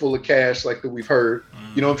envelope full of cash, like that we've heard.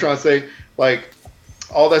 You know what I'm trying to say? Like,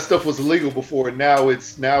 all that stuff was illegal before, and now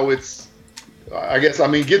it's I guess, I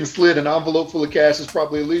mean, getting slid an envelope full of cash is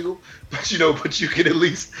probably illegal, but you can at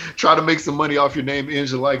least try to make some money off your name,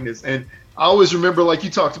 image, and likeness. And I always remember, like you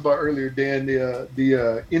talked about earlier, Dan,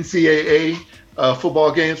 the NCAA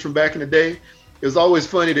football games from back in the day. It was always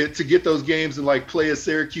funny to get those games and like play as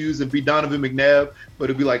Syracuse and be Donovan McNabb, but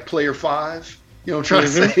it'd be like player 5. You know what I'm trying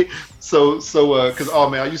to say? So, because, oh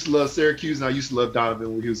man, I used to love Syracuse and I used to love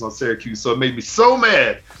Donovan when he was on Syracuse. So it made me so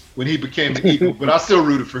mad when he became the Eagle. But I still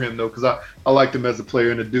rooted for him though, because I liked him as a player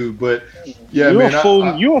and a dude. But yeah,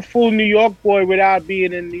 you're a full New York boy without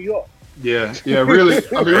being in New York. Yeah, really.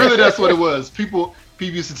 I mean, really, that's what it was. People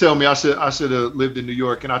used to tell me I should have lived in New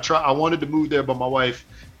York, and I wanted to move there, but my wife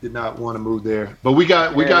did not want to move there. But we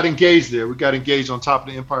got engaged there. We got engaged on top of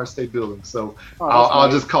the Empire State Building. So I'll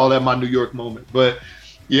just call that my New York moment. But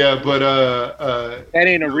yeah, that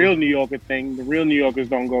ain't a real New Yorker thing. The real New Yorkers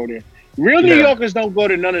don't go there. Real New Yorkers don't go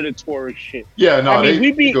to none of the tourist shit. Yeah, no, I mean,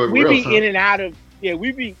 we be in and out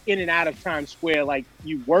of Times Square, like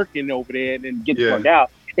you working over there and then get burned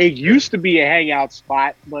out. It used to be a hangout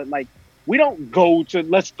spot, but like we don't go to.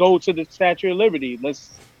 Let's go to the Statue of Liberty. Let's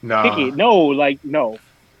pick it. No.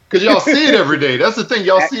 Because y'all see it every day. That's the thing.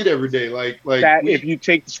 Y'all see it every day. Like if you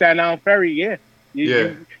take the Staten Island Ferry,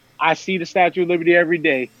 I see the Statue of Liberty every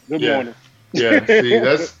day. Good morning.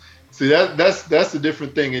 Yeah. See, that's a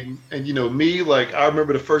different thing. And me, like, I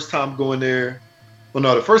remember the first time going there. Well,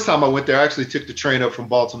 no, the first time I went there, I actually took the train up from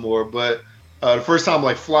Baltimore. But the first time,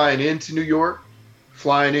 like, flying into New York,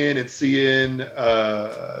 flying in and seeing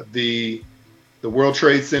the World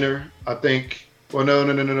Trade Center, I think. Well,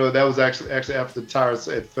 no. That was actually after the tires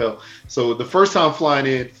had fell. So the first time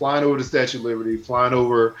flying over the Statue of Liberty, flying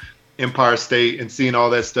over Empire State and seeing all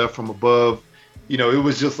that stuff from above, it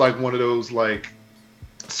was just like one of those like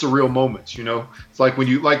surreal moments. It's like when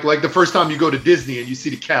you like the first time you go to Disney and you see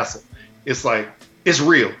the castle. It's like it's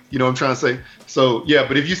real. You know what I'm trying to say? So yeah,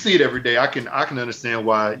 but if you see it every day, I can understand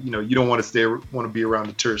why, you don't want to be around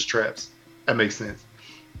the tourist traps. That makes sense.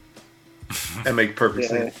 That makes perfect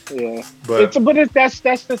sense. Yeah. But that's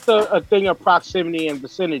just a thing of proximity and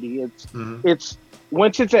vicinity. It's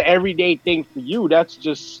once it's an everyday thing for you, that's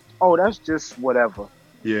just whatever.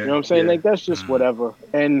 Yeah. You know what I'm saying? Yeah. Like that's just whatever.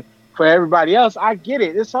 And for everybody else, I get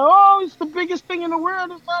it. It's like, it's the biggest thing in the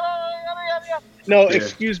world. It's not, no,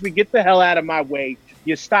 excuse me, get the hell out of my way.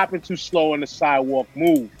 You're stopping too slow on the sidewalk.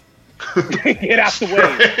 Move. Get out the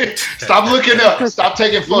way. Stop looking up. Stop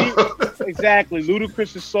taking photos. Exactly.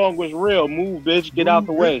 Ludacris' song was real. Move, bitch. Get out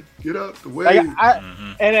the way. Get out the way. And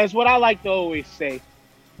that's what I like to always say.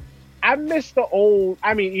 I miss the old,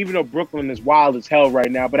 even though Brooklyn is wild as hell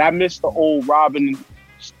right now, but I miss the old robbing,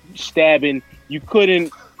 stabbing. You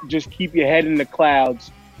couldn't just keep your head in the clouds,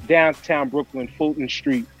 downtown Brooklyn, Fulton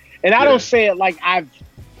Street. And I don't say it like I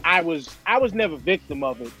was never victim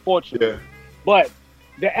of it, fortunately. Yeah. But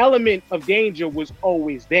the element of danger was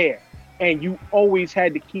always there. And you always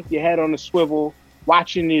had to keep your head on the swivel,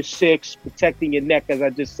 watching your six, protecting your neck, as I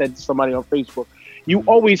just said to somebody on Facebook. You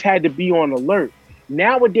always had to be on alert.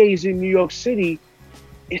 Nowadays in New York City,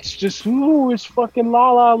 it's just, it's fucking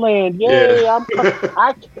La La Land. Yay, yeah.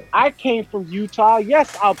 I came from Utah.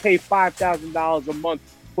 Yes, I'll pay $5,000 a month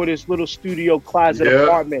for this little studio closet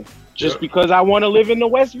apartment just because I want to live in the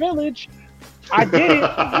West Village. I did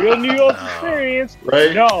it. Real New York experience.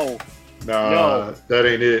 Right? No, that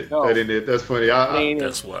ain't it. No. That ain't it. That's funny.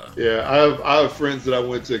 That's wild. Yeah, I have friends that I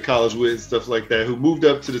went to college with and stuff like that who moved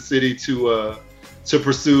up to the city to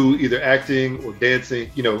pursue either acting or dancing.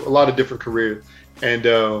 A lot of different careers. And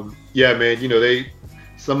yeah, man,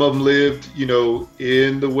 some of them lived,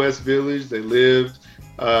 in the West Village. They lived,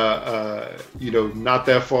 not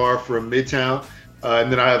that far from Midtown.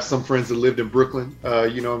 And then I have some friends that lived in Brooklyn.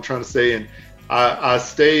 I'm trying to say, and I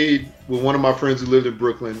stayed with one of my friends who lived in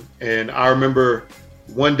Brooklyn. And I remember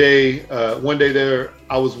one day there,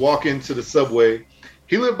 I was walking to the subway.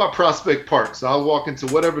 He lived by Prospect Park, so I was walking to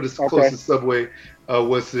whatever the closest subway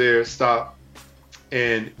was there, stop.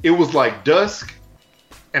 And it was like dusk.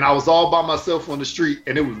 And I was all by myself on the street,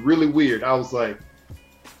 and it was really weird. I was like,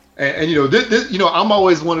 I'm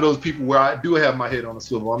always one of those people where I do have my head on a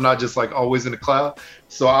swivel. I'm not just like always in the cloud.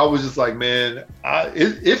 So I was just like, man,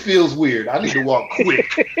 it feels weird. I need to walk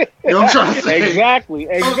quick. You know what I'm trying to say? Exactly.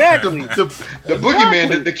 The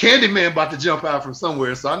boogeyman, the candy man about to jump out from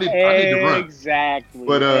somewhere. So I need to run. Exactly.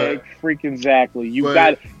 But freaking exactly. You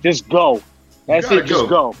got to just go. That's it. Just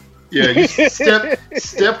go. Yeah, you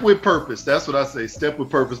step with purpose. That's what I say. Step with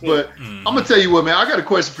purpose. But I'm gonna tell you what, man. I got a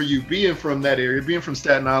question for you. Being from that area, being from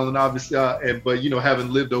Staten Island, obviously, but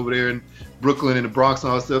having lived over there in Brooklyn and the Bronx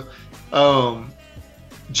and all that stuff.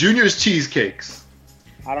 Junior's cheesecakes.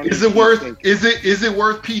 Is it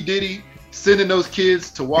worth P Diddy sending those kids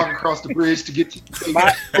to walk across the bridge to get cheesecake?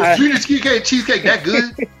 Is Junior's cheesecake that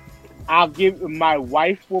good? My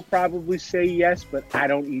wife will probably say yes, but I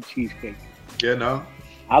don't eat cheesecake. Yeah, no.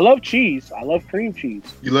 I love cheese. I love cream cheese.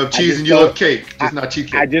 You love cheese and you love cake, just not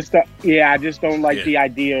cheesecake. I just don't like the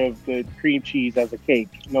idea of the cream cheese as a cake.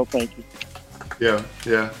 No, thank you. Yeah.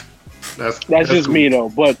 That's just cool. me though.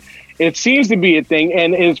 But it seems to be a thing,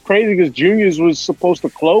 and it's crazy because Junior's was supposed to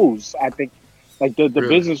close. I think, like the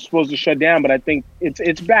business was supposed to shut down, but I think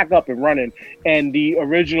it's back up and running, and the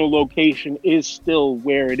original location is still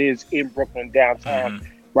where it is in Brooklyn downtown,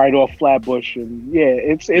 right off Flatbush, and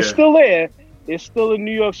it's still there. It's still a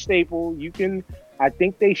New York staple. I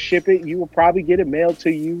think they ship it. You will probably get it mailed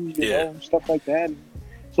to you, you know, stuff like that.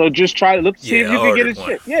 So just try to see if you can get it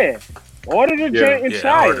shipped. Yeah. Order the joint and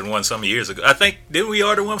try I ordered one some years ago. I think, didn't we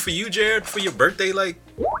order one for you, Jared, for your birthday, like,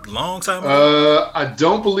 long time ago? I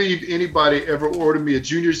don't believe anybody ever ordered me a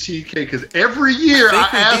Junior's cheesecake because every year I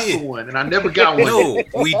asked for one and I never got one. No,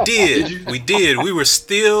 we did. We did. We were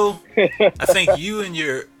still, I think you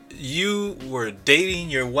were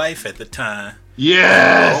dating your wife at the time.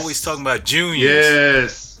 Yes. Always talking about Juniors.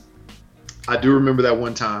 Yes. I do remember that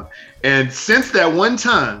one time. And since that one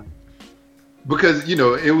time, because,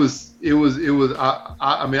 it was,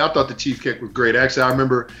 I thought the cheesecake was great. Actually, I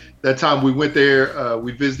remember that time we went there,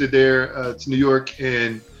 we visited there to New York,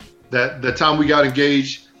 and that time we got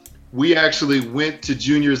engaged, we actually went to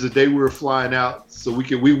Junior's the day we were flying out. So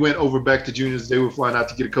we went over back to Junior's the day we were flying out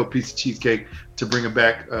to get a couple pieces of cheesecake to bring them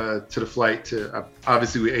back to the flight.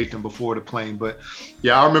 Obviously, we ate them before the plane. But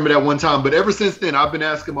yeah, I remember that one time. But ever since then, I've been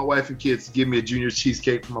asking my wife and kids to give me a Junior's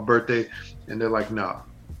cheesecake for my birthday. And they're like, no.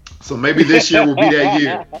 So maybe this year will be that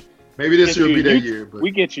year. Maybe this year will be that year. But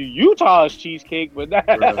we get you Utah's cheesecake, but not.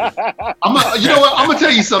 you know what? I'm gonna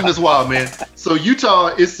tell you something that's wild, man. So Utah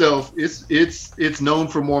itself, it's known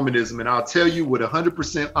for Mormonism, and I'll tell you with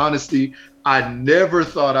 100% honesty, I never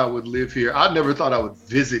thought I would live here. I never thought I would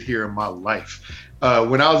visit here in my life.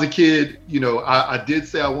 When I was a kid, you know, I did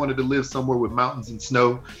say I wanted to live somewhere with mountains and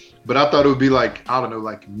snow, but I thought it would be like, I don't know,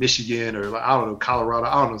 like Michigan or like, I don't know, Colorado,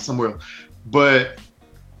 I don't know, somewhere else. But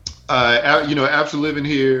you know, after living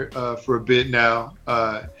here for a bit now,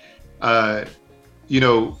 you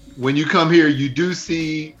know, when you come here, you do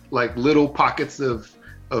see like little pockets of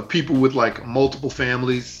people with like multiple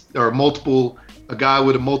families or a guy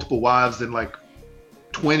with multiple wives and like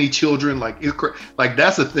 20 children. Like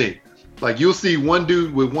that's a thing. Like you'll see one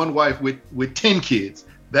dude with one wife with 10 kids.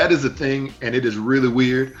 That is a thing, and it is really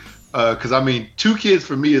weird. Because I mean, 2 kids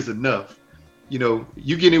for me is enough. You know,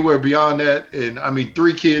 you get anywhere beyond that, and I mean,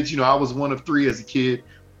 3 kids. You know, I was one of 3 as a kid.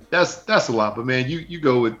 That's a lot. But man, you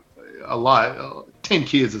go with a lot. 10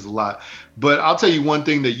 kids is a lot. But I'll tell you one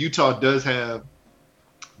thing that Utah does have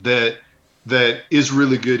that is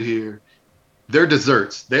really good here. Their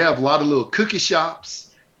desserts. They have a lot of little cookie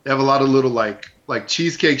shops. They have a lot of little like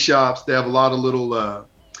cheesecake shops. They have a lot of little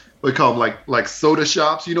what do you call them, like soda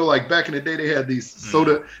shops. You know, like back in the day they had these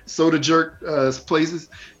soda jerk places.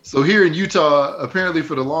 So here in Utah, apparently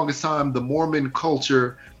for the longest time, the Mormon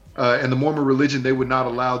culture and the Mormon religion, they would not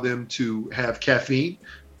allow them to have caffeine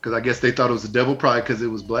because I guess they thought it was the devil, probably because it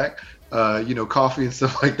was black. You know, coffee and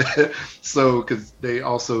stuff like that. So, because they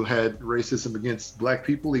also had racism against black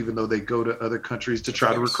people, even though they go to other countries to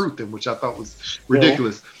try to recruit them, which I thought was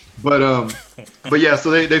ridiculous. But yeah,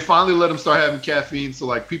 so they finally let them start having caffeine. So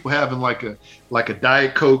like people having like a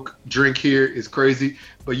Diet Coke drink here is crazy.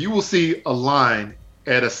 But you will see a line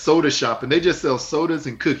at a soda shop, and they just sell sodas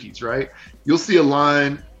and cookies, right? You'll see a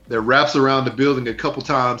line that wraps around the building a couple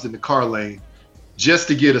times in the car lane just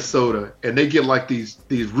to get a soda, and they get like these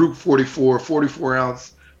Root 44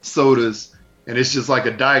 ounce sodas, and it's just like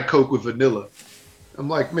a Diet Coke with vanilla. I'm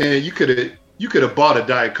like, man, you could have bought a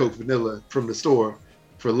Diet Coke vanilla from the store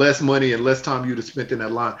for less money and less time you'd have spent in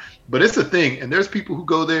that line. But it's a thing, and there's people who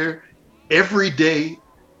go there every day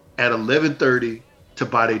at 11:30 to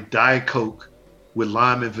buy their Diet Coke with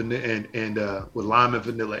lime and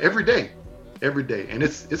vanilla every day, and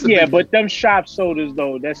it's a but them shop sodas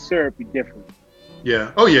though, that syrup be different.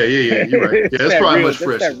 Yeah. Oh yeah. You're right. Yeah, it's probably much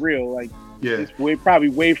fresher. That's that real. Like, yeah, it's probably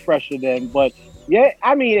way fresher than. But yeah,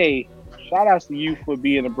 I mean, hey, shout outs to you for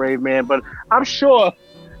being a brave man. But I'm sure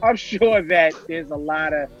that there's a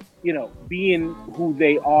lot of, you know, being who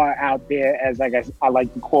they are out there, as like I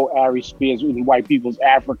like to quote Ari Spears, in white people's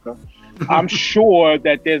Africa. I'm sure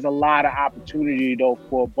that there's a lot of opportunity though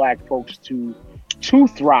for black folks to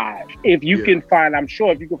thrive. If you can find, I'm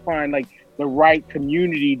sure if you can find like the right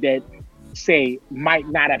community that say might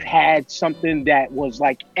not have had something that was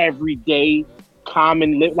like everyday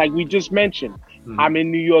common like we just mentioned. I'm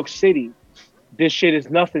in New York City. This shit is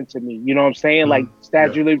nothing to me. You know what I'm saying? Like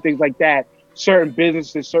statue of living, things like that. Certain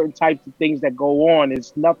businesses, certain types of things that go on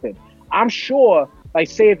is nothing. I'm sure, like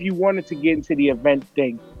say if you wanted to get into the event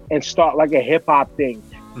thing and start like a hip hop thing,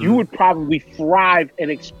 you would probably thrive and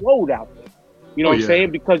explode out there. You know what I'm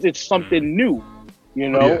saying? Because it's something new, you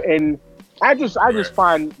know? And I just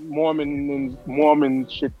find Mormon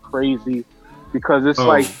shit crazy because it's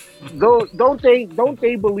like, don't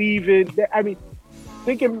they believe in? I mean,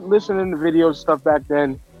 listening to videos stuff back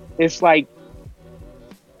then, it's like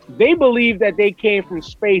they believe that they came from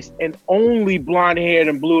space and only blonde haired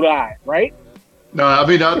and blue eyed, right? No, I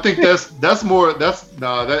mean I think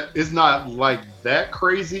that is not like that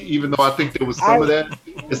crazy. Even though I think there was some of that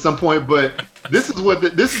at some point, but this is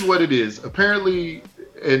what it is. Apparently.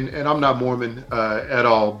 And I'm not Mormon at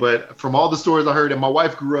all, but from all the stories I heard, and my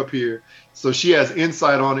wife grew up here, so she has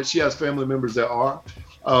insight on it. She has family members that are,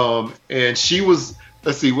 and she was,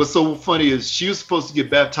 let's see, what's so funny is she was supposed to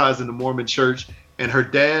get baptized in the Mormon church, and her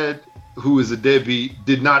dad, who is a deadbeat,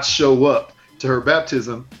 did not show up to her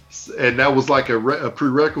baptism, and that was like a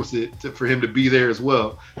prerequisite for him to be there as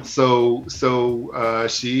well. So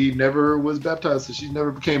she never was baptized, so she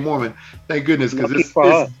never became Mormon. Thank goodness, because it's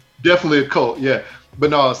definitely a cult, yeah.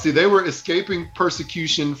 But no, see, they were escaping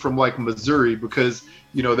persecution from like Missouri because,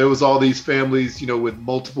 you know, there was all these families, you know, with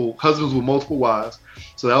multiple husbands with multiple wives.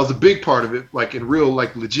 So that was a big part of it, like in real,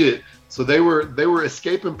 like legit. So they were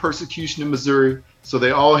escaping persecution in Missouri. So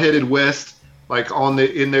they all headed west, like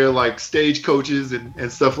in their like stagecoaches and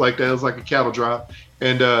stuff like that. It was like a cattle drive.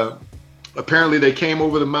 And apparently they came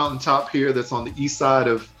over the mountaintop here that's on the east side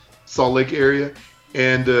of Salt Lake area.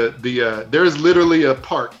 And there's literally a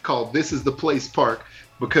park called This Is the Place Park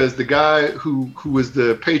because the guy who was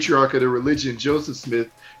the patriarch of the religion, Joseph Smith,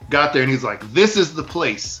 got there and he's like, this is the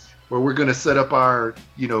place where we're going to set up our,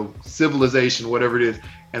 civilization, whatever it is.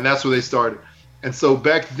 And that's where they started. And so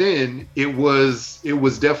back then it was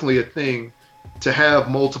definitely a thing to have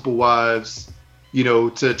multiple wives,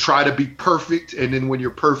 to try to be perfect. And then when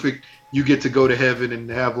you're perfect, you get to go to heaven and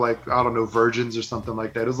have virgins or something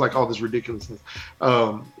like that. It was like all this ridiculousness.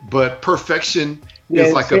 But perfection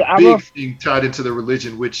is like a big thing tied into the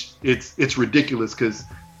religion, which it's ridiculous because,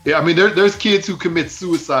 there's kids who commit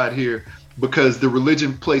suicide here because the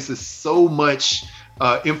religion places so much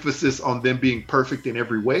emphasis on them being perfect in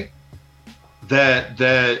every way that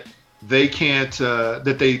they can't,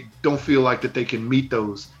 that they don't feel like that they can meet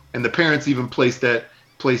those. And the parents even place that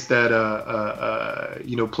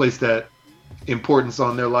importance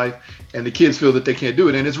on their life, and the kids feel that they can't do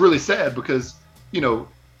it. And it's really sad because, the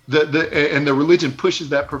religion pushes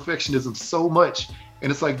that perfectionism so much.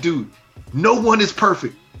 And it's like, dude, no one is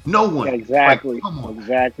perfect. No one. Exactly. Like, come on.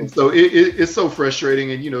 Exactly. And so it's so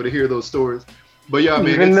frustrating, and to hear those stories. But yeah,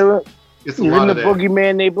 it's a lot of that.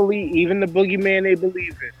 Boogeyman they believe, even the boogeyman they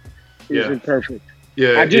believe in isn't perfect.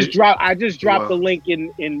 Yeah. I just dropped the link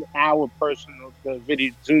in our personal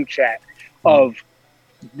video Zoom chat of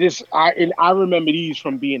this. I remember these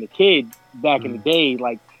from being a kid back in the day,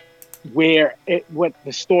 like what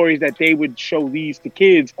the stories that they would show these to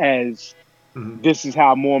kids as. This is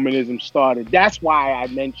how Mormonism started. That's why I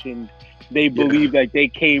mentioned they believe that they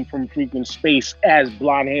came from freaking space as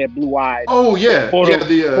blonde-haired, blue-eyed. Oh yeah,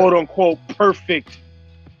 quote unquote perfect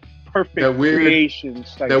that weird,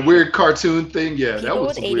 creations. That weird cartoon thing. Yeah, that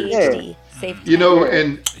was some weird stuff.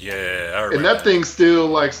 And that thing still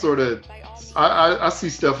like sort of. I see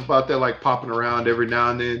stuff about that like popping around every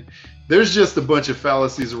now and then. There's just a bunch of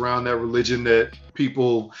fallacies around that religion that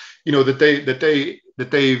people, that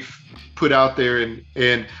they've put out there,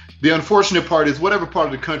 and the unfortunate part is whatever part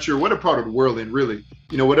of the country or whatever part of the world in really,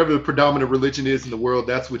 whatever the predominant religion is in the world,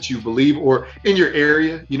 that's what you believe, or in your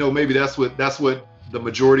area, maybe that's what the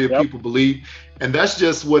majority of people believe, and that's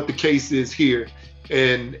just what the case is here.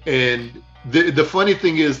 And the funny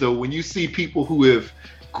thing is though, when you see people who have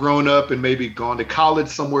grown up and maybe gone to college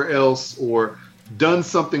somewhere else or done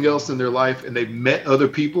something else in their life, and they've met other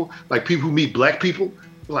people, like people who meet black people,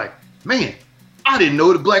 like, man, I didn't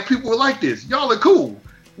know that black people were like this. Y'all are cool.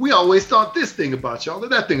 We always thought this thing about y'all or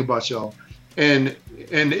that thing about y'all. And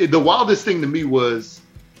the wildest thing to me was,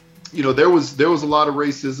 there was a lot of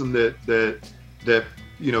racism that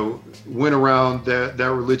went around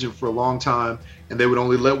that religion for a long time, and they would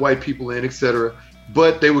only let white people in, etc.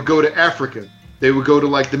 But they would go to Africa. They would go to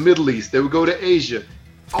like the Middle East. They would go to Asia,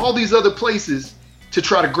 all these other places to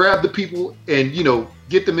try to grab the people and,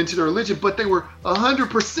 get them into the religion. But they were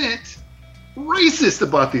 100% racist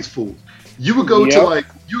about these fools. You would go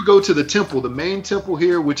to the temple, the main temple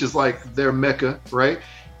here, which is like their Mecca, right?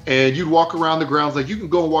 And you'd walk around the grounds. Like you can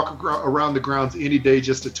go and walk around the grounds any day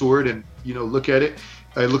just to tour it and, look at it.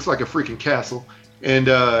 It looks like a freaking castle. And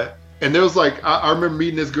there was like, I remember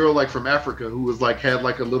meeting this girl like from Africa who was like, had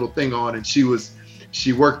like a little thing on, and she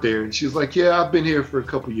worked there, and she was like, yeah, I've been here for a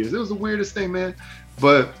couple years. It was the weirdest thing, man.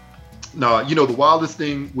 But no, the wildest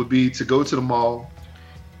thing would be to go to the mall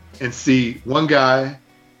and see one guy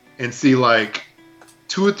and see like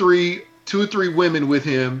two or three women with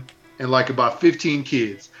him and like about 15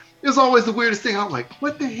 kids. It was always the weirdest thing. I'm like,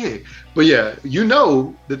 what the heck? But yeah,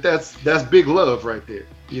 that's big love right there.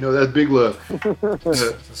 That's big love.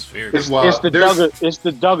 That's weird. It's the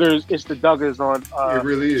Duggars on it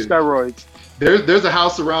really is. Steroids. There's a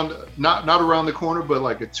house around, not around the corner, but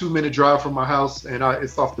like a 2-minute drive from my house, and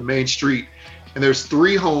it's off the main street. And there's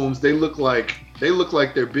 3 homes. They look like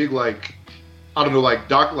they're big, like, I don't know,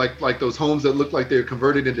 like those homes that look like they're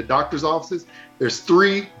converted into doctor's offices. There's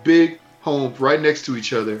 3 big homes right next to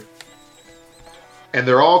each other, and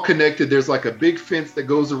they're all connected. There's like a big fence that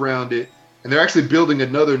goes around it, and they're actually building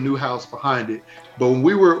another new house behind it. But when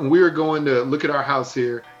we were going to look at our house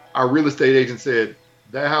here, our real estate agent said,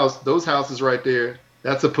 those houses right there,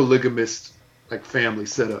 that's a polygamist like family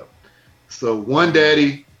setup. So 1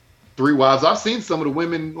 daddy, 3 wives. I've seen some of the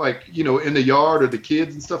women like, in the yard or the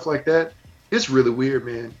kids and stuff like that. It's really weird,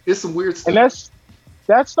 man. It's some weird stuff. And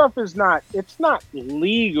that stuff is not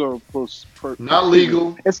legal. Not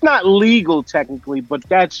legal. It's not legal technically, but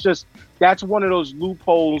that's one of those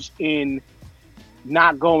loopholes in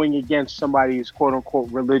not going against somebody's quote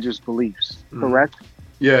unquote religious beliefs. Correct?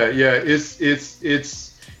 Yeah.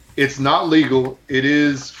 It's not legal. It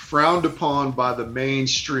is frowned upon by the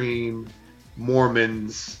mainstream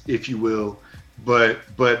Mormons, if you will, but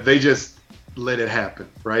they just let it happen,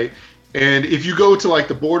 right? And if you go to like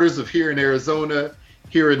the borders of here in Arizona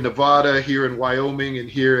here in Nevada, here in Wyoming, and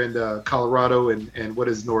here in Colorado, and what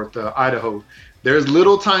is north Idaho. There's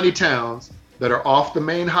little tiny towns that are off the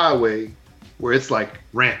main highway where it's like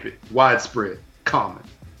rampant, widespread, common,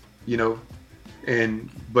 you know.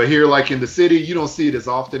 But here, like in the city, you don't see it as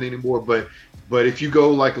often anymore. But if you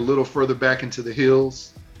go like a little further back into the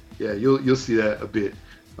hills, yeah, you'll see that a bit.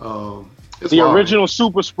 It's the wild. original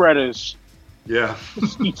super spreaders. Yeah.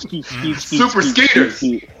 Super skeeters.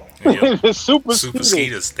 Yeah. The super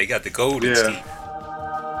skeeters. They got the golden Yeah. skeet.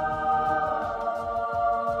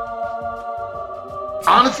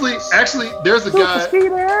 Honestly, actually, there's a guy.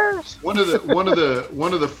 Skeeters. One of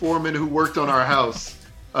the foremen who worked on our house.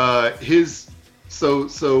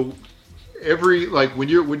 So every, like when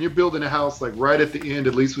you're building a house, like right at the end,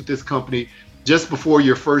 at least with this company, just before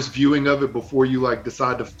your first viewing of it, before you like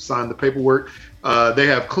decide to sign the paperwork, they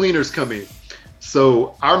have cleaners come in.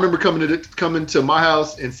 So I remember coming to my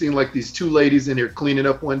house and seeing like these two ladies in here cleaning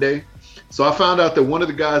up one day. So I found out that one of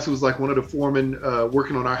the guys who was like one of the foremen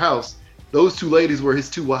working on our house, those two ladies were his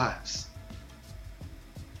two wives.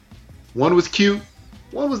 One was cute,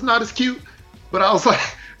 one was not as cute, but I was like,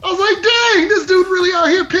 dang, this dude really out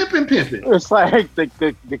here pimping. It's like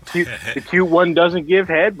the cute one doesn't give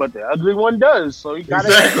head, but the ugly one does. So he got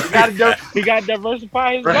to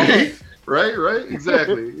diversify his right. Right,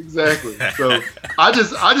 exactly. So I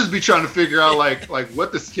just be trying to figure out like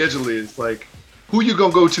what the schedule is, like who you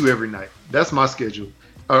gonna go to every night. That's my schedule,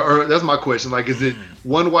 or that's my question. Like, is it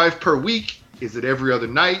one wife per week? Is it every other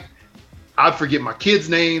night? I'd forget my kids'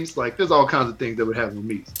 names. Like, there's all kinds of things that would happen with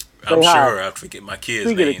me. I'm sure I'd forget my kids'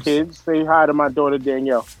 names. Speaking of kids, say hi to my daughter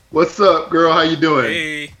Danielle. What's up, girl? How you doing?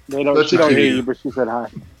 Hey. She don't hear you, but she said hi.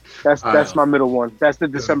 That's my middle one. That's the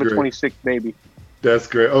December 26th baby. That's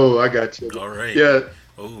great. Oh, I got you. All right. Yeah.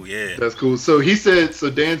 Oh, yeah. That's cool. So Dan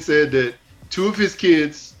said that two of his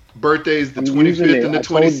kids' birthdays, the 25th and the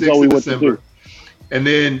 26th of December. And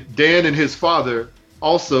then Dan and his father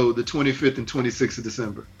also the 25th and 26th of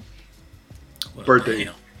December. Well, birthday.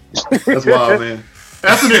 Damn. That's wild, man.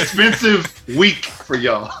 That's an expensive week for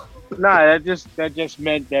y'all. Nah, that just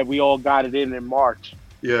meant that we all got it in March.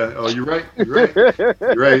 Yeah. Oh, you're right.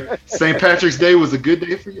 You're right. St. Patrick's Day was a good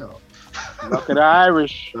day for y'all. Luck of the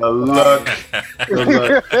Irish. The luck.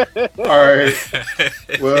 All right.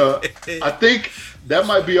 Well, I think that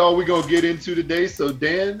might be all we're going to get into today. So,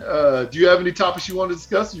 Dan, do you have any topics you want to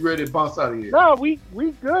discuss? You ready to bounce out of here? No, we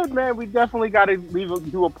good, man. We definitely got to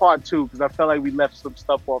do a part 2 because I felt like we left some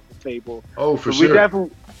stuff off the table. Oh, for so sure.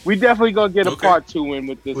 We definitely going to get a part 2 in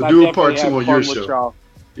with this. We'll do a part 2 on your show. Y'all.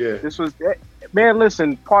 Yeah. This was, man,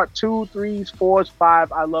 listen, part 2, 3s, 4s,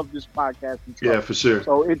 5. I love this podcast. Yeah, for sure.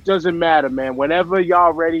 So it doesn't matter, man. Whenever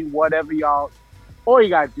y'all ready, whatever y'all, all you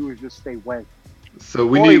got to do is just stay Wednesday. So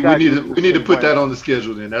we need to put that on the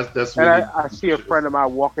schedule then. That's what I see a friend of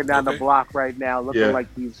mine walking down the block right now looking like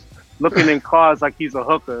he's looking in cars like he's a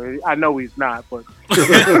hooker. I know he's not, but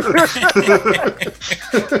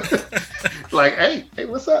like, hey,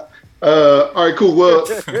 what's up? All right, cool. Well,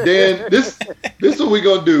 Dan, this is what we're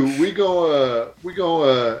gonna do. We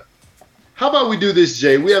gonna how about we do this,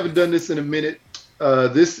 Jay? We haven't done this in a minute.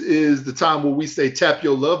 This is the time where we say tap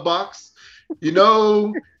your love box. You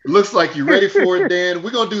know, it looks like you're ready for it, Dan.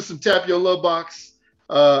 We're gonna do some tap your love box.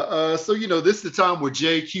 So this is the time where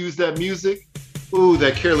Jay cues that music. Ooh,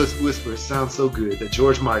 that Careless Whisper sounds so good. That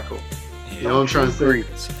George Michael. You know what I'm trying to say?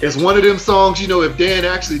 It's one of them songs, if Dan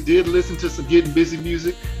actually did listen to some Getting Busy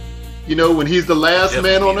music, when he's the last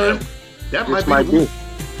man on earth, that might be the one.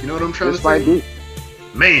 You know what I'm trying to say?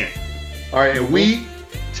 Man. All right, and we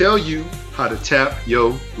tell you how to tap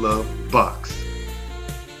your love box.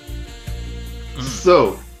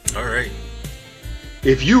 So, all right.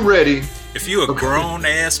 If you ready. If you're a grown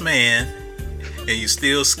ass man and you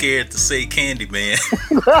still scared to say Candyman,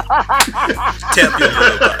 tap your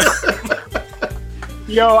love box.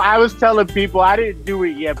 Yo, I was telling people I didn't do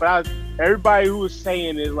it yet, but everybody who was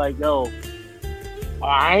saying it like, yo,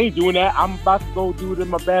 I ain't doing that. I'm about to go do it in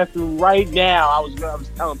my bathroom right now. I was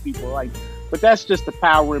telling people like, but that's just the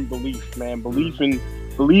power in belief, man. Believing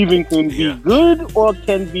can be good or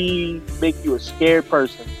can make you a scared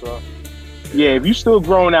person. So yeah, if you still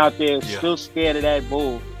growing out there, still scared of that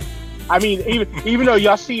bull. I mean, even though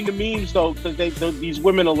y'all seen the memes though, because these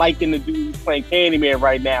women are liking the dude playing Candyman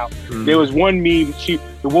right now. Mm-hmm. There was one meme.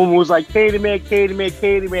 The woman was like Candyman,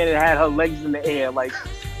 and had her legs in the air, like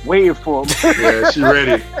waiting for him. Yeah, she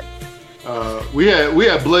ready. We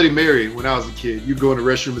had Bloody Mary when I was a kid. You go in the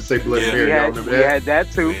restroom and say Bloody Mary. Y'all remember that? We had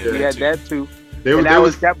that too. We had that too. But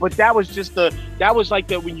that was like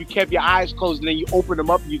when you kept your eyes closed and then you open them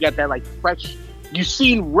up and you got that like fresh you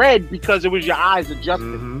seen red because it was your eyes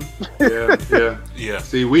adjusting. Yeah.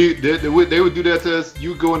 See, they would do that to us. You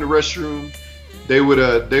would go in the restroom.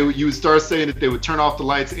 You would start saying that they would turn off the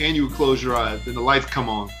lights and you would close your eyes. Then the lights come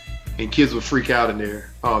on, and kids would freak out in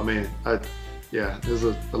there. Oh man, there's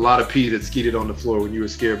a lot of pee that skeeted on the floor when you were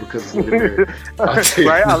scared because it's looking there.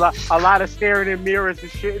 Right, a lot of staring in mirrors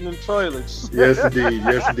and shitting in toilets. Yes,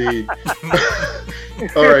 indeed.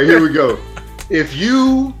 All right, here we go. If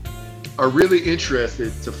you are really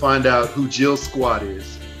interested to find out who Jill Squad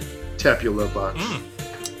is, tap your love box.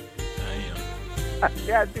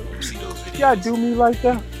 Yeah, do me like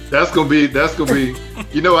that. That's gonna be. I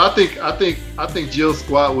think Jill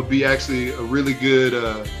Squad would be actually a really good,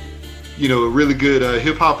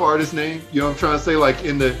 hip hop artist name. You know what I'm trying to say? Like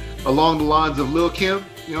along the lines of Lil Kim.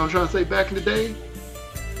 You know what I'm trying to say? Back in the day.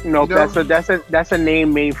 No, that's a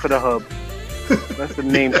name made for the hub. That's a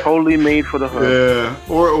name totally made for the hub. Yeah,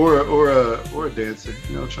 or a dancer.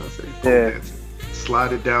 You know what I'm trying to say? Yeah. Dancer.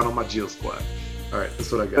 Slide it down on my Jill Squad. All right,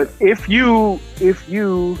 that's what I got. But if you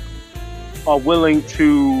are willing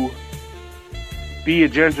to be a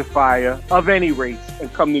gentrifier of any race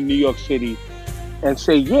and come to New York City and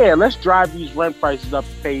say, yeah, let's drive these rent prices up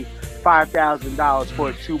to pay $5,000 for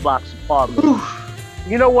a shoebox apartment. Oof.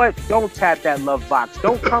 You know what? Don't tap that love box.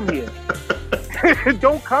 Don't come here.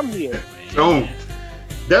 Don't come here. Don't.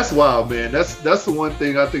 That's wild, man. That's the one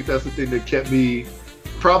thing. I think that's the thing that kept me.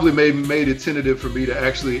 Probably made it tentative for me to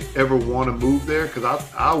actually ever want to move there, because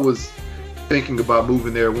I was thinking about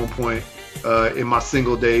moving there at one point in my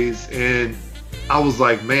single days, and I was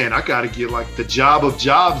like, man, I got to get like the job of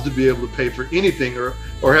jobs to be able to pay for anything or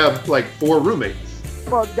have like 4 roommates.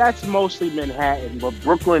 Well, that's mostly Manhattan, but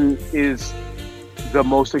Brooklyn is the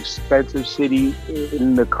most expensive city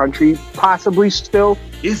in the country, possibly still.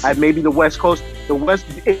 Maybe the West Coast.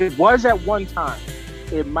 It was at one time.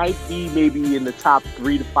 It might be maybe in the top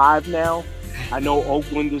 3 to 5 now. I know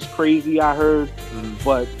Oakland is crazy, I heard,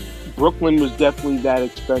 but Brooklyn was definitely that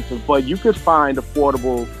expensive. But you could find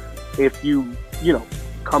affordable if you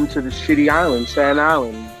come to the shitty island, Staten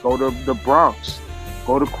Island, go to the Bronx,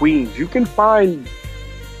 go to Queens. You can find,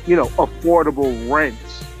 affordable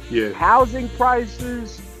rents. Yeah. Housing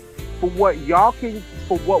prices for what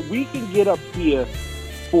we can get up here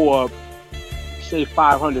for, say,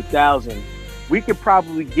 $500,000. We could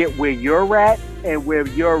probably get where you're at and where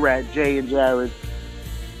you're at, Jay and Jared.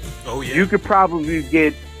 Oh, yeah. You could probably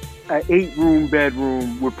get an 8-room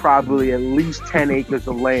bedroom with probably at least 10 acres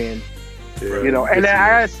of land. Yeah, and I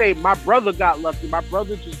gotta say, my brother got lucky. My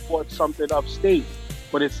brother just bought something upstate,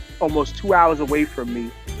 but it's almost 2 hours away from me.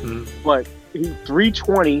 Mm-hmm. But he's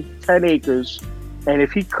 320, 10 acres, and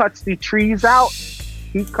if he cuts the trees out,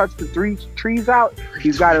 he's got at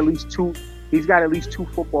least two. He's got at least 2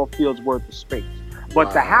 football fields worth of space. But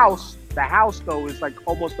wow. the house though is like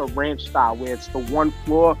almost a ranch style where it's the one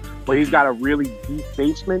floor, but he's got a really deep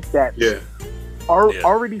basement that's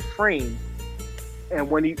already framed.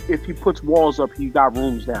 And if he puts walls up, he's got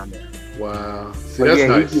rooms down there. Wow, see,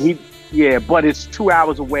 that's nice. But it's 2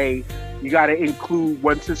 hours away. You got to include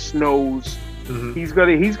once it snows. Mm-hmm. He's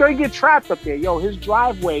gonna get trapped up there. Yo, his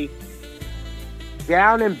driveway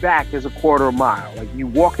down and back is a quarter mile. Like you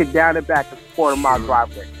walk it down and back, it's a quarter mile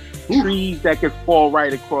driveway. Ooh. Trees that could fall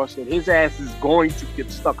right across it. His ass is going to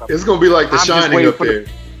get stuck up. It's gonna be like The Shining up there.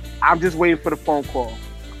 I'm just waiting for the phone call.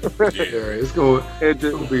 It's gonna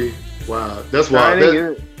be wow. That's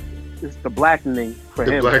wild. It's the blackening for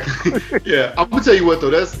him. Yeah, I'm gonna tell you what though.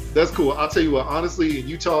 That's cool. I'll tell you what. Honestly, in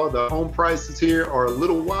Utah, the home prices here are a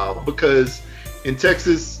little wild because in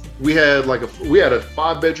Texas we had a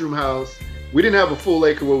 5-bedroom house. We didn't have a full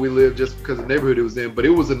acre where we lived just because of the neighborhood it was in, but it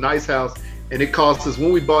was a nice house, and it cost us,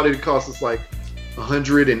 when we bought it, like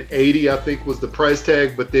 $180, I think was the price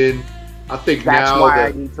tag. But then I think that's why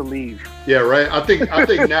I need to leave. Yeah, right. I think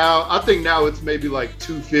now it's maybe like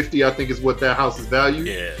 $250. I think is what that house is valued.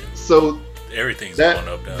 Yeah. So everything's going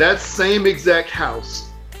up now. That same exact house,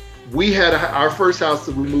 we had our first house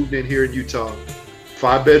that we moved in here in Utah,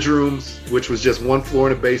 5 bedrooms, which was just 1 floor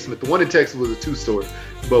and a basement. The one in Texas was a 2-story.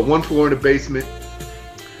 But 1 floor in the basement.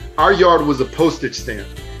 Our yard was a postage stamp.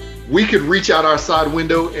 We could reach out our side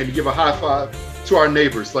window and give a high five to our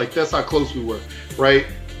neighbors. Like that's how close we were, right?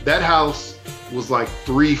 That house was like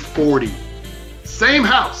 $340. Same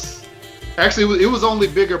house. Actually, it was only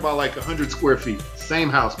bigger by like 100 square feet. Same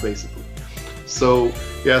house basically. So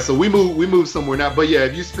yeah, so we moved somewhere now. But yeah,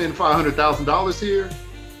 if you spend $500,000 here,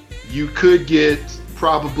 you could get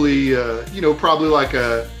probably like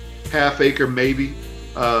a half acre maybe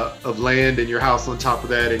of land and your house on top of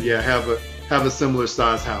that, and have a similar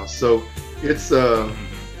size house. So it's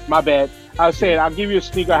my bad. I was saying, I'll give you a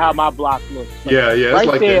sneak of how my block looks. Yeah, it's right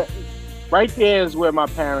like there, that. right there is where my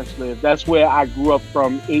parents live. That's where I grew up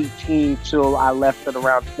from 18 till I left at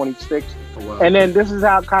around 26. Oh, wow. And then this is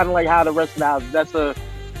how kind of like how the rest of the house. That's a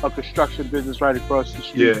construction business right across the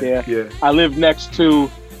street there. Yeah. I live next to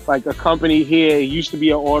like a company here. It used to be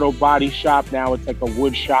an auto body shop. Now it's like a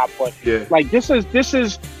wood shop. But Yeah. like this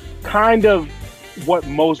is kind of what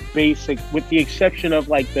most basic, with the exception of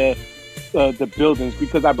like the buildings,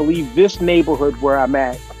 because I believe this neighborhood where I'm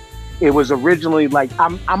at, it was originally like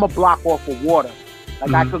I'm a block off of water.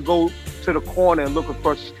 Like I could go to the corner and look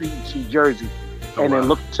across the street and see Jersey, and then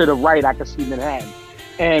look to the right, I could see Manhattan.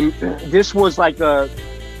 And this was like the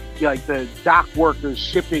dock workers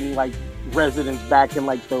shipping like residents back in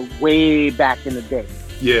like the way back in the day.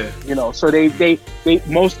 Yeah. You know, so they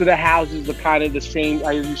most of the houses are kind of the same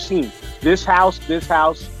as you've seen. This house, the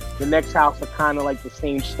next house are kind of like the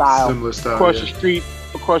same style. Similar style. Across the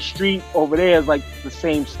street over there is like the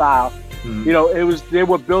same style. Mhm. You know, they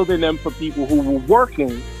were building them for people who were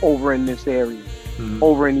working over in this area,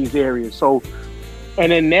 over in these areas. So,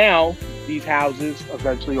 and then now these houses,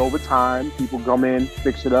 eventually over time, people come in,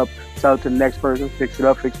 fix it up, sell it to the next person, fix it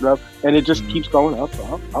up, and it just keeps going up.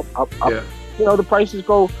 Yeah. You know, the prices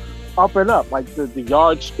go up and up. Like the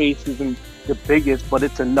yard space isn't the biggest, but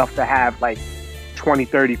it's enough to have like 20,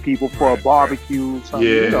 30 people for a barbecue. Something,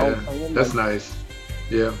 Yeah, you know, that's nice.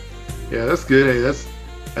 Yeah, that's good. Hey,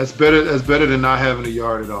 that's better. That's better than not having a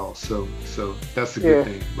yard at all. So that's a good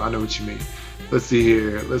thing. I know what you mean. Let's see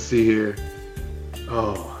here.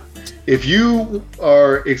 Oh, if you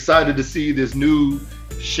are excited to see this new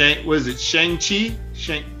Shang-Chi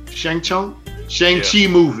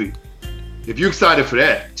movie, if you're excited for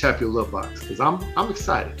that, tap your love box, because I'm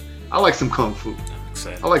excited. I like some kung fu.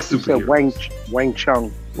 I like superheroes. Wang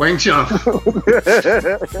Chung. Wang Chung.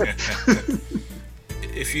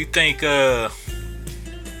 If you think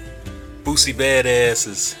Boosie Badass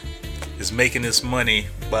is making this money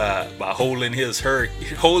by holding his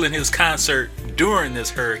concert during this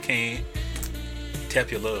hurricane, tap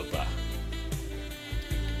your love box,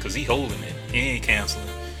 because he holding it. He ain't canceling.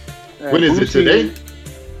 When is it today?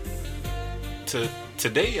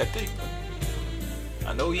 Today, I think.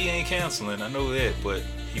 I know he ain't canceling. I know that, but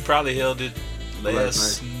he probably held it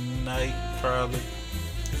last night. Probably.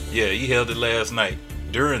 Yeah, he held it last night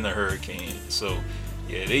during the hurricane. So,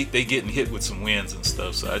 yeah, they getting hit with some winds and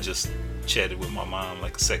stuff. So I just chatted with my mom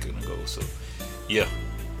like a second ago. So, yeah,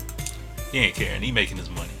 he ain't caring. He making his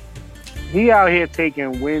money. He out here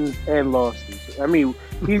taking wins and losses. I mean,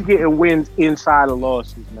 he's getting wins inside of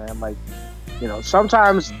losses, man. Like, you know,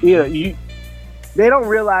 sometimes they don't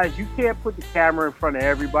realize you can't put the camera in front of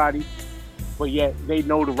everybody, but yet they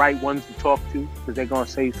know the right ones to talk to, because they're going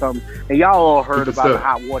to say something. And y'all all heard about the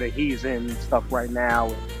hot water he's in and stuff right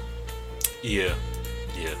now. Yeah.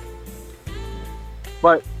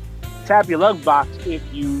 But tap your love box if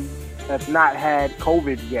you have not had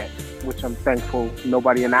COVID yet, which I'm thankful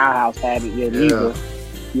nobody in our house had it yet either.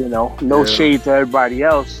 You know, no shade to everybody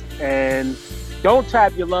else. And don't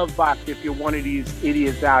tap your love box if you're one of these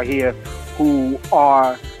idiots out here who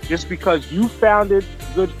are, just because you found it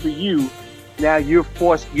good for you, now you're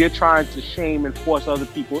trying to shame and force other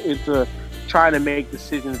people into trying to make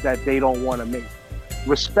decisions that they don't want to make.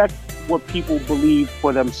 Respect what people believe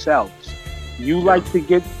for themselves. You want to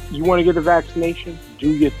get the vaccination? Do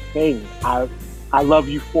your thing. I love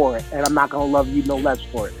you for it, and I'm not going to love you no less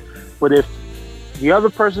for it. But if the other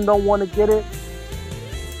person don't want to get it,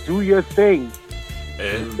 do your thing.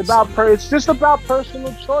 It's just about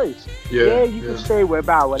personal choice. You can say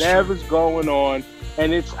about whatever's going on,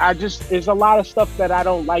 and it's a lot of stuff that I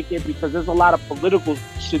don't like it, because there's a lot of political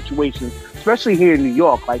situations, especially here in New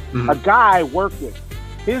York. Like a guy I work with,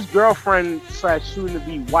 his girlfriend / soon to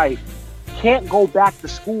be wife can't go back to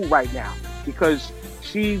school right now because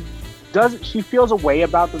she feels a way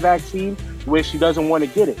about the vaccine where she doesn't want to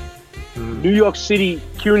get it. New York City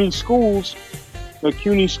CUNY schools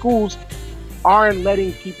aren't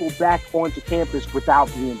letting people back onto campus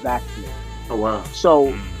without being vaccinated. Oh, wow.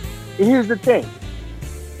 So here's the thing.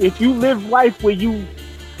 If you live life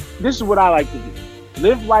this is what I like to do.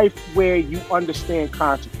 Live life where you understand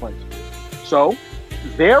consequences. So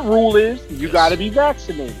their rule is you got to be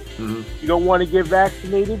vaccinated. You don't want to get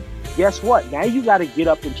vaccinated, guess what? Now you got to get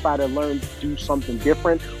up and try to learn to do something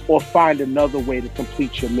different or find another way to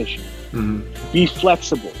complete your mission. Be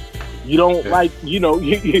flexible. You don't you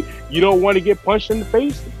don't want to get punched in the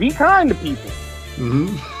face. Be kind to people.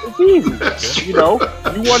 It's easy. You know,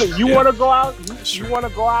 you want to go out. You want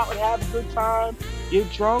to go out and have a good time.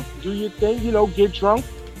 Get drunk. Do your thing. You know, get drunk.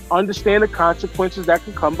 Understand the consequences that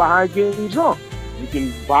can come behind getting drunk. You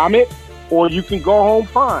can vomit. or you can go home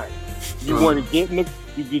fine. You want to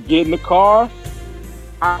you could get in the car,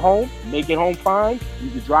 home, make it home fine. You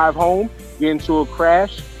can drive home, get into a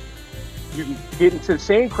crash. You can get into the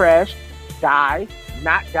same crash, die,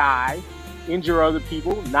 not die, injure other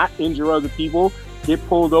people, not injure other people, get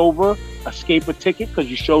pulled over, escape a ticket because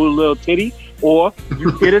you showed a little titty, or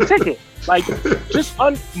you get a ticket. Like, just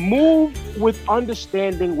move with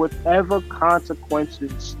understanding whatever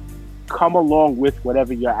consequences come along with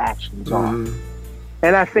whatever your actions are.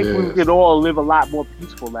 And I think we could all live a lot more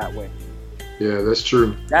peaceful that way. Yeah, that's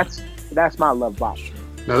true. That's my love box.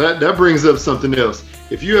 Now that brings up something else.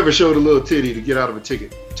 If you ever showed a little titty to get out of a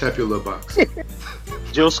ticket, tap your love box.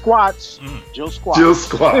 Jill squats. Jill squats. Jill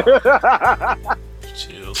squat.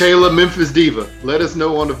 Chill. Kayla, Memphis Diva, let us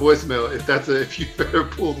know on the voicemail if you've ever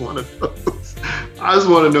pulled one of those. I just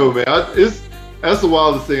want to know, man. That's the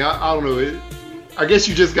wildest thing. I don't know. I guess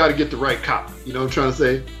you just got to get the right cop. You know what I'm trying to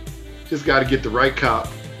say? Just got to get the right cop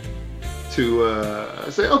to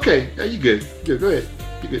say, okay, yeah, you good. Go ahead.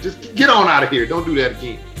 You good. Just get on out of here. Don't do that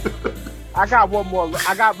again. I got one more.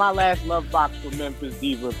 I got my last love box for Memphis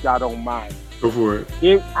Diva, if y'all don't mind. Go for it.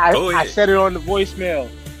 I said it on the voicemail,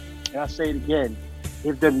 and I say it again.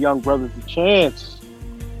 Give them young brothers a chance.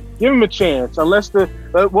 Give them a chance. Unless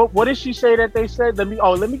what did she say that they said? Let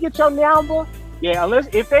me get your number. Yeah,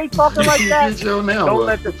 if they talking like that,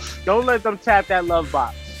 don't let them tap that love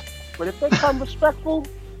box. But if they come respectful,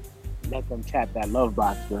 let them tap that love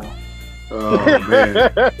box, girl. Oh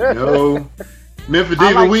man, no, Memphis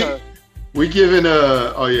Diva, we giving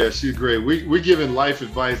she's great. We giving life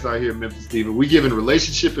advice out here, Memphis Diva. We giving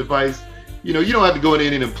relationship advice. You know, you don't have to go in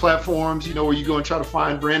any of them platforms, you know, where you go and try to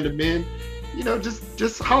find random men. You know,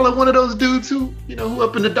 just holler at one of those dudes who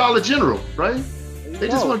up in the Dollar General, right? They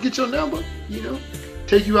just want to get your number, you know,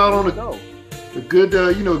 take you out on a good,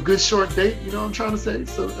 good short date. You know what I'm trying to say?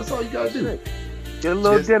 So that's all you gotta do. Get a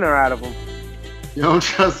little dinner out of them. You know what I'm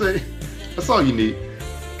trying to say? That's all you need.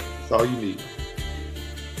 That's all you need.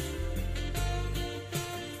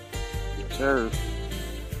 Sure.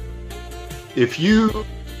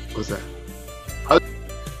 What's that?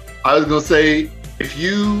 I was gonna say, if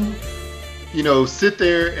you sit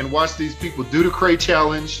there and watch these people do the crate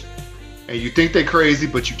challenge, and you think they're crazy,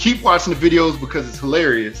 but you keep watching the videos because it's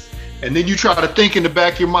hilarious, and then you try to think in the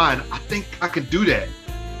back of your mind, I think I can do that.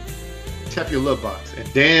 Tap your love box,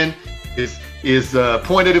 and Dan is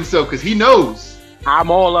pointing at himself because he knows.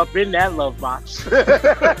 I'm all up in that love box.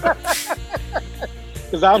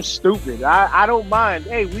 Because I'm stupid. I don't mind.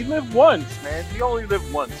 Hey, we live once, man. We only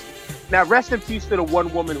live once. Now, rest in peace to the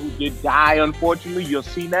one woman who did die, unfortunately. You'll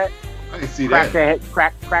see that. I didn't see that.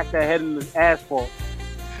 Cracked her head in the asphalt.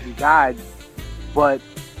 He died. But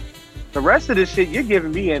the rest of this shit, you're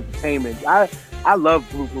giving me entertainment. I love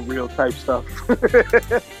blooper reel type stuff.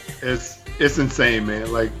 It's insane,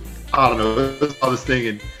 man. Like, I don't know. It's all this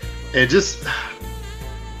thing. And just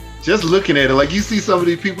looking at it, like, you see some of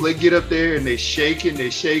these people, they get up there and they shaking.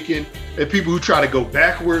 And people who try to go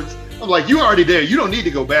backwards. I'm like, you already there. You don't need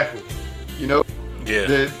to go backwards. You know?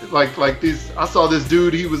 Yeah. Like this. I saw this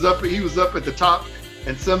dude. He was up at the top,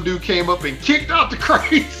 and some dude came up and kicked out the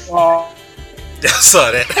crates. Oh. I saw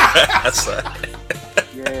that.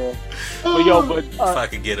 Yeah. But if I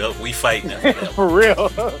could get up, we fighting. For real.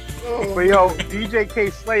 But yo, DJ K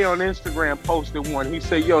Slay on Instagram posted one. He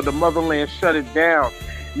said, yo, the Motherland shut it down.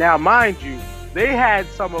 Now, mind you, they had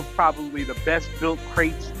some of probably the best built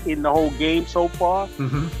crates in the whole game so far.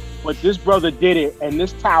 Mm-hmm. But this brother did it, and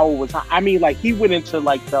this tower was high. I mean, like, he went into,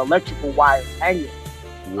 like, the electrical wires hanging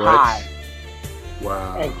high.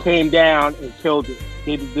 Wow. And came down and killed it.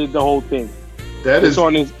 He did the whole thing. It's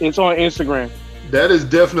on Instagram. That is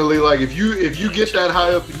definitely, like, if you get that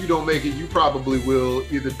high up and you don't make it, you probably will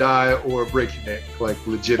either die or break your neck, like,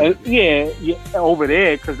 legitimately. Yeah, over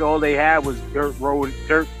there, because all they had was dirt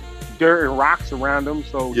and rocks around them,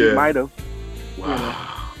 so he might have. Wow. You know.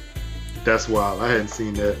 That's wild. I hadn't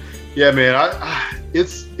seen that. Yeah, man.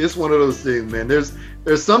 It's one of those things, man. There's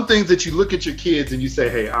some things that you look at your kids and you say,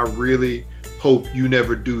 hey, I really hope you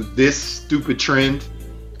never do this stupid trend.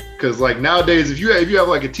 Because, like, nowadays, if you have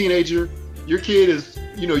like a teenager, your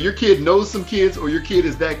kid knows some kids, or your kid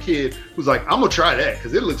is that kid who's like, I'm gonna try that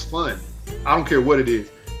because it looks fun. I don't care what it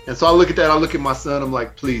is. And so I look at that. I look at my son. I'm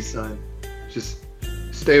like, please, son, just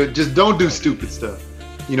don't do stupid stuff.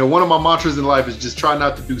 You know, one of my mantras in life is just try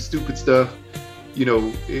not to do stupid stuff, you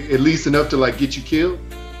know, at least enough to, like, get you killed.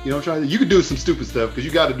 You know what I'm trying to do? You can do some stupid stuff because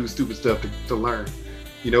you got to do stupid stuff to learn,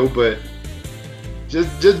 you know, but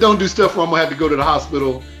just don't do stuff where I'm going to have to go to the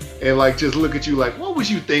hospital and, like, just look at you like, what was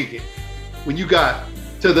you thinking when you got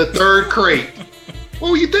to the third crate?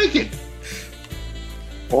 What were you thinking?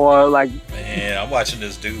 Or like, Man, I'm watching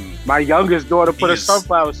this dude. my youngest daughter put a Yes.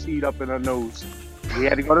 sunflower seed up in her nose. We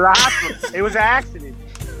had to go to the hospital. It was an accident.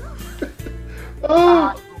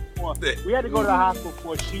 Oh, We had to go to the hospital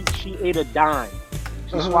for she ate a dime.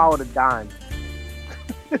 She Uh-huh. swallowed a dime.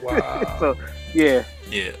 Wow. So yeah,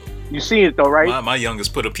 Yeah. you seen it though, right? My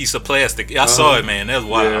youngest put a piece of plastic. I saw it, man. That's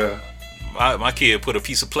wild. yeah. My kid put a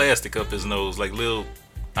piece of plastic up his nose, like little,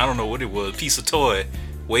 I don't know what it was, piece of toy,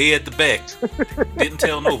 way at the back. Didn't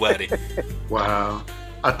tell nobody. Wow.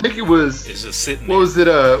 I think it was. It's just sitting What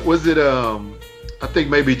there. was it? I think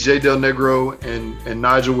maybe Jay Del Negro and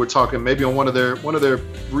Nigel were talking maybe on one of their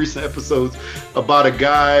recent episodes about a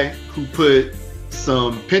guy who put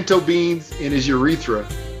some pinto beans in his urethra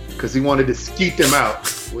because he wanted to skeet them out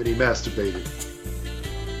when he masturbated.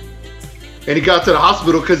 And he got to the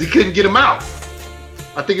hospital because he couldn't get them out.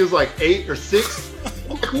 I think it was like 8 or 6.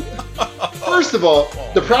 First of all,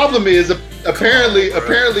 the problem is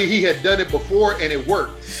apparently he had done it before and it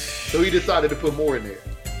worked. So he decided to put more in there.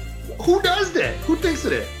 Who does that? Who thinks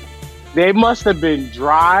of that? They must have been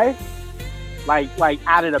dry, like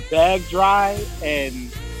out of the bag dry,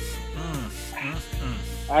 and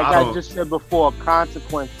as I I don't- just said before,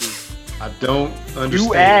 consequences. I don't understand.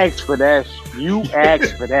 You asked for that. You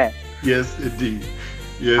asked for that. Yes, indeed.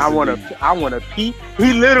 Yes, I want indeed. to. I want to pee.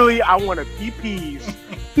 He literally. I want to PPs.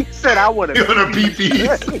 He said, "I want to." You want to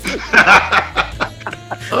PPs?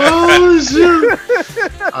 Oh shoot!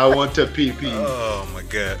 I want to PP. Oh my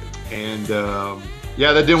god. And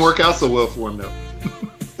yeah, that didn't work out so well for him though.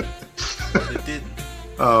 It didn't.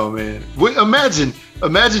 Oh man, imagine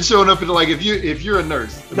showing up and like if you're a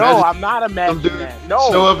nurse. No, Imagine I'm not some imagining dude that.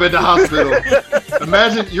 show No. up at the hospital.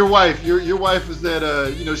 Imagine your wife. Your wife is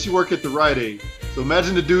at she work at the Rite Aid. So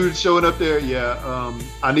imagine the dude showing up there. Yeah,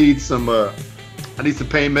 I need some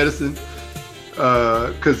pain medicine.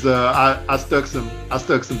 Cause I stuck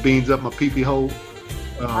some beans up my pee-pee hole.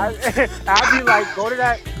 I'll be like, go to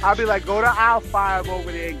that. I'll be like, go to aisle 5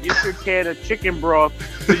 over there and get your can of chicken broth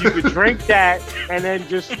so you can drink that, and then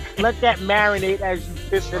just let that marinate as you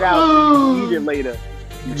piss it out. So you eat it later.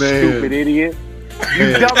 You Man. stupid idiot. You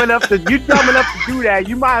Man. dumb enough to do that.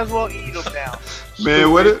 You might as well eat them now.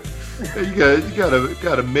 Man, what if you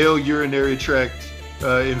got a male urinary tract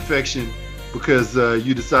infection because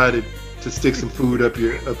you decided to stick some food up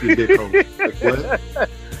your dick hole? Like what?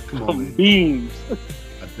 Come on, Some man. beans.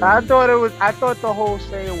 I thought the whole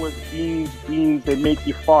saying was beans that make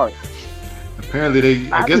you fart.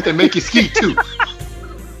 Apparently I guess they make you skeet too,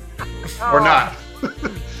 or not.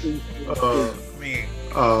 Man.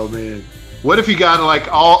 Oh man, what if he got like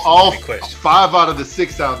all Good question. 5 out of the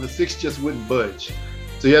 6 out, and the 6 just wouldn't budge?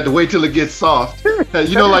 So you had to wait till it gets soft.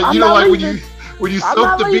 You know, like I'm you know, not like leaving. when you I'm soak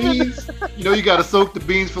not the leaving. beans. You know, you got to soak the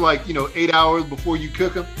beans for like 8 hours before you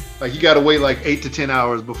cook them. Like you got to wait like 8 to 10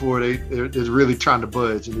 hours before they're really trying to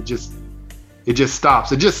budge, and it just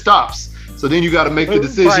stops. It just stops. So then you got to make the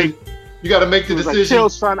decision. Right. You got to make the He was like, decision. chill,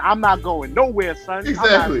 son. I'm not going nowhere, son.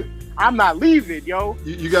 Exactly. I'm not leaving, yo.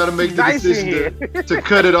 You got to make the Nice in decision to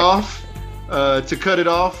cut it off,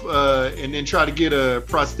 and then try to get a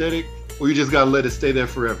prosthetic, or you just got to let it stay there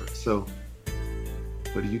forever. So,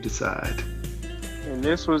 what do you decide? And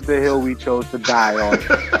this was the hill we chose to die on.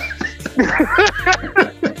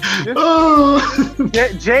 Oh,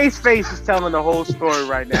 Jay's face is telling the whole story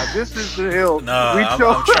right now. This is the hill No, we I'm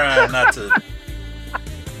chose. trying not to.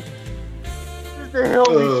 This is the hill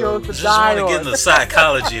we chose to Just die want to get in on. the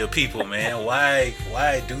psychology of people, man. Why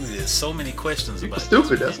do this? So many questions people about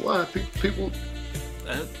stupid. this, That's why people.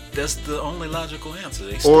 That's the only logical answer.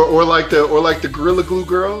 They Or like the Gorilla Glue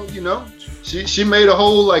girl. You know, she made a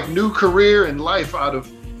whole like new career and life out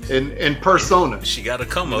of in persona. She got to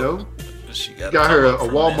come You up. know, She got her a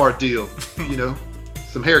Walmart deal. You know,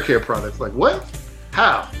 some hair care products. Like what?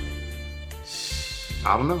 How?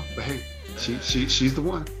 I don't know, but hey, she's the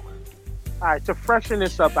one. All right, to freshen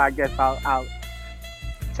this up, I guess I'll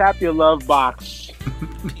tap your love box.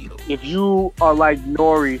 If you are like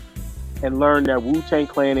Nori and learn that Wu-Tang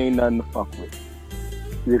Clan ain't nothing to fuck with.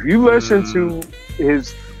 If you listen to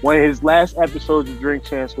one of his last episodes of Drink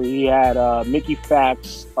Champs where he had Mickey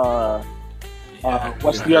Fax,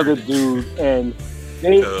 what's the other dude, and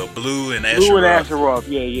they Blue and Blue and Asheroth. Asheroth.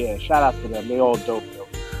 Yeah. Shout out to them. They all dope though.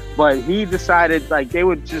 But he decided like they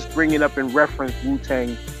would just bring it up and reference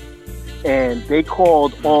Wu-Tang, and they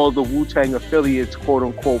called all the Wu-Tang affiliates quote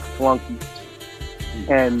unquote flunkies.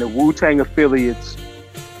 And the Wu-Tang affiliates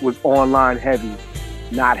was online heavy,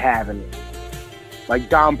 not having it. Like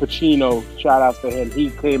Don Pacino, shout out to him, he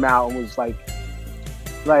came out and was like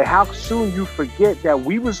how soon you forget that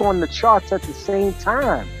we was on the charts at the same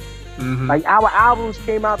time. Mhm. Like our albums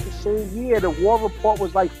came out the same year. The War Report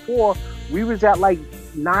was like 4. We was at like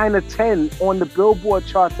 9 or 10 on the Billboard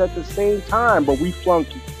charts at the same time, but we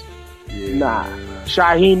flunked it. Yeah. Nah.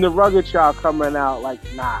 Shaheem the Rugged Child coming out, like,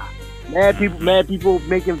 nah. Mad people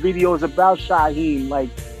making videos about Shaheem. Like,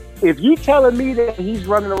 if you telling me that he's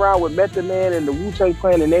running around with Method Man and the Wu-Tang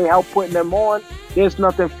Clan and they help putting them on, there's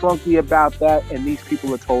nothing flunky about that, and these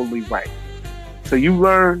people are totally right. So you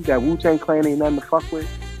learn that Wu-Tang Clan ain't nothing to fuck with.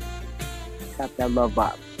 Tap that love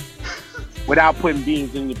box. Without putting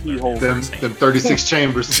beans in your pee hole. Them 36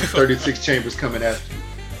 chambers coming after you.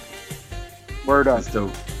 Word up. That's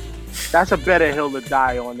dope. That's a better hill to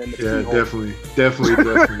die on than the pee hole. Definitely.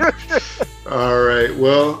 All right.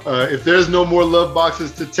 Well, if there's no more love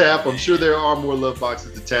boxes to tap, I'm sure there are more love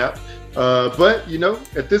boxes to tap. But, you know,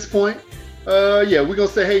 at this point, we're going to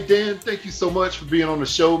say, hey, Dan, thank you so much for being on the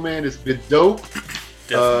show, man. It's been dope.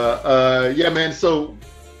 Man. So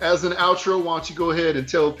as an outro, why don't you go ahead and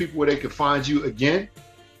tell people where they can find you again?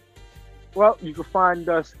 Well, you can find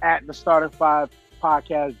us at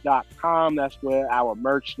thestarting5podcast.com. That's where our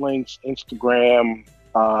merch links, Instagram.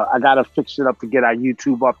 I got to fix it up to get our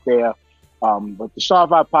YouTube up there. But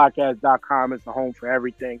thestarting5podcast.com is the home for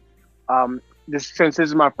everything. Since this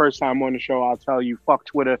is my first time on the show, I'll tell you, fuck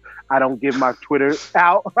Twitter. I don't give my Twitter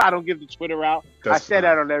out. I don't give the Twitter out. I said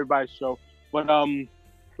that on everybody's show.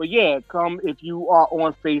 But yeah, come if you are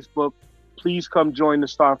on Facebook, please come join the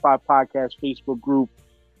Starting 5 Podcast Facebook group.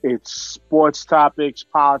 It's sports topics,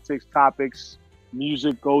 politics topics,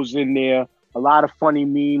 music goes in there. A lot of funny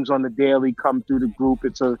memes on the daily come through the group.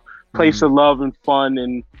 It's a place of love and fun,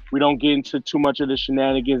 and we don't get into too much of the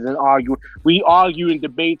shenanigans and argue. We argue and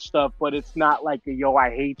debate stuff, but it's not like a yo, I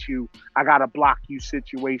hate you, I gotta block you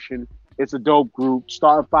situation. It's a dope group.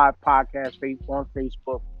 Starting 5 Podcast on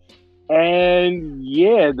Facebook. And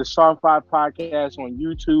yeah, the Starting 5 Podcast on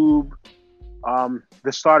YouTube.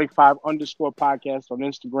 The Starting 5 _ podcast on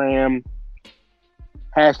Instagram.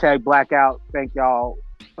 # Blackout. Thank y'all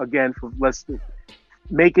again for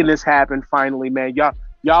making this happen finally, man.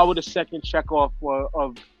 Y'all were the second check off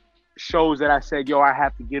of shows that I said, yo, I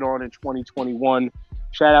have to get on in 2021.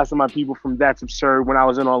 Shout out to my people from That's Absurd. When I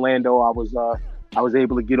was in Orlando, I was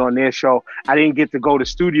able to get on their show. I didn't get to go to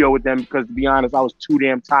studio with them because, to be honest, I was too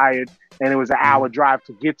damn tired, and it was an hour drive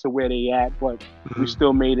to get to where they at, but we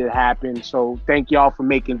still made it happen. So thank y'all for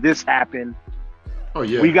making this happen. Oh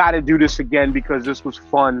yeah, we got to do this again because this was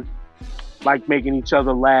fun, like making each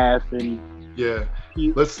other laugh and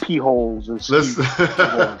pee holes and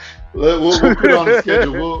we'll put it on the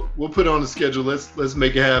schedule. We'll put it on the schedule. Let's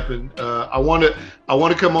make it happen. I want to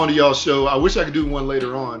come on to y'all's show. I wish I could do one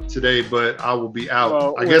later on today, but I will be out.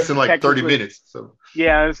 Well, I guess in like 30 minutes. So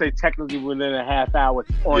yeah, I would say technically within a half hour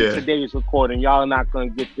on today's recording. Y'all are not gonna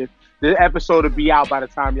get this. The episode will be out by the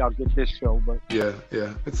time y'all get this show. But yeah,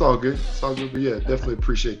 it's all good. But yeah, definitely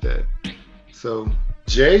appreciate that. So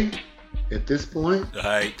Jay, at this point, all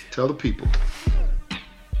right, tell the people.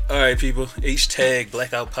 All right, people. #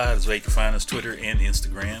 Blackout Pod is where you can find us, Twitter and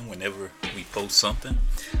Instagram. Whenever we post something,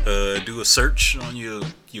 do a search on your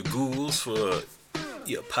Googles for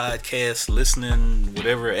your podcast listening,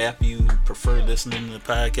 whatever app you prefer listening to the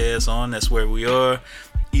podcast on. That's where we are.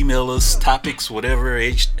 Email us topics, whatever. #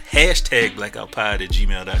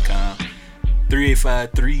 blackoutpod@gmail.com.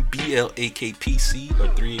 3853-BLAKPC or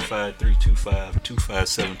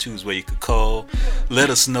 385-325-2572 is where you could call. Let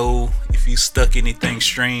us know if you stuck anything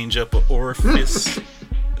strange up an orifice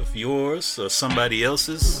of yours or somebody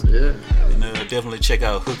else's. Yeah. And definitely check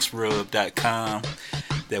out hooksrub.com.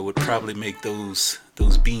 That would probably make those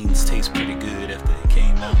beans taste pretty good after they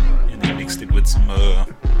came out, and they mixed it with some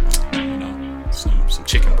some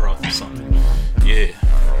chicken broth or something. Yeah.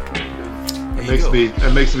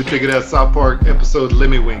 That makes me think of that South Park episode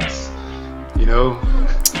Lemmy Winks. You know,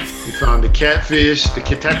 you found the catfish, the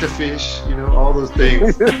catata fish, you know, all those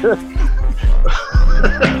things.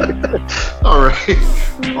 All right.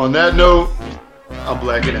 On that note, I'm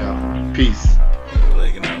blacking out. Peace.